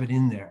we have it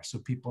in there so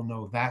people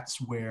know that's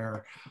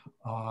where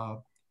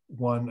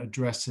one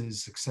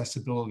addresses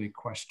accessibility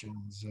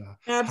questions.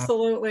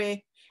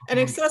 Absolutely. And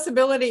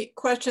accessibility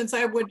questions,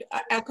 I would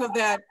echo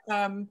that,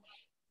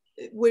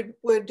 would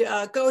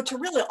go to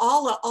really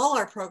all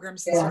our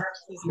programs and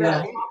services.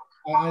 Yeah,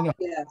 I know.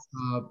 Yes.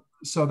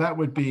 So that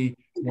would be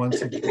one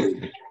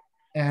suggestion.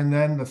 And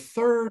then the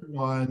third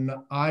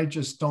one, I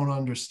just don't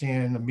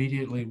understand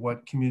immediately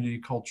what community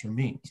culture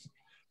means.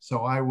 So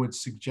I would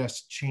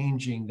suggest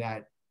changing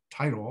that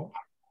title.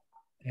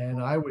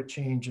 And I would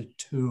change it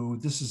to,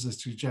 this is a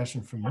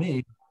suggestion from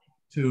me,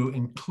 to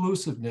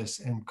inclusiveness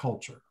and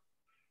culture.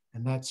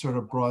 And that sort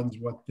of broadens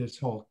what this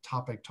whole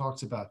topic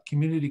talks about.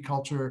 Community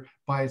culture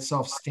by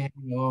itself,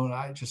 standing alone,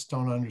 I just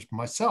don't understand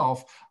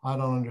myself. I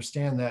don't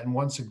understand that. And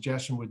one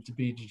suggestion would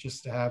be to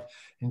just have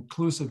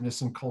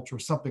inclusiveness and culture,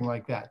 something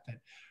like that,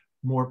 that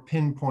more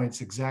pinpoints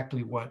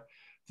exactly what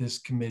this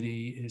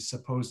committee is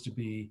supposed to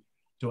be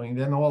doing.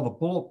 Then all the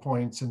bullet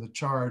points in the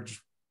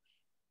charge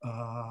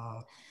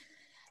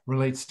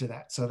relates to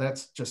that. So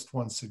that's just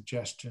one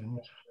suggestion.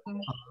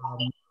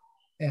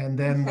 And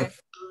then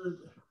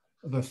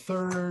the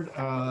third,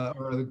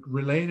 or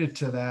related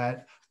to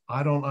that,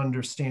 I don't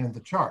understand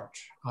the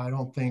charge. I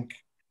don't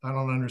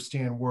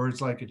understand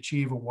words like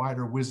achieve a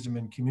wider wisdom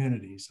in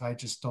communities. I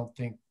just don't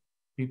think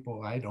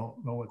I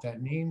don't know what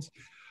that means.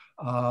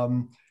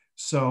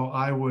 So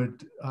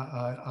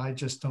I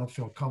just don't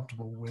feel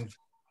comfortable with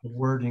the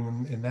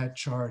wording in that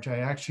charge. I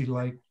actually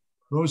like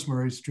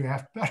Rosemary's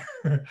draft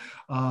better,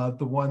 the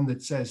one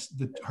that says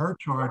that her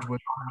charge was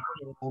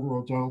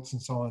older adults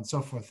and so on and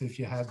so forth, if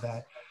you have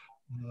that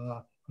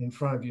in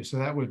front of you. So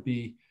that would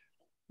be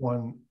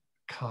one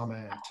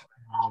comment.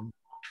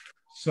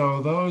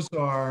 So those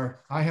are,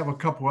 I have a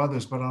couple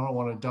others, but I don't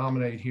want to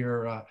dominate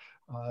here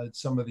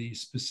some of the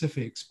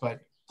specifics,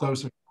 but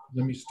those are,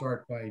 let me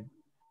start by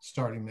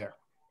starting there.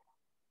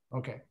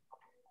 Okay,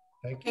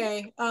 thank you.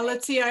 Okay,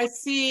 let's see, I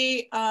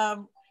see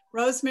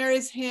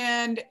Rosemary's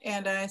hand,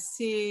 and I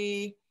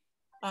see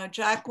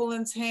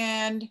Jacqueline's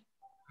hand,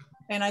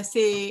 and I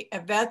see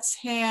Yvette's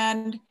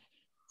hand.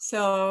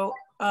 So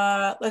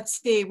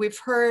let's see, we've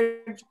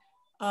heard,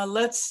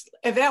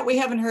 Yvette, we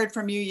haven't heard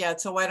from you yet,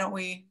 so why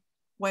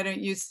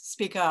don't you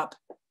speak up?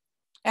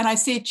 And I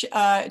see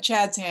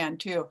Chad's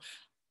hand too.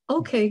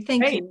 Okay,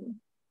 thank you.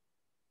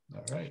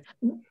 All right.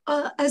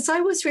 As I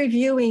was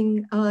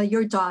reviewing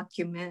your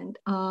document,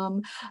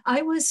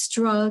 I was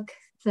struck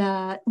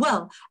that,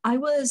 well, I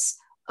was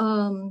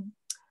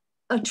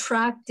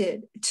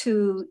attracted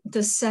to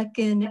the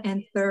second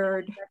and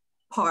third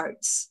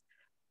parts,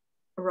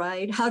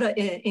 right? How to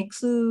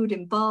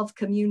involve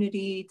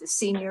community, the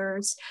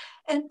seniors.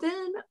 And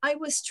then I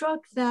was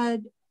struck that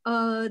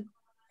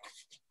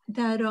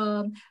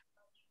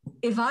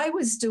if I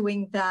was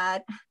doing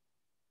that,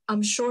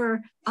 I'm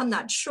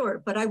not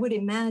sure, but I would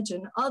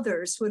imagine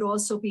others would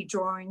also be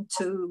drawn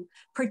to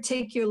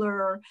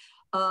particular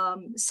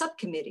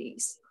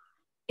subcommittees.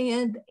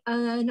 And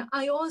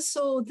I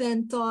also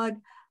then thought,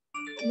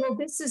 well,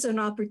 this is an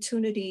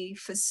opportunity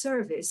for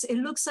service. It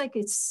looks like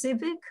it's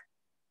civic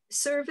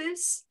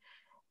service.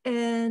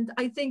 And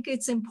I think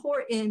it's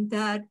important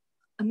that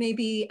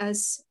maybe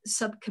as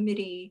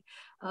subcommittee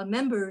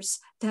members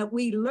that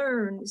we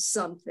learn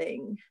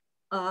something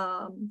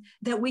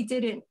that we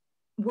didn't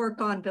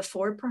work on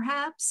before,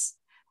 perhaps,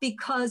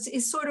 because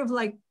it's sort of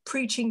like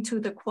preaching to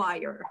the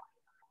choir,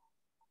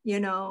 you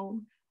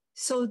know?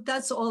 So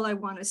that's all I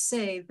want to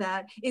say,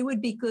 that it would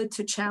be good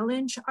to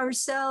challenge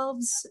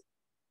ourselves,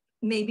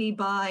 maybe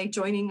by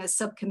joining a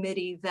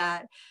subcommittee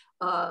that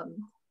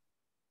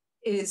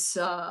it's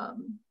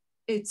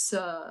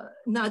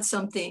not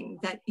something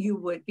that you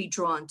would be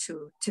drawn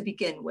to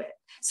begin with.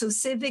 So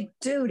civic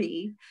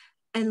duty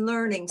and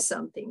learning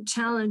something,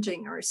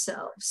 challenging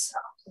ourselves.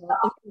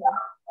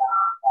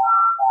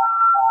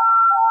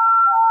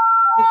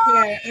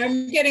 Okay,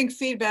 I'm getting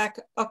feedback.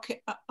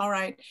 Okay, all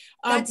right.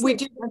 That's We it.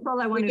 did. That's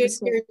all I wanted We to did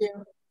say. hear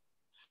you.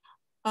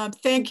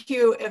 Thank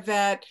you,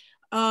 Yvette.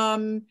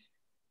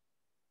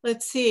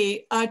 Let's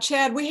see,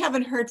 Chad, we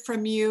haven't heard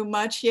from you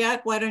much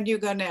yet. Why don't you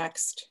go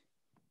next?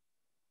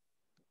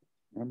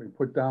 Let me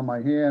put down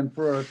my hand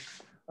first.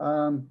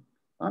 I'm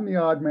the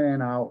odd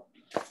man out.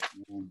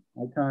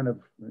 I kind of,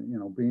 you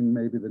know, being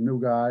maybe the new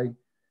guy,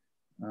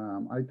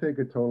 I take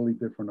a totally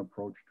different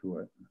approach to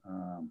it.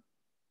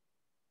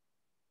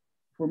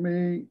 For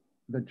me,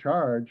 the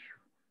charge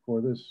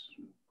for this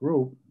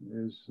group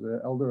is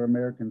the Elder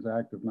Americans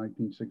Act of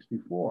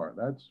 1964.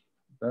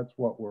 That's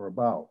what we're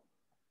about.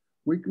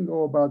 We can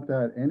go about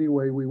that any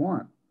way we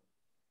want,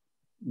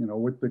 you know,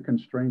 with the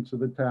constraints of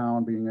the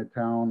town being a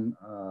town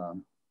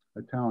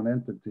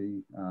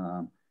entity.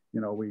 You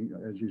know,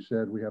 as you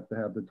said, we have to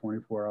have the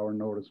 24-hour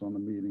notice on the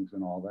meetings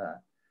and all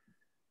that.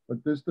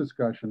 But this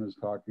discussion is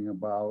talking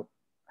about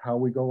how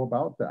we go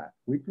about that.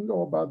 We can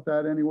go about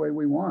that any way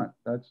we want.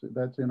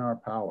 That's in our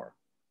power.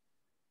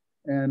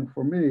 And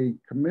for me,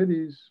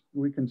 committees,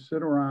 we can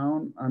sit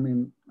around. I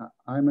mean,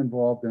 I'm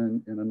involved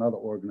in another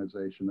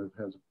organization that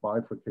has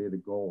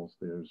bifurcated goals.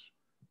 There's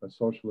a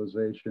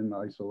socialization,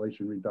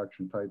 isolation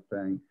reduction type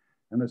thing,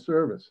 and a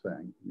service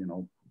thing, you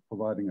know,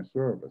 providing a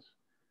service.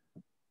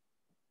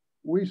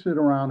 We sit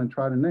around and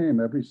try to name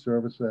every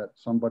service that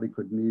somebody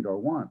could need or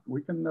want.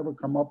 We can never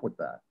come up with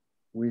that.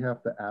 We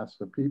have to ask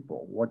the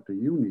people, what do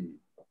you need?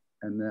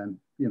 And then,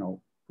 you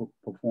know,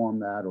 perform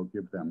that or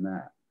give them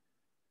that.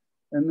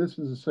 And this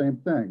is the same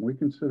thing. We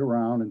can sit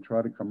around and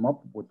try to come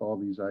up with all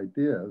these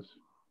ideas,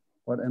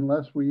 but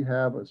unless we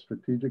have a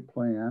strategic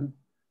plan,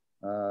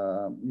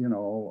 you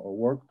know, a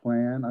work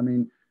plan, I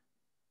mean,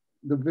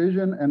 the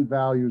vision and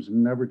values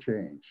never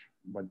change,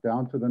 but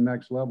down to the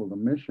next level, the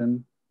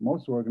mission,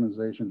 most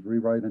organizations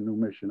rewrite a new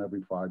mission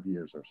every 5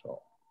 years or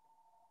so.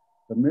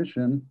 The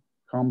mission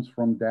comes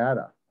from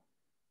data.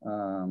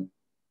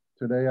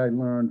 Today I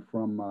learned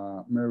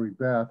from Mary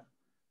Beth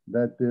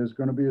that there's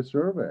going to be a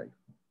survey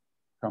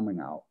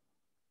coming out.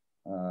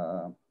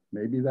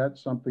 Maybe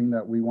that's something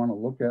that we want to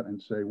look at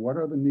and say, what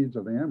are the needs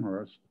of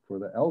Amherst for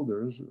the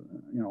elders?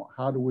 You know,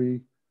 how do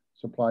we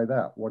supply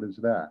that? What is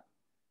that?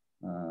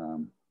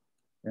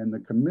 And the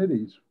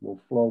committees will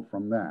flow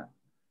from that.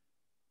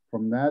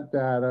 From that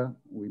data,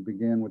 we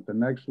begin with the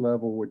next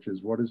level, which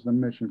is what is the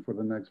mission for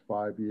the next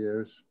 5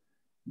 years?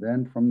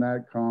 Then from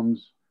that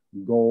comes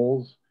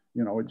goals.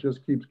 You know, it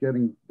just keeps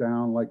getting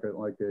down like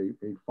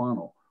a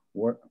funnel.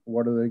 What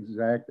are the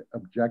exact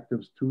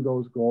objectives to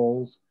those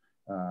goals?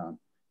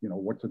 You know,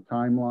 what's a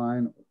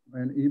timeline?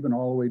 And even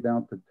all the way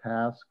down to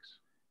tasks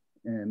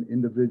and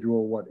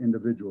what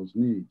individuals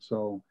need.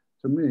 So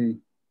to me,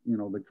 you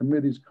know, the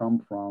committees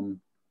come from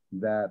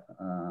that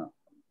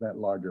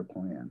larger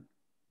plan.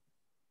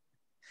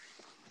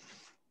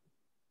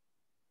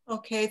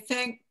 Okay,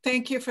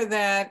 thank you for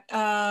that.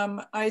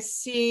 I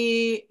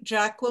see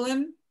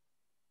Jacqueline.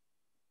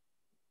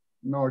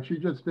 No, she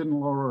just didn't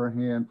lower her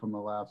hand from the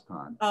last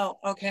time. Oh,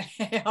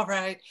 okay, all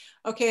right.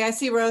 Okay, I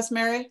see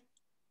Rosemary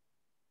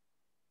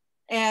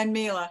and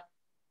Mila.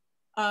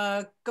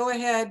 Go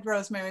ahead,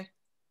 Rosemary.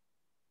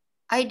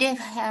 I did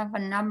have a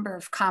number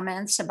of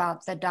comments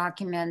about the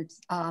document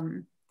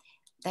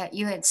that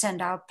you had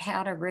sent out,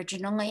 Pat,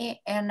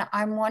 originally. And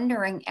I'm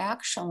wondering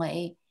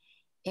actually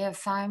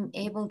if I'm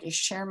able to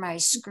share my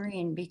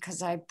screen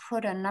because I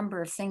put a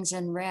number of things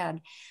in red.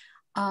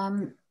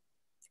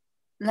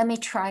 Let me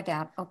try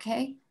that,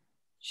 okay?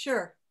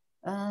 Sure.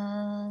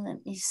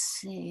 Let me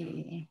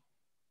see.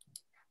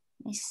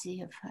 Let me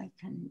see if I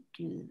can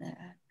do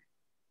that.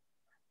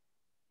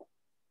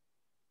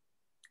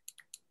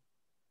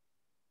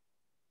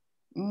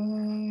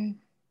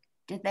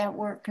 Did that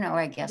work? No,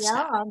 I guess yeah,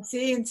 not. I'm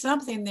seeing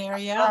something there,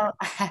 yeah.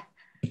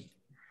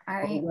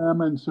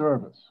 Program and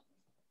service.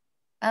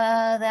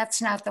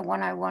 That's not the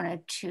one I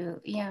wanted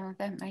to, yeah,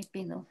 that might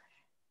be the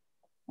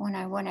one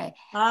I wanted.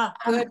 Ah,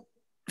 good.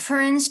 For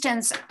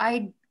instance,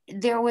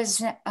 there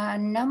was a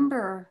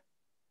number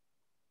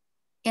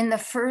in the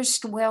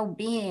first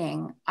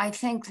well-being. I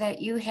think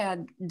that you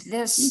had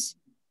this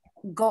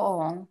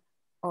goal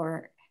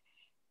or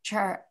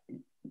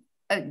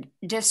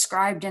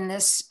described in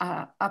this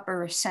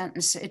upper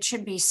sentence. It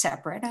should be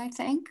separate, I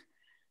think.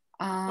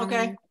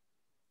 Okay.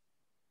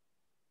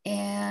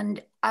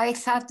 And I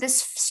thought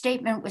this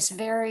statement was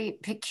very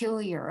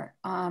peculiar.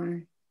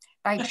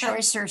 By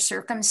choice or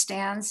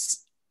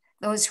circumstance,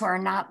 those who are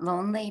not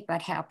lonely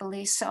but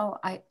happily so.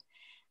 I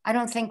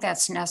don't think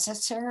that's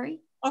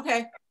necessary.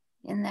 Okay.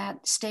 In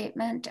that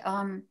statement.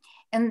 And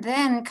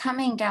then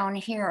coming down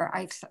here,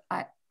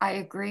 I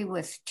agree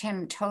with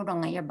Tim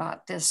totally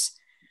about this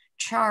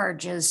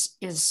charge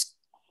is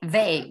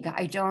vague.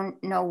 I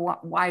don't know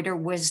what wider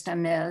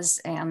wisdom is.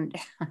 And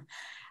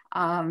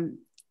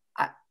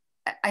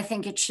I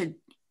think it should,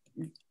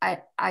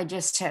 I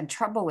just had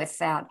trouble with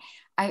that.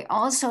 I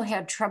also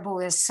had trouble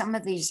with some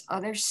of these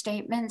other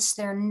statements.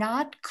 They're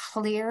not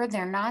clear,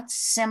 they're not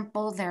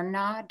simple, they're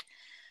not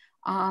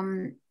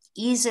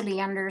easily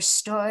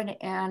understood.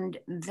 And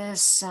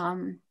this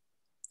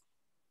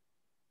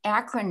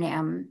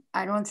acronym,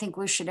 I don't think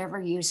we should ever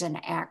use an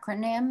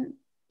acronym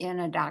in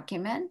a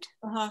document.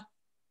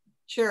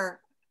 Sure.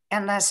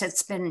 Unless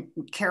it's been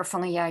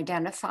carefully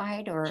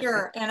identified or.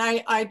 Sure, and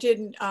I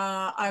didn't,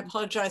 I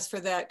apologize for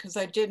that because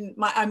I didn't,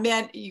 I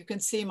meant, you can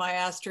see my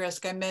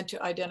asterisk, I meant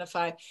to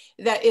identify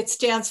that it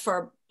stands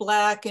for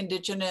Black,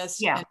 Indigenous.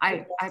 Yeah,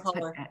 I put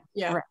that.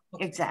 Yeah, right,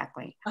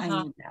 exactly. I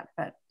knew that,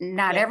 but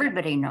not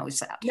everybody knows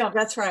that. No,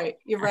 that's right.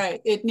 You're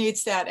right. It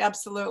needs that,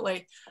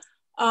 absolutely.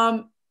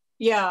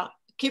 Yeah,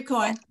 keep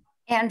going.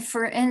 And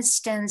for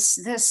instance,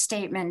 this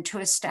statement to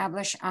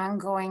establish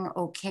ongoing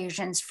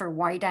occasions for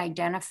white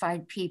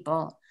identified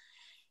people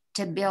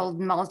to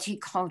build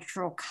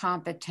multicultural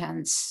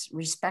competence,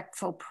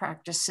 respectful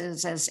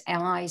practices as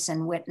allies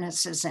and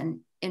witnesses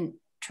and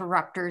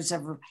interrupters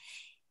of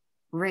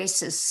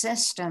racist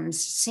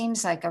systems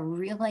seems like a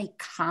really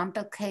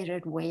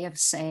complicated way of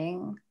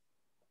saying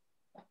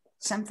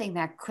something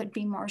that could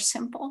be more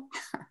simple.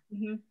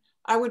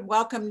 I would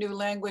welcome new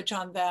language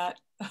on that.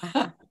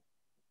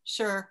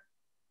 Sure.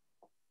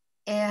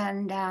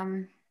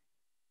 And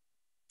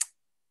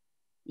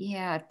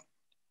yeah,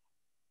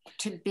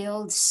 to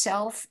build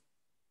self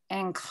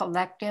and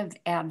collective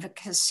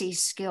advocacy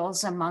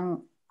skills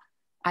among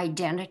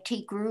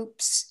identity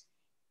groups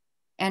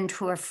and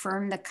to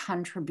affirm the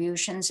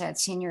contributions that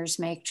seniors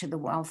make to the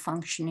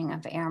well-functioning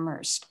of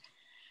Amherst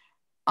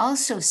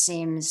also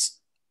seems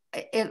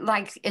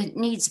like it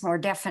needs more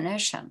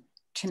definition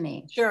to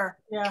me. Sure,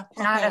 yeah.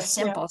 Not a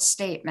simple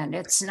statement.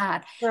 It's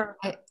not, sure.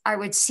 I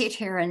would sit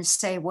here and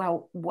say,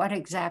 well, what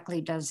exactly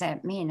does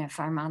that mean if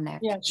I'm on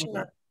that committee?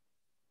 Sure.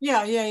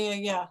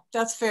 Yeah.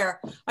 That's fair.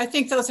 I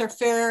think those are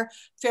fair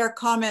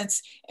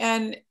comments.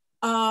 And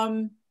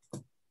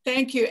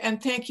thank you.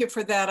 And thank you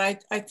for that.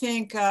 I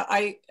think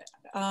I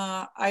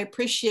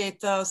appreciate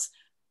the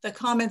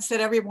comments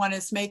that everyone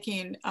is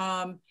making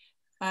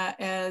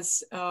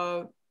as,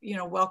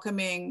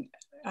 welcoming,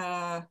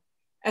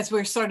 as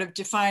we're sort of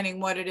defining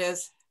what it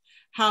is,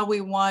 how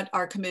we want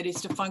our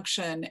committees to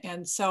function.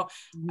 And so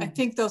I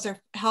think those are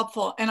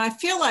helpful. And I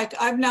feel like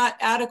I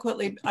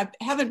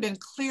haven't been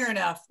clear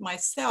enough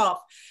myself.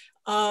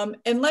 And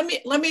let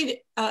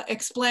me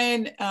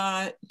explain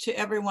to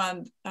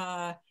everyone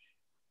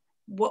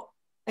what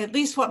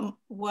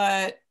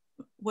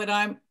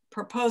I'm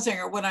proposing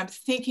or what I'm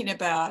thinking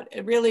about.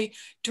 It really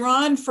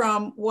drawn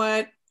from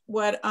what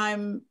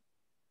I'm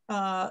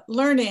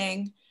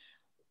learning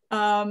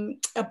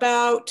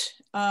about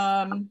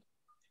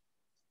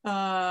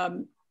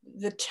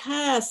the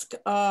task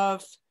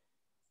of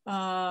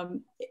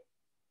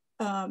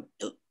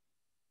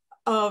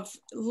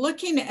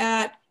looking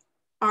at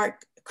our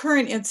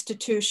current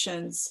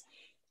institutions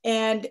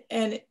and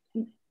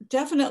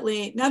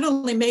definitely not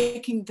only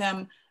making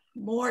them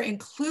more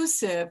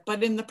inclusive,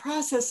 but in the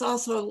process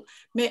also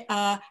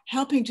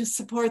helping to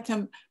support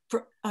them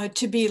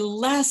to be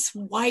less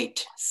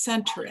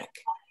white-centric.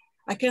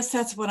 I guess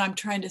that's what I'm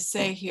trying to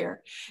say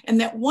here. And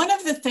that one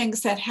of the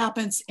things that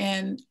happens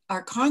in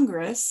our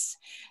Congress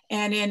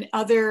and in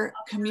other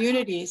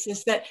communities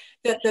is that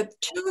the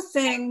two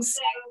things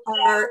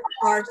are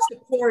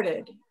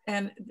supported.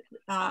 And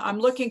I'm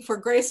looking for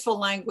graceful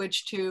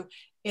language to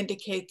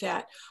indicate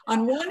that.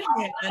 On one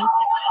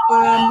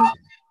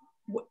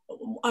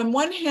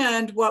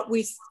hand, what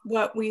we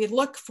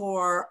look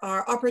for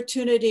are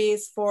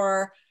opportunities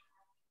for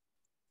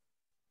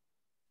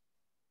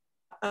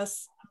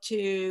us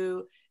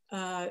to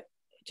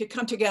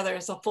come together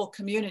as a full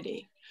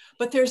community.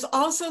 But there's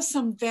also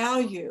some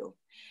value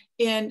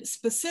in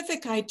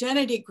specific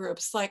identity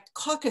groups like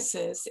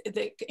caucuses.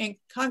 In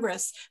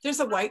Congress, there's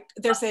a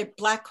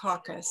Black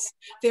caucus,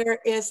 there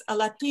is a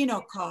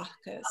Latino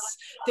caucus.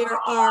 Because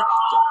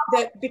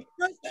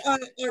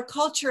our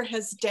culture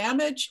has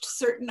damaged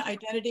certain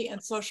identity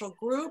and social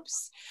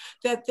groups,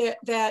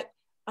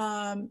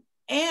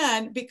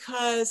 and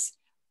because,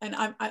 and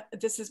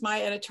this is my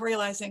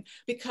editorializing,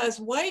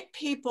 because white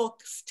people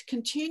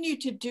continue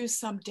to do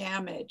some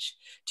damage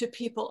to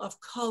people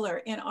of color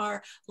in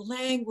our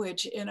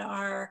language, in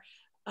our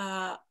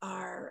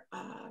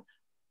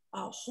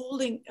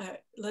holding,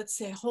 let's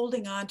say,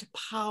 holding on to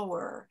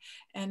power,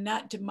 and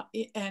not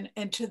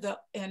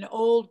and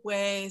old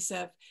ways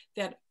that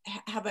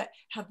have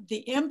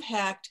the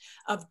impact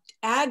of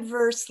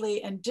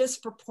adversely and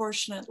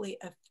disproportionately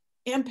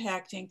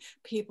impacting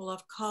people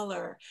of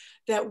color.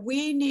 That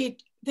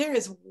there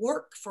is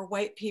work for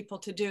white people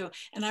to do.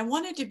 And I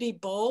wanted to be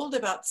bold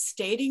about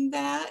stating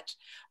that,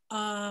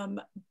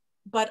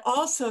 but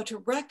also to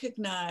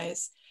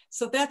recognize,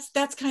 so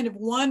that's kind of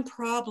one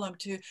problem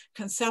to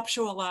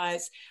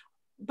conceptualize.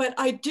 But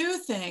I do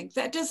think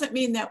that doesn't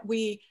mean that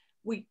we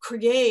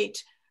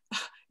create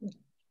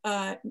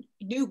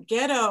new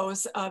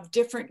ghettos of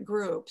different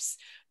groups.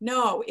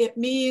 No, it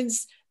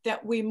means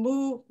that we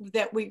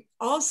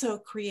also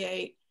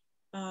create,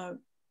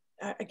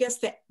 I guess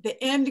the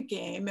end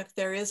game, if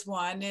there is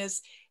one,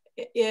 is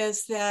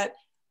that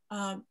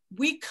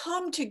we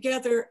come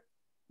together,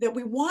 that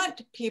we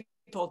want people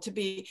to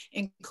be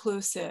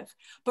inclusive,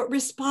 but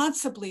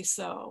responsibly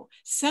so,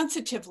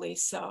 sensitively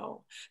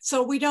so,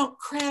 so we don't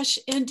crash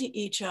into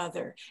each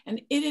other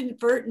and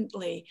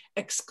inadvertently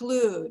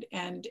exclude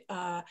and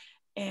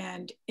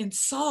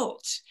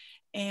insult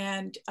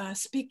and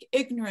speak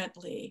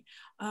ignorantly.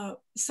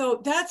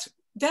 So that's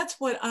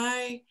what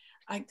I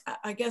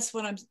guess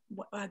what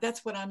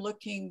that's what I'm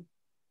looking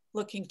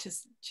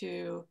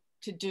to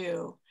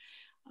do.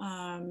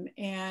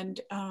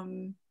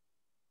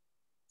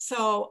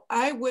 So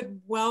I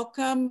would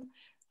welcome,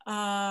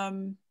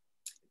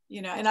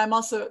 you know, and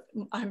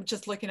I'm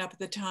just looking up at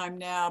the time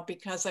now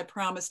because I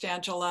promised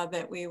Angela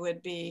that we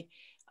would be,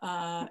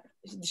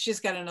 she's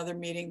got another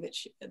meeting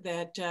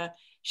that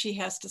she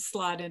has to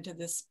slot into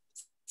this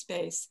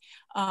space.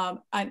 I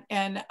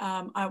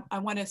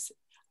want to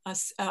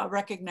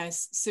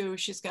recognize Sue.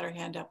 She's got her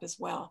hand up as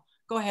well.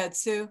 Go ahead,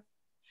 Sue.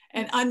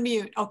 And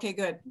unmute. Okay,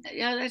 good.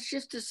 Yeah, that's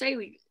just to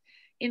say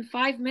in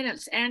 5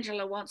 minutes,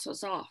 Angela wants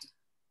us off.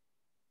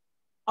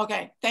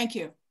 Okay, thank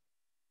you.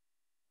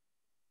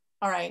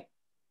 All right.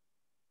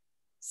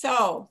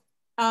 So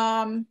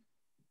I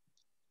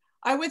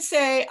would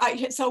say,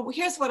 so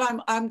here's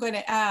what I'm going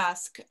to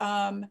ask.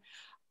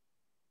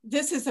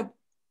 This is a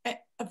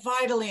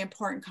vitally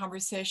important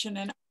conversation,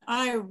 and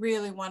I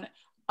really want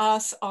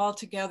us all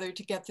together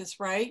to get this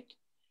right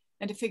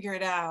and to figure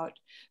it out.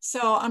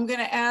 So I'm going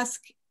to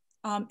ask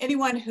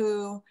anyone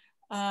who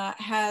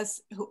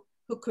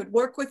who could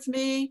work with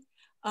me,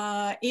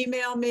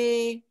 email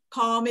me,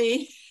 call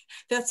me,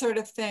 that sort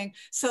of thing,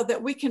 so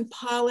that we can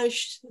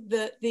polish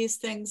these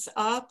things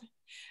up.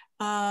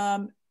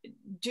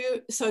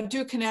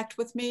 Do connect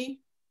with me.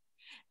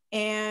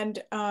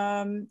 And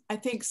I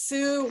think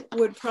Sue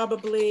would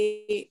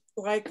probably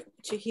like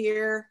to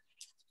hear,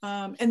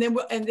 and then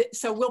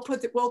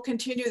we'll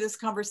continue this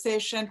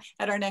conversation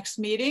at our next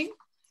meeting.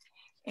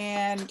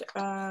 And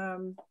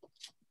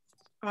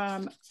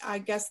I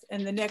guess,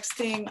 and the next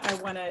thing I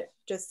want to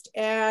just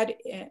add,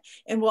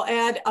 and we'll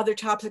add other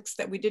topics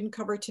that we didn't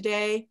cover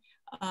today.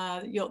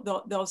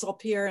 Those will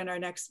appear in our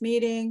next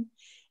meeting.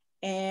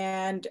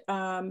 And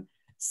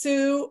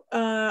Sue,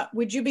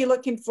 would you be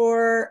looking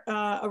for,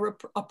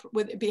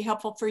 would it be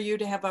helpful for you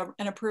to have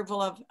an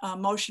approval of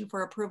motion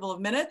for approval of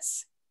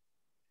minutes?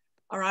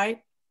 All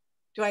right.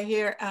 Do I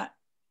hear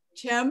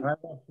Tim? I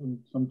have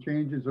some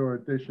changes or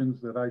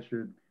additions that I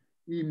should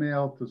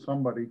email to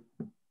somebody.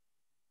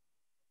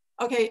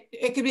 Okay,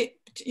 it could be,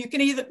 you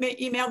can either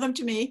email them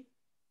to me.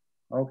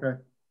 Okay.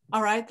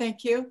 All right,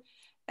 thank you.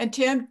 And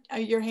Tim,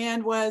 your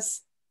hand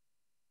was?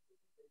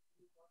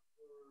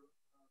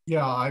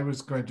 Yeah, I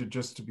was going to,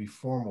 just to be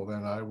formal,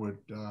 then I would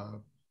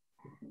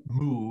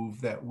move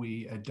that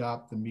we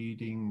adopt the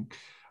meeting,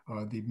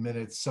 the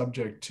minutes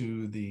subject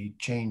to the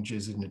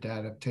changes and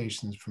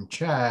adaptations from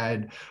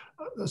Chad,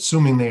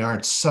 assuming they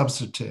aren't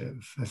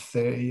substantive. If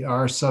they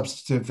are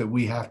substantive that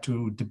we have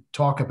to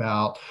talk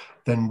about,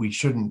 then we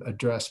shouldn't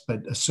address,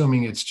 but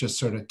assuming it's just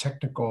sort of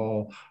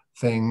technical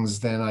things,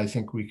 then I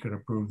think we could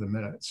approve the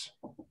minutes.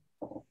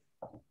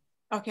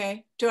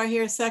 Okay, do I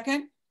hear a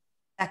second?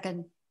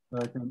 Second.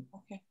 Second.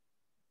 Okay.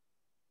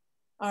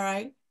 All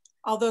right,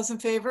 all those in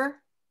favor?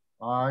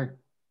 Aye.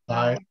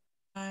 Aye.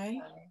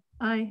 Aye.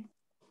 Aye.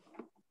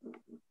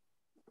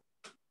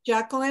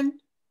 Jacqueline?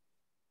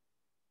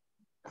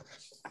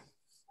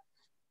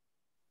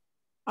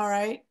 All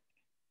right.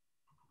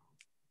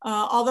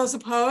 All those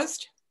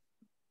opposed?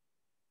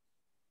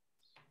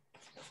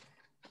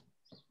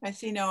 I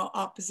see no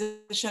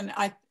opposition.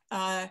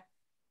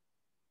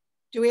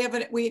 Do we have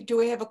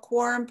a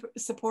quorum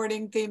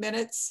supporting the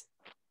minutes?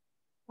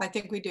 I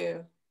think we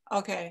do.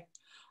 Okay.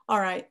 All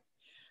right.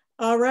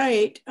 All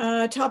right.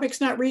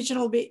 Topics not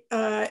regional.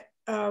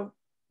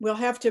 We'll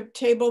have to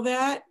table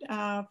that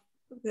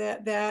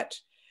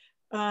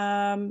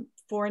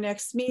for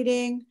next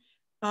meeting.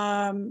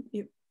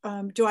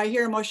 Do I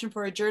hear a motion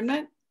for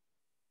adjournment?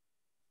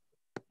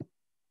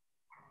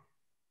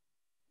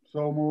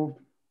 So moved.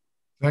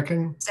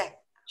 Second.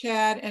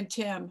 Chad and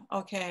Tim.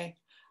 Okay.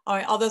 All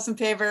right. All those in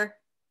favor?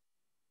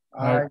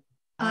 Aye.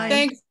 Aye.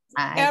 Thanks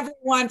Aye.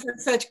 everyone for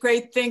such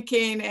great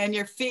thinking and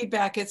your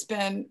feedback. It's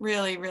been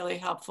really, really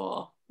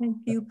helpful. Thank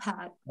you,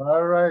 Pat.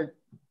 All right.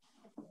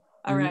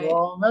 All right. See you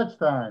all next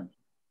time.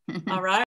 All right.